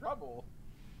us in trouble.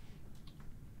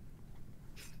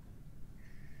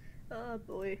 Oh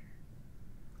boy.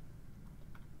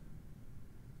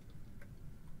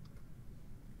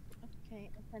 Okay,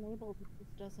 if enabled, it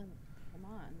just doesn't come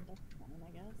on. That's fine,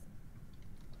 I guess.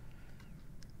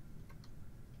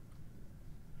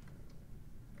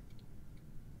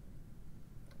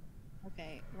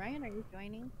 Okay, Ryan, are you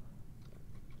joining?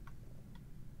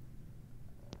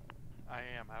 I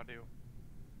am. How do?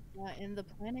 In the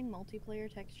planning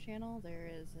multiplayer text channel, there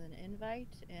is an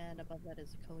invite, and above that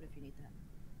is a code if you need that.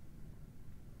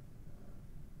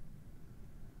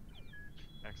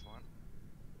 Excellent.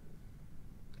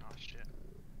 Oh shit.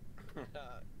 Good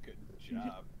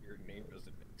job. Your name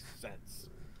doesn't make sense.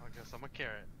 I guess I'm a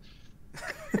carrot.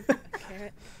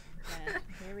 Carrot. And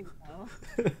here we go.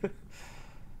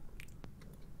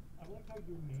 I like how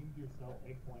you named yourself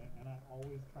Eggplant, and I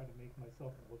always try to make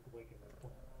myself look like an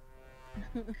eggplant.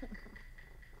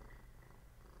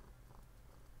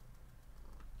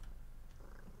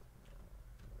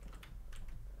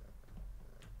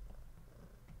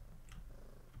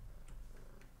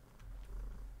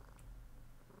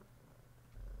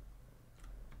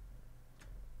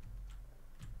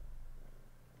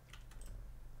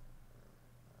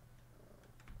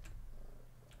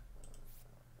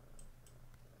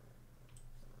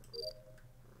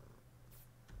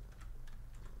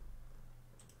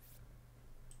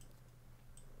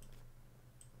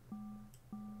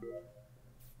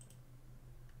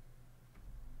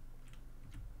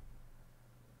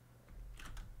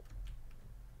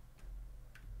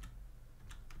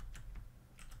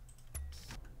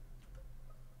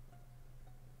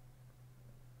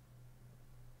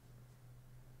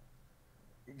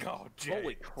 Oh, Jay.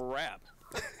 Holy crap.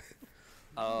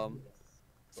 So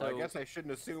So I guess I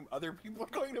shouldn't assume other people are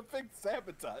going to fix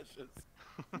sabotages.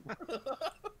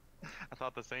 I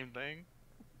thought the same thing.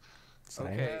 Same.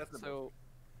 okay, Yeah, so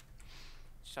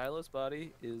Shiloh's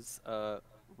body is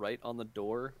right on the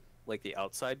door, like the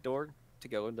outside door to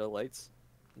go into lights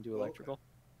and do Okay. electrical.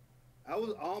 I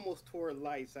was almost toward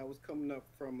lights. I was coming up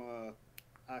from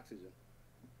oxygen.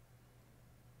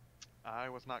 I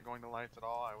was not going to lights at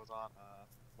all. I was on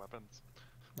weapons.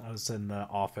 I was in the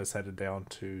office headed down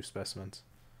to specimens.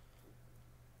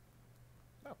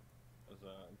 It was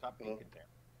in top Oh. beacon there.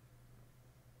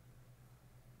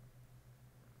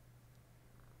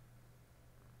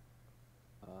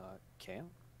 Cam?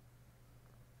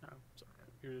 Oh, sorry.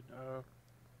 Muted.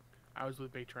 I was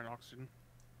with Beta and Oxygen.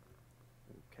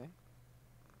 Okay.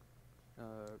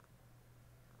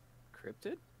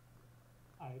 Cryptid?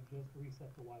 I just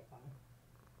reset the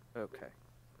Wi-Fi. Okay.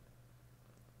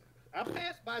 I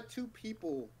passed by two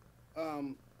people.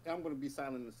 I'm going to be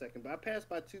silent in a second, but I passed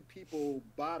by two people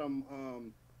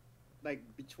bottom, like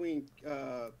between.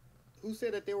 Who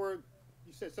said that they were?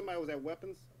 You said somebody was at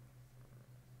weapons,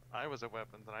 I was at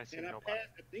weapons and I see and I nobody. passed.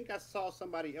 I think I saw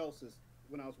somebody else's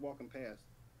when I was walking past.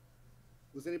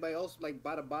 Was anybody else like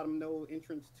by the bottom no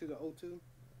entrance to the O2?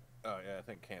 Oh yeah, I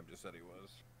think Cam just said he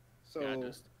was. So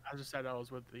Yeah, I just said I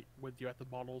was with you at the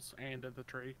bottles and at the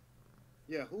tree.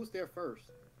 yeah, who's there first?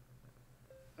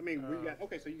 I mean, we got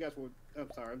okay. So you guys were.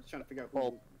 I'm sorry. I'm just trying to figure out. Who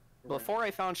Well, were before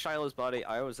I found Shiloh's body,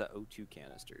 I was at O2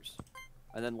 canisters.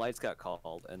 And then lights got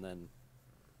called, and then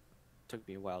took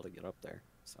me a while to get up there.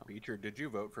 So Beecher, did you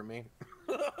vote for me?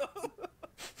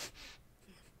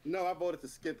 No, I voted to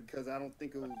skip because I don't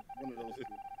think it was one of those two.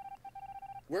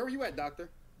 Where were you at, Doctor?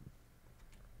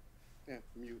 Yeah,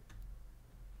 mute.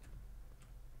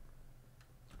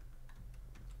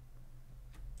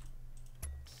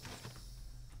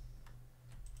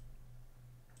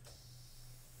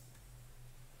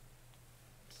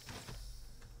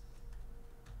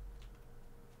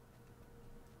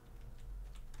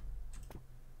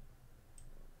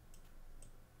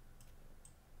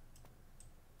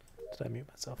 Did I mute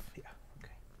myself? Yeah.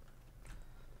 Okay.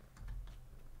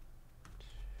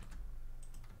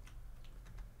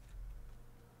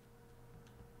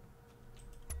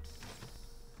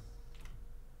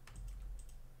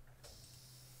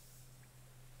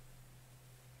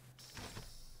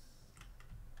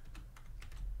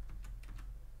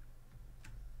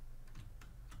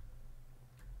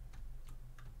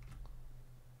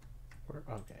 Where?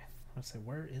 Okay. Let's say,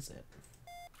 where is it?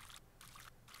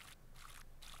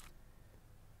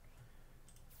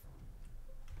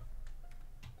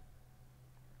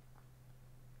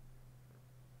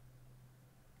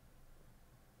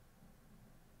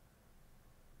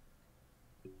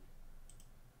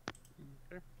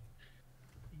 Okay.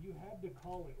 You had to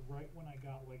call it right when I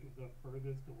got like the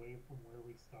furthest away from where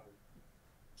we started.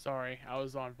 Sorry, I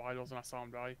was on vitals and I saw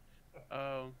him die.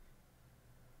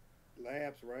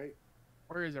 Labs, right?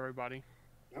 Where is everybody?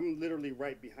 I'm literally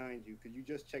right behind you because you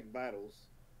just checked vitals.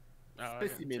 Oh, I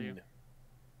didn't see you. Specimen.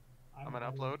 I'm gonna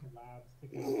heading upload. to labs to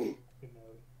get the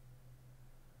node.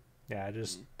 Yeah, I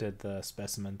just did the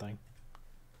specimen thing.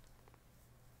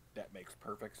 That makes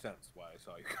perfect sense. Why I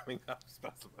saw you coming up,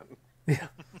 specimen. Yeah.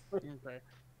 Okay.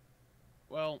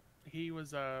 Well, he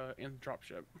was in the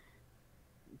dropship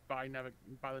by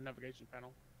the navigation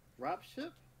panel.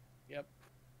 Dropship? Yep.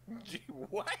 Gee,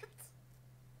 what?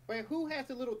 Wait, who has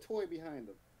the little toy behind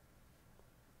him?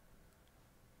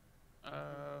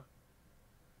 I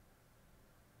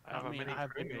have a mini have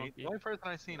crewmate. Monkey. The only person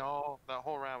I seen all that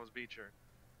whole round was Beecher.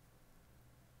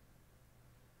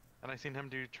 And I seen him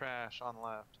do trash on the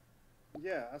left.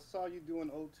 Yeah, I saw you doing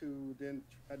O2, then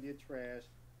I did trash,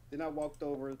 then I walked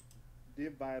over,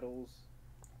 did vitals.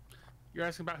 You're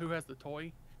asking about who has the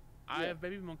toy? I Yeah. have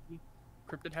Baby Monkey.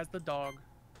 Cryptid has the dog.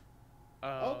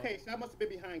 Okay, so I must have been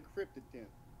behind Cryptid then.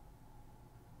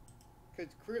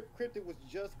 Because Cryptid was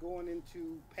just going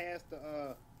into past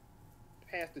the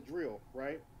drill,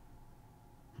 right?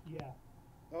 Yeah.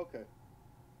 Okay.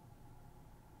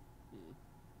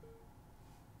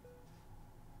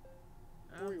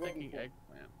 Who are I'm you voting thinking for?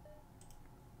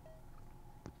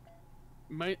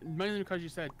 eggplant. Mainly because you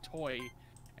said toy,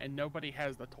 and nobody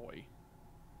has the toy.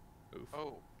 Oof.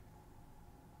 Oh,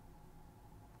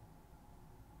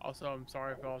 Also, I'm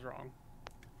sorry if I was wrong.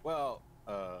 Well,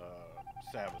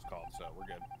 Sav was called, so we're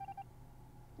good.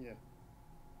 Yeah.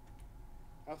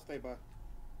 I'll stay by.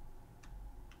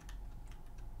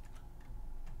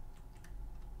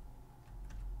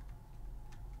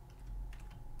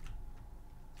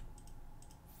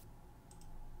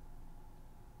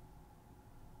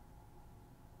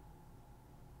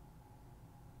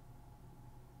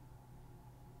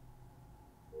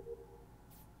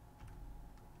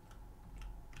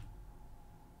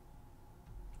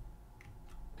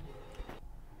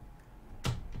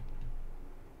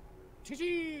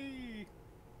 GG!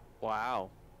 Wow.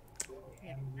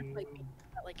 Yeah, And it's like, you-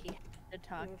 felt like he had to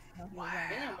talk. Oof. so he went.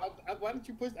 Damn, why didn't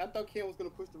you push? I thought Cam was gonna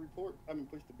push the report. I mean,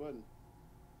 push the button.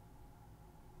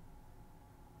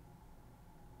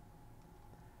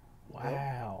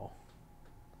 Wow.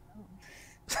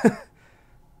 Oh.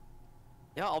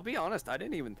 Yeah, I'll be honest. I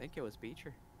didn't even think it was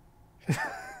Beecher.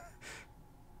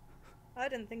 I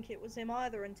didn't think it was him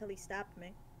either until he stabbed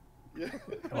me. Yeah.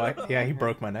 Well, yeah, he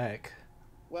broke my neck.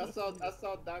 Well, I saw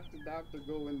Doctor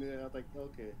go in there. I was like,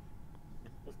 okay,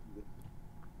 let's do this.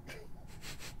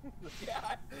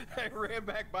 Yeah, I ran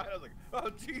back by it. I was like, oh,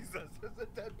 Jesus, there's a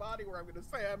dead body where I'm going to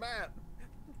say I'm at.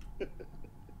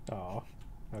 Oh.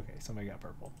 Okay, somebody got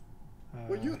purple.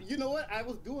 Well, you know what? I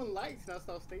was doing lights and I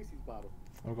saw Stacy's bottle.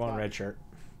 I'm going red shirt.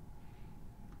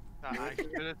 I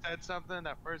should have said something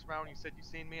that first round you said you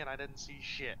seen me and I didn't see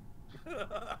shit. That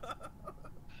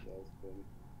was funny.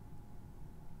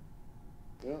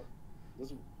 Well,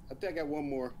 I think I got one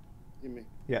more. Give me.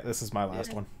 Yeah, this is my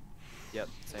last one. Yep,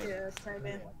 same. Yeah, same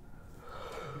here.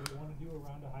 Do you want to do a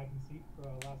round of hide and seek for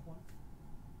our last one?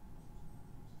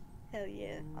 Hell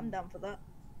yeah, I'm down for that.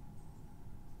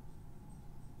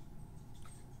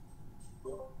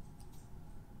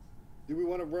 Do we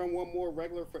want to run one more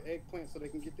regular for eggplant so they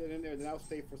can get that in there? Then I'll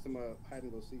stay for some hide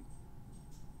and go seek.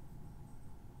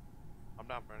 I'm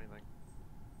down for anything.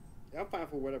 Yeah, I'm fine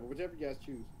for whatever, whichever you guys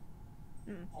choose.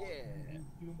 Can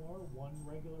you do more? One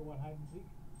regular, one hide and seek?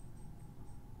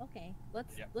 Okay,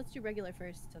 let's Yep. let's do regular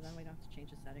first, so then we don't have to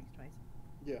change the settings twice.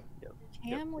 Yeah. Yep.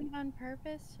 Cam leave on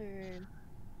purpose, or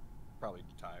Probably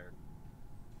tired.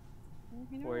 he Or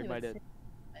he normally would might have. say-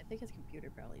 I think his computer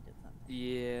probably did something.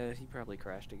 Yeah, he probably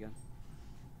crashed again.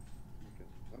 Okay.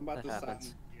 I'm about That to happens.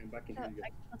 sign in, but I can So, hear you.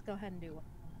 let's go ahead and do one.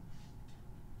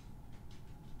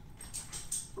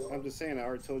 I'm just saying, I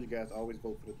already told you guys, always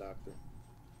vote for the doctor.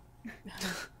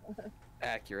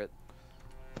 Accurate.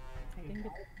 I think it-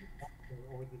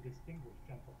 Or the distinguished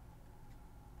gentleman?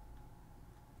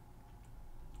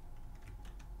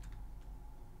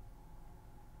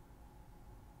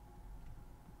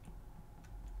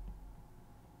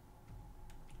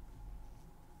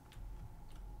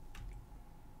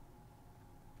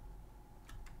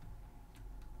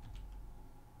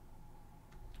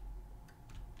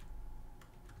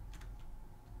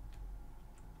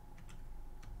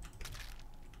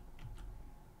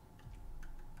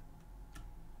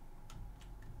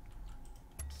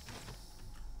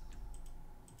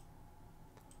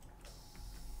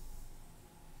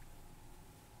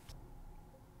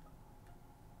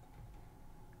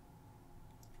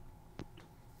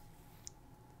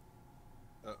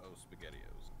 Uh-oh,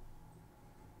 SpaghettiOs.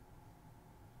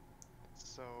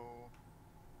 So,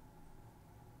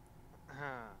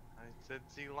 I did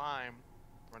see Lime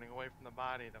running away from the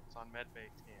body that was on medbay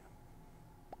scan.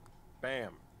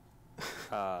 Bam.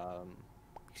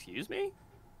 Excuse me?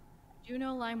 Do you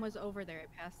know Lime was over there?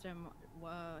 I passed him.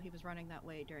 He was running that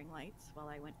way during lights while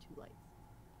I went to lights.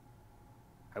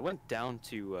 I went down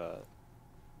to the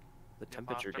You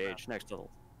temperature foster gauge next to the.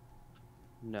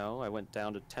 No, I went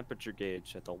down to temperature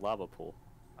gauge at the lava pool.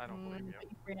 I don't believe you.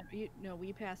 But no,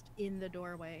 we passed in the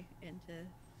doorway into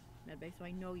medbay, so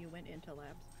I know you went into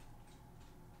labs.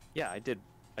 Yeah, I did.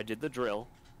 I did the drill,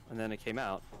 and then I came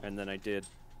out, and then I did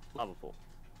lava pool.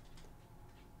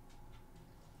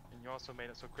 And you also made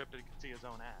it so Cryptid could see his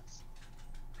own ass.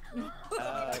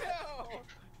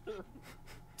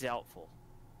 Doubtful.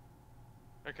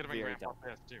 It could have been Very Grandpa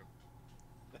pissed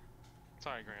too.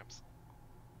 Sorry, Gramps.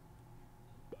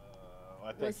 I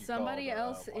think Was you somebody called,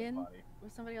 else White in? Body.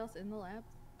 Was somebody else in the labs?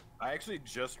 I actually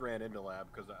just ran into lab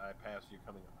because I passed you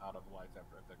coming out of lights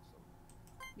after I fixed them.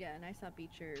 Yeah, and I saw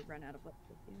Beecher run out of lights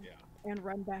with you. Yeah. And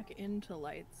run back into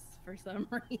lights for some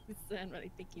reason, but I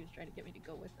think he was trying to get me to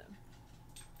go with him.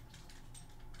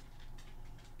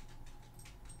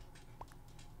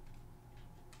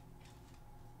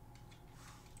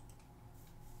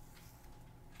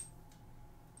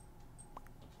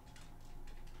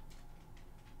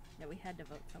 Yeah, we had to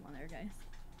vote someone there, guys.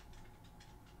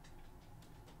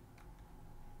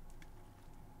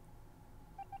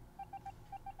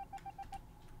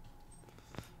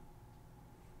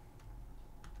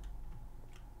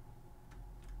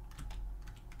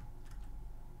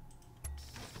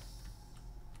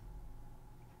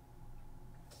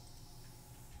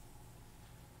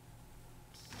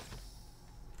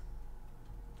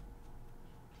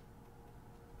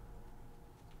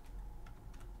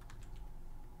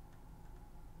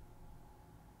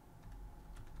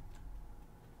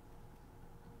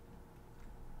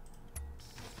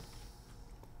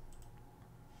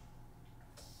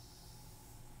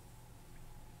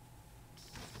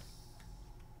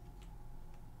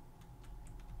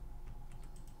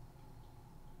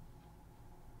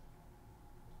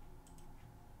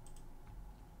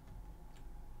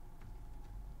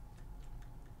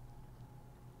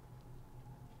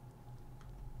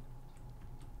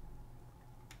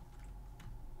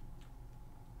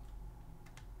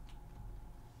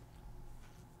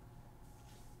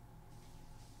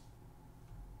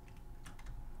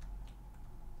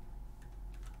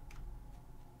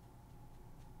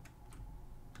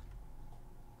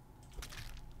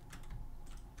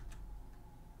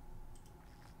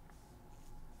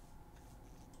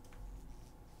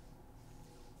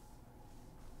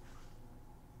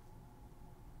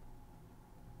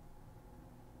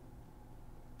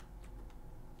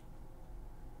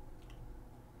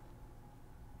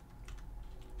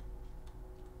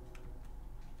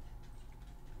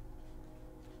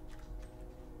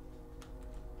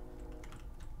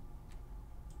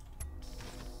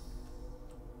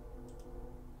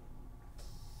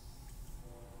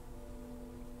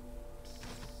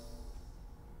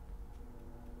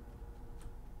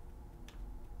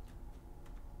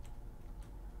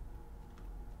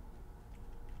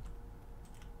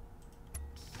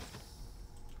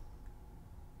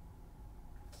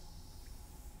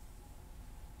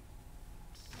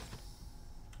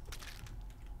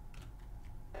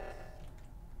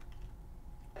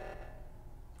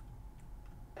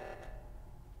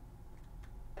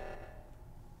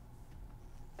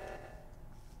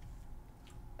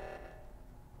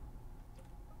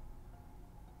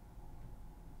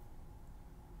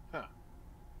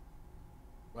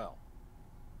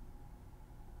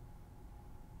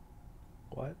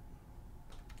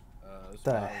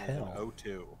 the model is hell? an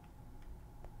O2.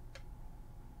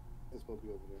 It's supposed to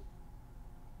be over there.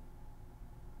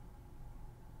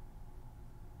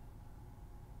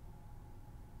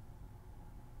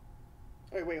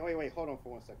 Wait. Hold on for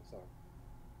 1 second. Sorry.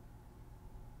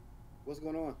 What's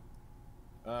going on?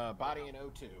 Body in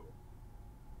O2.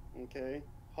 Okay.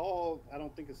 Hall, I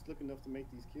don't think it's slick enough to make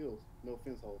these kills. No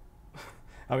offense, Hall.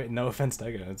 I mean, no offense,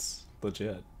 Dega, it's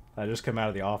legit. I just come out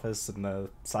of the office and the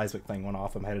seismic thing went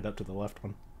off. I'm headed up to the left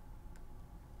one.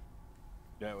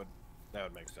 That would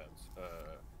make sense.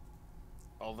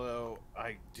 Although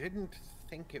I didn't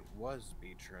think it was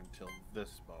Beecher until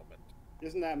this moment.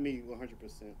 It's not me 100%.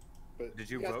 But Did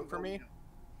you guys vote can for me?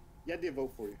 Yeah, I did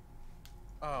vote for you.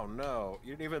 Oh no,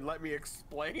 you didn't even let me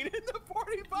explain in the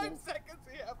 45 seconds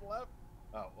we have left.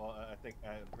 Oh, well, I'm pretty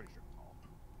sure it's Hall.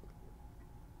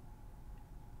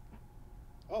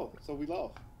 Oh, so we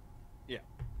lost. Yeah.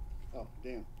 Oh,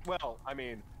 damn. Well, I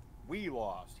mean, we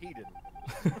lost. He didn't.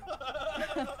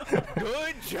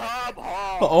 Good job,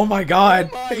 Hall. Oh my god!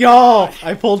 Oh my Y'all! gosh.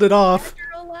 I pulled it off!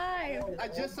 You're alive. I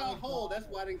just saw Hall. That's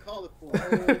why I didn't call it for.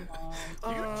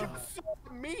 You just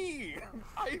saw me.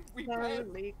 Holy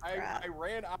crap. I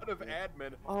ran out of admin.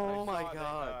 and Oh I my saw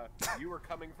God. That, you were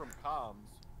coming from comms,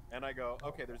 and I go,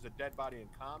 okay, there's a dead body in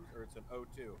comms, or it's an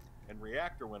O2, and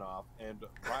reactor went off, and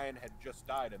Ryan had just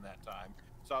died in that time.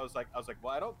 So I was like,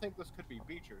 well, I don't think this could be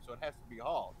Beecher, so it has to be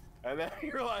Hall. And then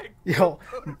you're like, Yo,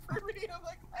 voted for me. I'm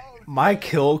like, oh. my shit.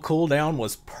 kill cooldown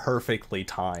was perfectly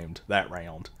timed that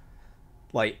round.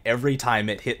 Like, every time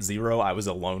it hit 0, I was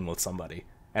alone with somebody.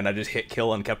 And I just hit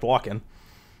kill and kept walking.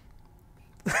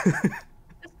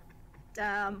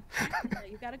 Damn. Yeah,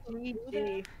 you gotta go through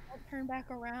that, turn back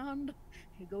around,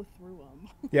 and go through them.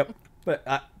 Yep. But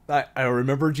I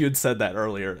remembered you had said that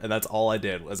earlier, and that's all I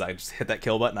did, was I just hit that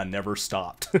kill button. I never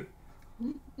stopped.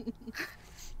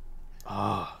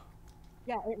 Ah.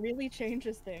 Yeah, it really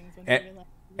changes things when And- you realize.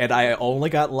 And I only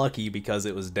got lucky because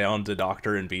it was down to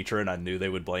Doctor and Beecher, and I knew they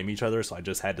would blame each other, so I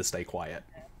just had to stay quiet.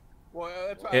 Well,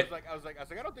 that's why I was like,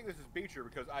 I don't think this is Beecher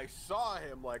because I saw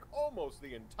him like almost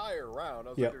the entire round.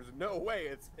 I was Yep. like, there's no way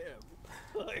it's him.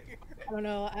 Like, I don't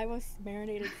know. I was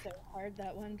marinated so hard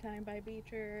that one time by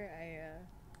Beecher.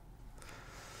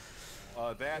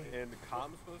 that in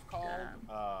comms was called,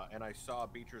 and I saw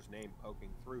Beecher's name poking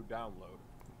through download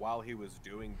while he was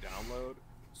doing download.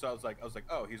 So I was like,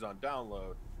 oh, he's on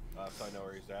download, so I know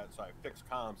where he's at. So I fixed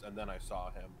comms, and then I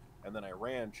saw him, and then I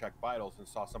ran, checked vitals, and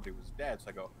saw somebody was dead. So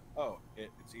I go, oh,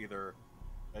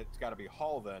 it's got to be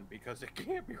Hall then, because it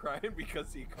can't be Ryan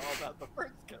because he called out the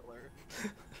first killer.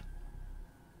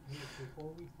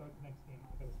 Before we start the next game,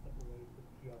 I gotta step away for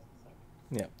just a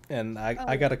second. Yeah, and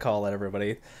I got to call at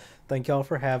everybody. Thank y'all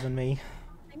for having me.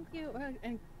 Thank you,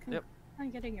 and Yep. on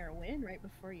getting your win right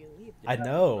before you leave. I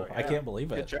know. Oh, I yeah. can't believe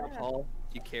Good it. job, Hall.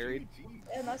 You carried.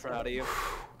 And that's Proud of you.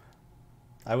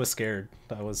 I was scared.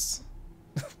 I was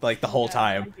like the whole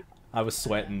time. I was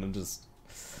sweating and just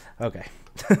okay.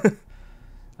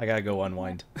 I gotta go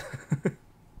unwind.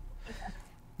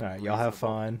 All right, y'all have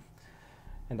fun,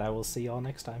 and I will see y'all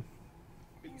next time.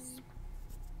 Peace.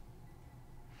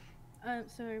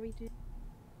 So are we doing?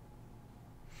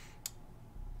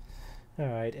 All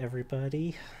right,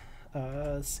 everybody.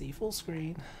 See full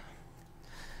screen.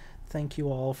 Thank you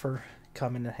all for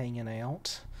coming and hanging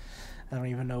out. I don't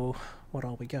even know what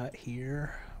all we got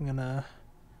here. I'm gonna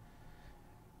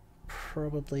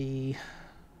probably,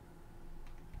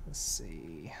 let's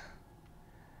see.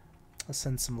 Let's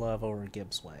send some love over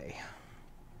Gibbs' way.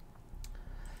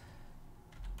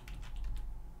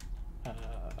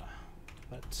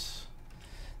 But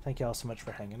thank you all so much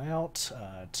for hanging out.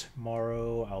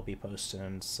 Tomorrow I'll be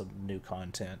posting some new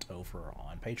content over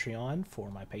on Patreon for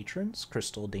my patrons,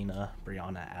 Crystal, Dina,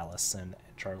 Brianna, Allison,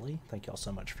 and Charlie. Thank you all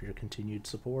so much for your continued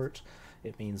support.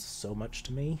 It means so much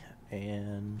to me.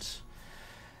 And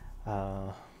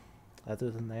other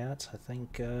than that, I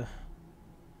think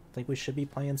we should be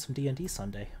playing some D&D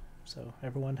Sunday. So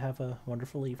everyone have a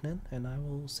wonderful evening, and I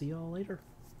will see y'all later.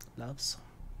 Loves.